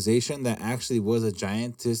civilization that actually was a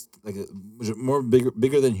giantist, like was more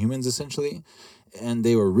bigger than humans essentially, and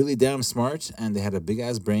they were really damn smart and they had a big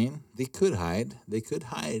ass brain, they could hide.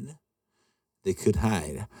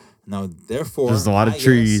 Now, therefore, There's a lot of my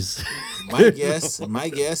trees. my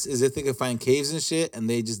guess is if they could find caves and shit and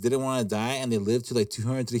they just didn't want to die and they lived to like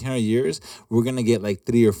 200, 300 years, we're going to get like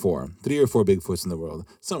 3 or 4 Bigfoots in the world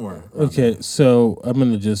somewhere. Okay, so I'm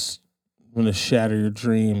gonna shatter your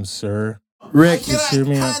dreams, sir. Rick, Just hear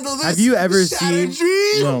me out. Have you ever seen-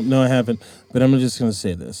 No, I haven't. But I'm just gonna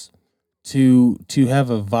say this: to have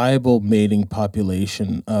a viable mating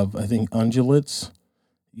population of, I think, ungulates,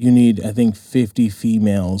 you need, I think, 50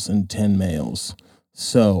 females and 10 males.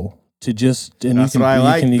 So just and That's you can what I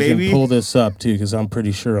like, you baby. can pull this up too because I'm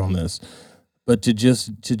pretty sure on this. But to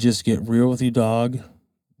just get real with you, dog,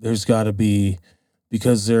 there's got to be,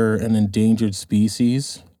 because they're an endangered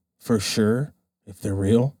species for sure. If they're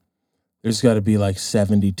real, there's got to be like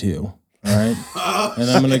 72. All right,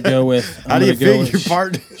 and I'm gonna go with. How do you think your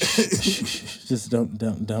part? Just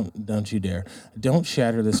don't you dare! Don't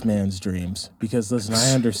shatter this man's dreams, because listen,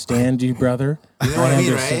 I understand you, brother. You know what I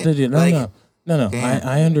mean, right? Dude, Like, no. damn.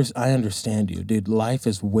 I understand you, dude. Life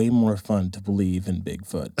is way more fun to believe in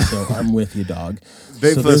Bigfoot. So I'm with you, dog.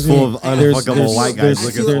 Bigfoot's full of unfuckable white guys I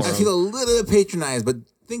looking feel, for I him. feel a little bit patronized, but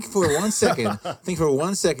think for 1 second. Think for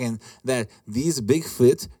 1 second that these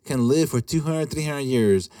Bigfoot can live for 200, 300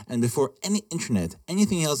 years, and before any internet,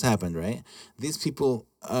 anything else happened, right? These people,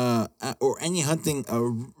 or any hunting,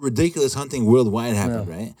 ridiculous hunting worldwide happened,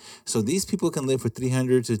 right? So these people can live for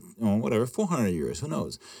 300 to 400 years. Who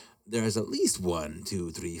knows? There's at least 1,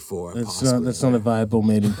 2, 3, 4. That's not a viable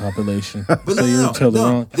mating population. But So you're totally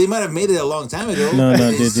wrong. They might have made it a long time ago. No,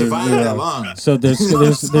 They dude, survived you're that wrong. long. So there's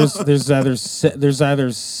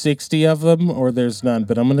either 60 of them or there's none.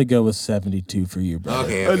 But I'm gonna go with 72 for you, bro.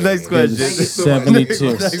 Okay. Next question. Thank you so much.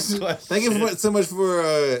 72. Next question. Thank you so much for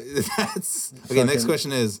that's okay. Next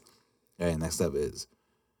question is, all right. Next up is,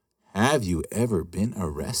 have you ever been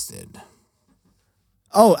arrested?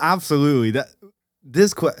 Oh, absolutely.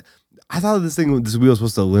 I thought this wheel was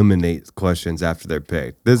supposed to eliminate questions after they're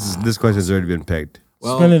picked. This question's already been picked.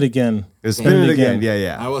 Well, Spin it again. Spin it again. I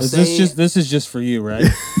Yeah. will Is say this is just for you, right?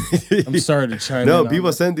 I'm sorry to chime in. No, on people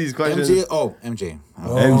that. send these questions. MJ. Oh, MJ.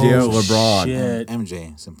 MJ or Oh, LeBron. shit.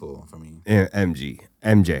 MJ. Simple for me. MJ.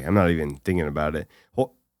 I'm not even thinking about it.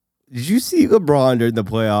 Well, did you see LeBron during the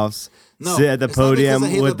playoffs No, sit at the it's not because podium I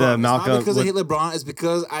hate with LeBron. the It's Malcolm? not because I hate LeBron. It's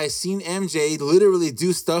because I seen MJ literally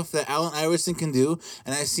do stuff that Allen Iverson can do,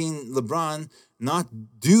 and I seen LeBron not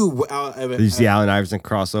do what Did you see Allen Iverson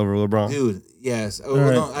cross over LeBron? Dude, yes. Oh,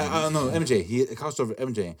 right. no, I don't know. MJ. He crossed over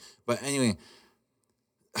MJ. But anyway,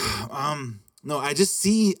 no, I just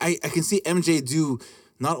see, I can see MJ do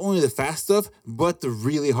not only the fast stuff, but the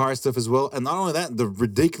really hard stuff as well. And not only that, the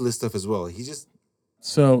ridiculous stuff as well. He just,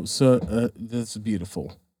 So that's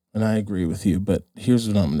beautiful, and I agree with you. But here's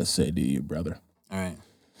what I'm going to say to you, brother. all right.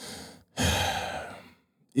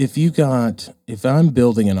 If I'm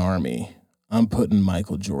building an army, I'm putting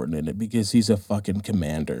Michael Jordan in it because he's a fucking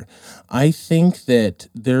commander. I think that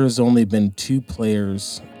there's only been 2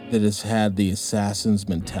 players that has had the assassin's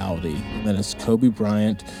mentality. And that is Kobe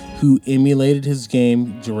Bryant, who emulated his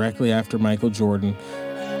game directly after Michael Jordan,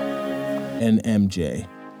 and MJ.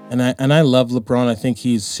 And I love LeBron. I think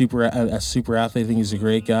he's a super athlete. I think he's a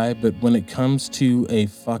great guy. But when it comes to a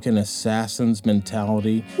fucking assassin's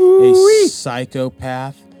mentality, a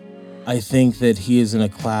psychopath, I think that he is in a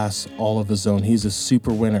class all of his own. He's a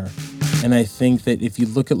super winner. And I think that if you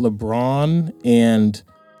look at LeBron and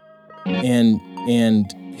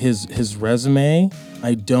his resume,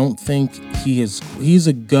 I don't think he's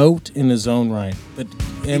a GOAT in his own right. But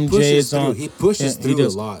He pushes through a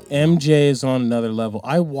lot. MJ is on another level.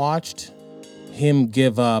 I watched him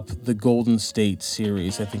give up the Golden State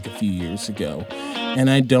series, I think a few years ago. And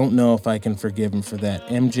I don't know if I can forgive him for that.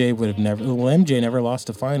 MJ never lost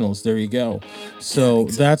to finals. There you go. So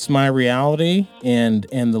that's my reality. And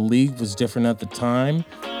the league was different at the time.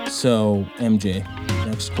 So MJ,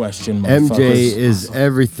 next question, MJ motherfuckers. is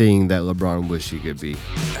everything that LeBron wished he could be.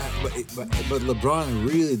 But LeBron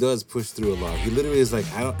really does push through a lot. He literally is like,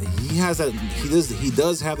 he has that, he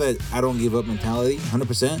does have that I don't give up mentality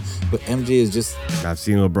 100%, but MJ is just, I've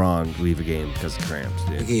seen LeBron leave a game because of cramps,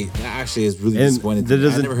 dude. okay, that actually is really And disappointing. that I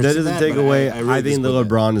doesn't never heard that of doesn't take but away. really I think that disappointed.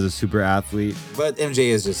 LeBron is a super athlete, But MJ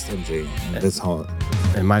is just MJ. That's all.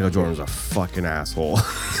 and Michael Jordan's a fucking asshole.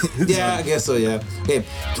 Yeah, I guess so, yeah. Okay,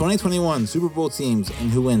 2021 Super Bowl teams and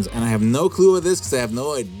who wins. And I have no clue of this because I have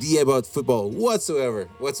no idea about football whatsoever.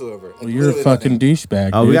 Well, you're a fucking douchebag.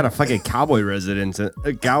 Oh, we dude. got a fucking cowboy resident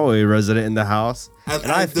in the house,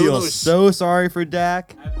 and I don't feel know so sorry for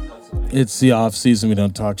Dak. It's the off season. We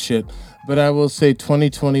don't talk shit. But I will say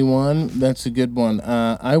 2021. That's a good one.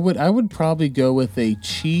 I would probably go with a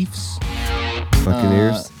Chiefs.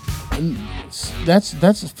 Buccaneers. That's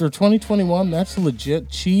for 2021. That's a legit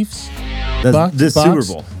Chiefs. That's Bucks, this Bucks.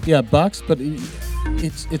 Super Bowl. Yeah, Bucks. But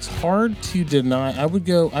it's hard to deny. I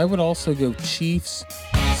would also go Chiefs.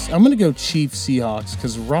 I'm gonna go Chiefs Seahawks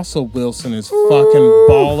because Russell Wilson is fucking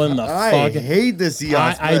balling the I fuck. hate the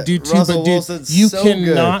Seahawks. I but do too, Russell but dude, Wilson's you so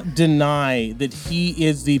cannot good. deny that he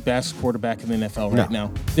is the best quarterback in the NFL right No.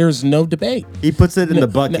 now. There's no debate. He puts it in No, the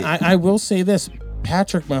bucket. no, I will say this: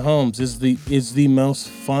 Patrick Mahomes is the most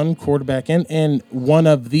fun quarterback, and one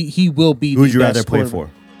of the he will be. Who'd the you rather best play quarterback.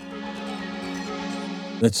 for?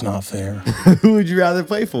 That's not fair. Who would you rather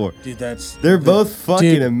play for? Dude, They're both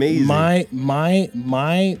fucking amazing.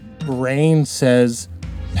 My brain says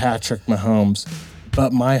Patrick Mahomes,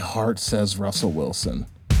 but my heart says Russell Wilson.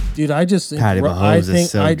 Dude, I just think Patty Mahomes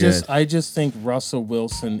is so good. I just think Russell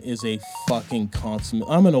Wilson is a fucking consummate.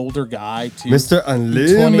 I'm an older guy too. Mr.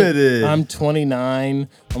 Unlimited. I'm 29.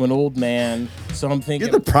 I'm an old man, so I'm thinking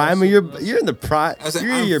You're the prime of your. You're in the prime. I was like,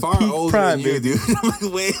 You're I'm in your far peak older prime, than you, dude. dude. I'm like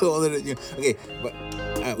way older than you. Okay, but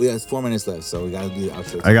we got 4 minutes left, so we gotta do the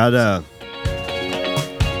outro. I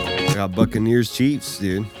got Buccaneers Chiefs,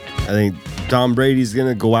 dude. I think Tom Brady's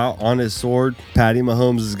gonna go out on his sword. Patty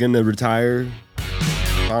Mahomes is gonna retire.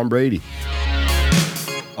 Tom Brady.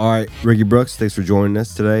 All right, Ricky Brooks, thanks for joining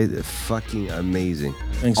us today. They're fucking amazing.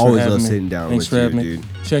 Thanks for Always having love me. sitting down Thanks with for having you, me. dude.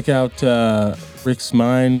 Check out Rick's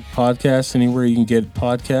Mind podcast anywhere you can get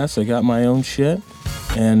podcasts. I got my own shit,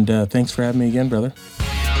 and thanks for having me again, brother.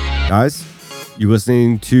 Guys, you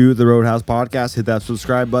listening to the Roadhouse Podcast, hit that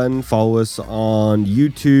subscribe button. Follow us on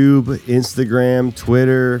YouTube, Instagram,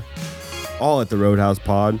 Twitter, all at the Roadhouse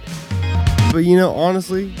Pod. But you know,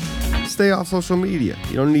 honestly, stay off social media.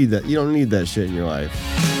 You don't need that. You don't need that shit in your life.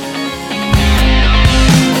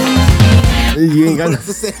 You ain't got.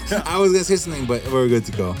 I was gonna say something, but we're good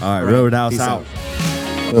to go. All right, Roadhouse Peace out.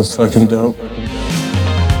 That's fucking dope.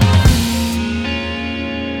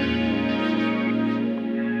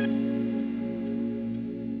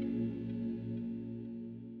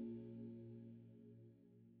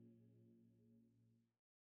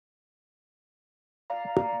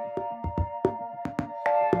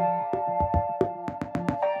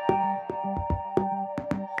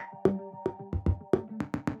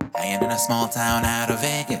 Hanging in a small town out of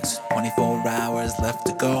Vegas, 24 hours left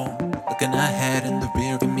to go. Looking ahead in the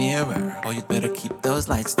rearview mirror. Oh, you better keep those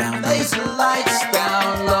lights down low. Laser lights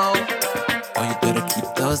down low. Oh, you better keep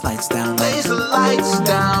those lights down low. Laser lights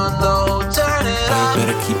down low. Turn it Oh, up. you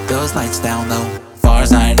better keep those lights down low. Far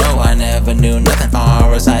as I know, I never knew nothing.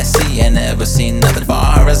 Far as I see, I never seen nothing.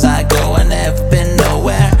 Far as I go, I never been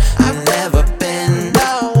nowhere. I've never been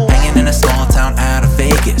nowhere. Hanging in a small town out of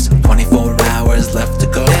Vegas, 24 hours left to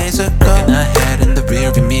go. Looking ahead in the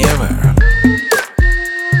rearview mirror.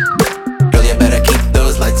 Girl, you better keep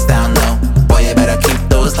those lights down low. Boy, you better keep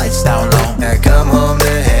those lights down low. I come home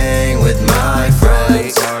to hang with my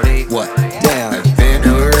friends. What? I've been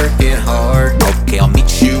working hard. Okay, I'll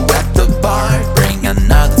meet you at the bar. Bring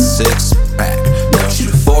another 6-pack. Don't you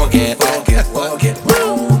forget. I've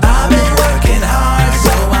been working hard,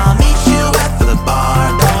 so I'll meet you at the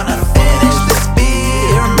bar. Gonna finish this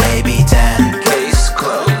beer, maybe 10. Case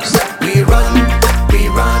closed. We run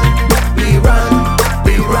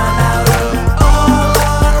out of All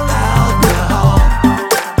our alcohol.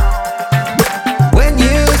 when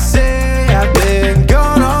you say I've been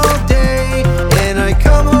gone all day and I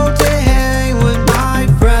come home to hang with my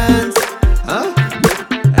friends. Huh?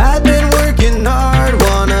 I've been working hard,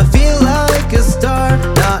 wanna feel like a star,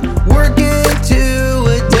 not working to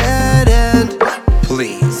a dead end.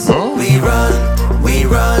 Please. We run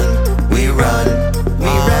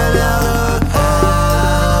out of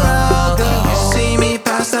alcohol. You see me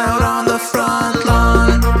pass out on the front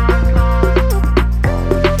lawn.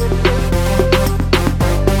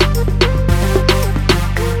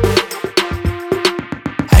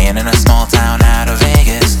 Hanging in a small town